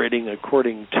operating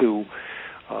according to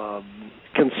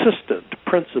consistent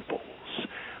principles,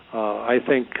 I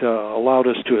think allowed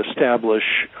us to establish,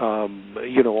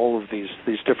 all of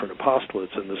these different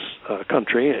apostolates in this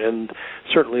country, and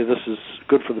certainly this is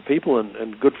good for the people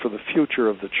and good for the future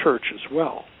of the Church as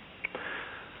well.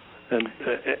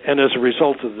 And as a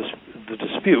result of the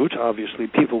dispute, obviously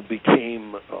people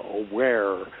became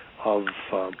aware of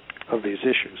these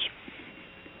issues.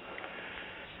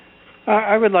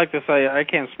 I would like to say, I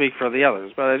can't speak for the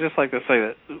others, but I'd just like to say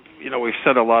that, we've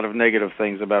said a lot of negative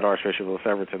things about Archbishop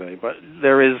Lefebvre today, but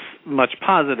there is much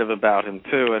positive about him,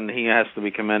 too, and he has to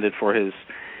be commended for his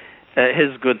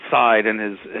good side and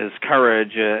his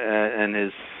courage and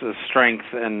his strength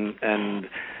and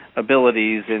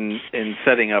abilities in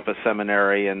setting up a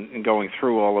seminary and going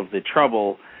through all of the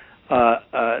trouble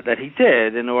that he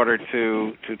did in order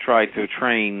to try to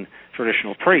train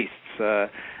traditional priests.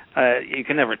 You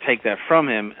can never take that from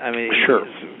him. I mean, sure.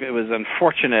 It was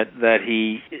unfortunate that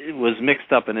he was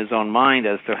mixed up in his own mind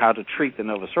as to how to treat the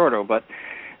Novus Ordo, but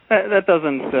that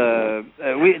doesn't.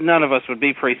 None of us would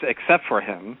be priests except for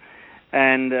him,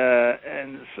 and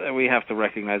so we have to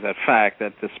recognize that fact,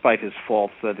 that despite his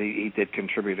faults, that he did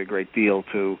contribute a great deal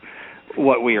to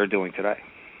what we are doing today.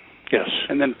 Yes,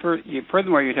 and then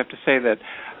furthermore, you'd have to say that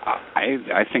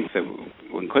I think that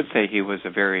one could say he was a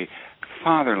very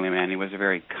fatherly man. He was a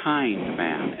very kind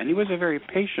man, and he was a very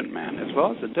patient man as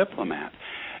well as a diplomat.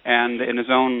 And in his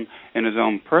own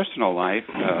personal life,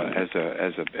 as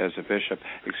a bishop,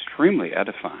 extremely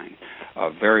edifying,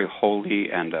 very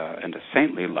holy and a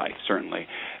saintly life. Certainly,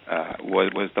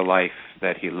 was the life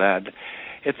that he led.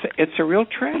 It's a real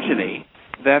tragedy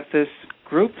that this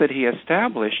group that he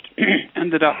established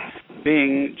ended up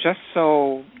being just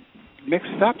so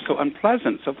mixed up, so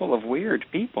unpleasant, so full of weird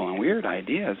people and weird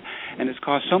ideas, and it's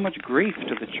caused so much grief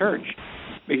to the Church.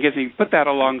 Because you put that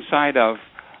alongside of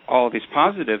all these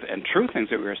positive and true things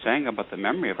that we were saying about the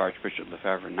memory of Archbishop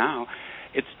Lefebvre now,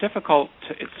 it's difficult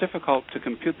to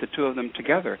compute the two of them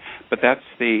together. But that's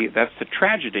the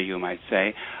tragedy, you might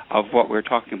say, of what we're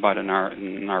talking about in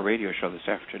our radio show this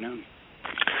afternoon.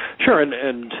 Sure,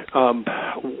 and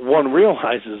one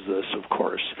realizes this, of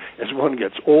course, as one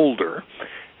gets older,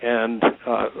 and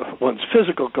one's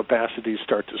physical capacities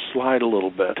start to slide a little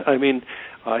bit. I mean,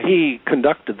 he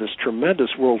conducted this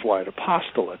tremendous worldwide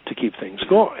apostolate to keep things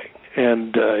going,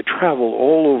 and traveled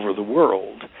all over the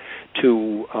world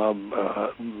to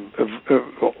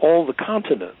all the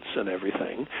continents and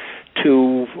everything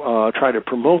to try to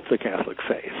promote the Catholic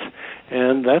faith.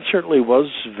 And that certainly was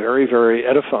very, very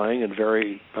edifying and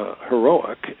very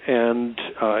heroic, and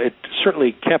it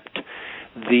certainly kept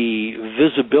the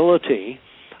visibility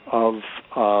of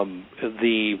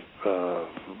the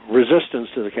resistance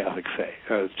to the Catholic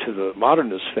faith, to the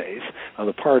modernist faith, on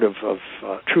the part of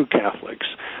true Catholics,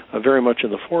 very much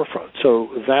in the forefront. So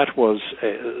that was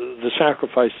the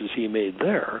sacrifices he made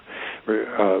there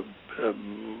were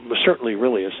certainly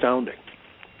really astounding.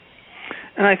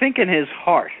 And I think in his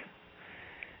heart,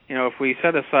 if we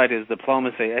set aside his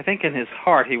diplomacy, I think in his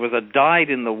heart he was a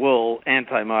dyed-in-the-wool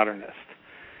anti-modernist.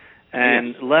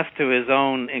 And left to his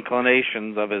own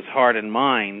inclinations of his heart and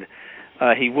mind,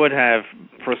 he would have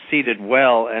proceeded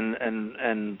well and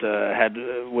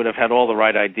would have had all the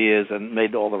right ideas and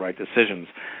made all the right decisions.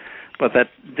 But that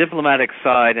diplomatic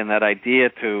side and that idea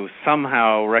to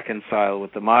somehow reconcile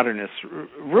with the modernists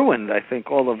ruined, I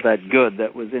think, all of that good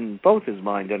that was in both his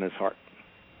mind and his heart.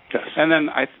 Yes. And then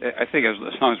I think as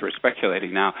long as we're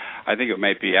speculating now, I think it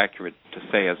might be accurate to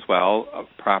say as well,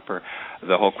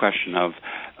 the whole question of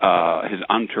his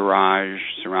entourage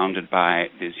surrounded by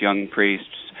these young priests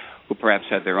who perhaps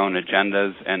had their own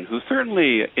agendas and who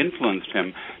certainly influenced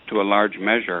him to a large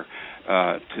measure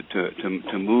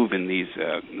to move in these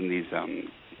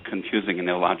confusing and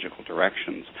illogical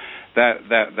directions.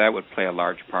 That would play a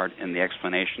large part in the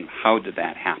explanation of how did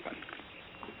that happen.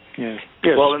 Yes.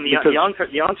 Well, and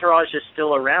the entourage is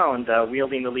still around,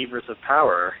 wielding the levers of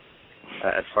power,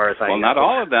 as far as I know. Well, not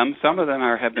all of them. Some of them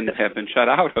have been shut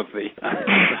out of the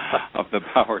of the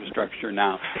power structure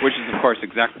now, which is, of course,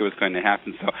 exactly what's going to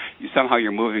happen. So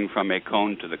you're moving from a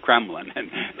cone to the Kremlin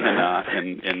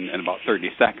in about 30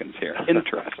 seconds here.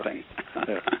 Interesting.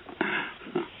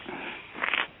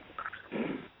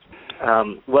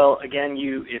 Well, again,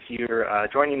 if you're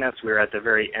joining us, we're at the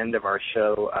very end of our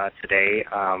show today,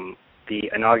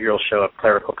 the inaugural show of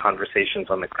Clerical Conversations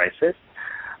on the Crisis.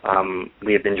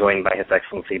 We have been joined by His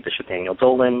Excellency Bishop Daniel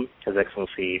Dolan, His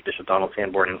Excellency Bishop Donald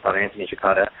Sanborn, and Father Anthony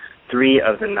Cicada, 3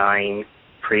 of the 9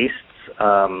 priests,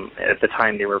 at the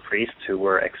time they were priests, who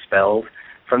were expelled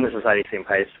from the Society of St.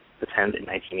 Pius X in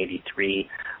 1983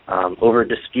 over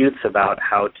disputes about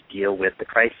how to deal with the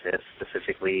crisis,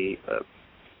 specifically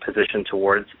position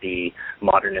towards the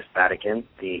modernist Vatican,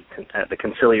 the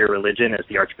conciliar religion, as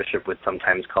the Archbishop would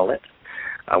sometimes call it,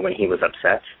 when he was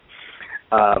upset.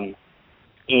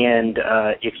 And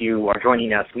if you are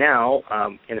joining us now,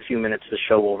 in a few minutes the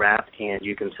show will wrap, and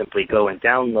you can simply go and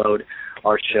download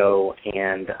our show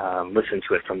and listen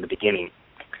to it from the beginning.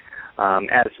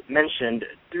 As mentioned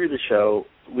through the show,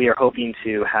 we are hoping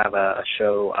to have a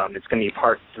show, it's going to be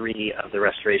part 3 of the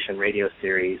Restoration Radio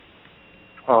series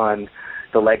on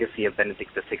the legacy of Benedict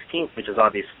XVI, which is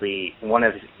obviously one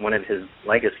of his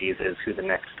legacies is who the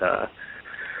next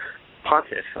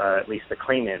pontiff, at least the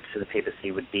claimant to the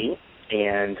papacy, would be.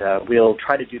 And we'll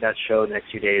try to do that show in the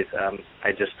next few days.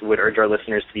 I just would urge our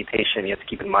listeners to be patient. You have to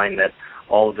keep in mind that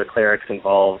all of the clerics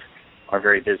involved are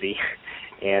very busy,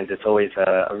 and it's always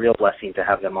a real blessing to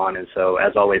have them on. And so,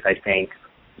 as always, I thank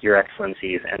Your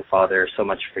Excellencies and Father so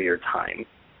much for your time.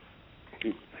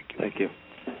 Thank you.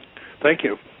 Thank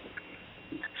you.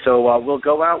 So we'll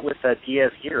go out with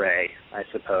Dies Irae, I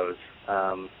suppose,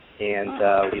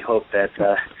 and we hope that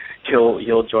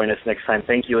you'll join us next time.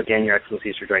 Thank you again, Your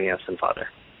Excellencies, for joining us, and Father.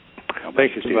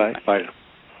 Thank you, Steve. Bye.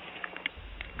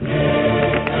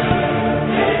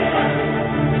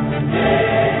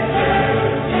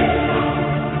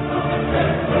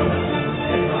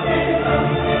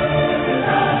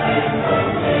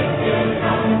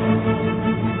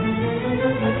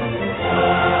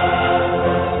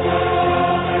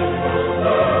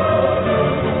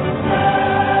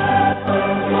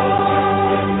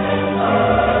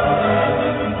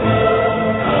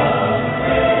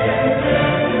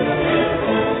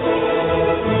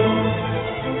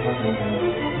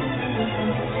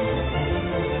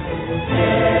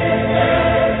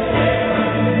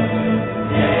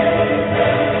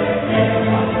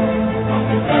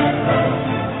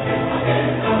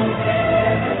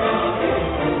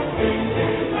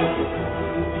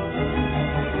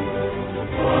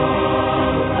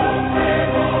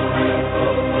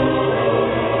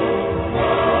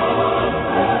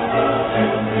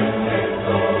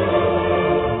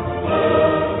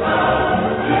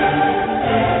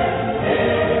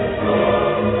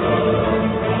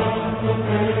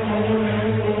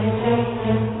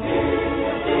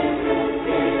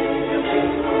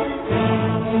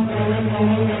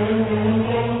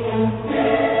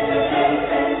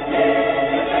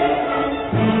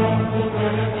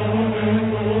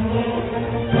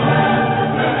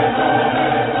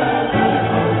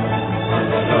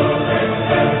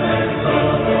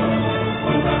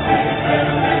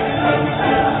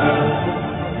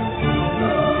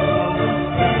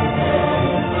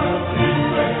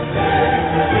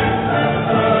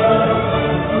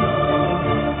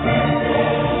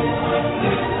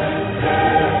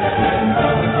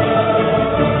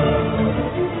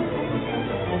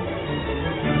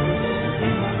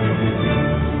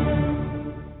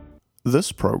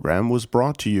 This program was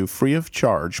brought to you free of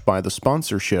charge by the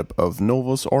sponsorship of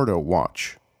Novus Ordo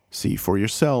Watch. See for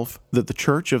yourself that the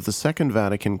Church of the Second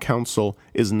Vatican Council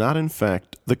is not in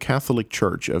fact the Catholic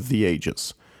Church of the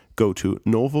ages. Go to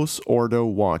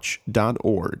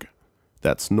novusordowatch.org.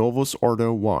 That's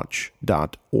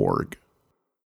novusordowatch.org.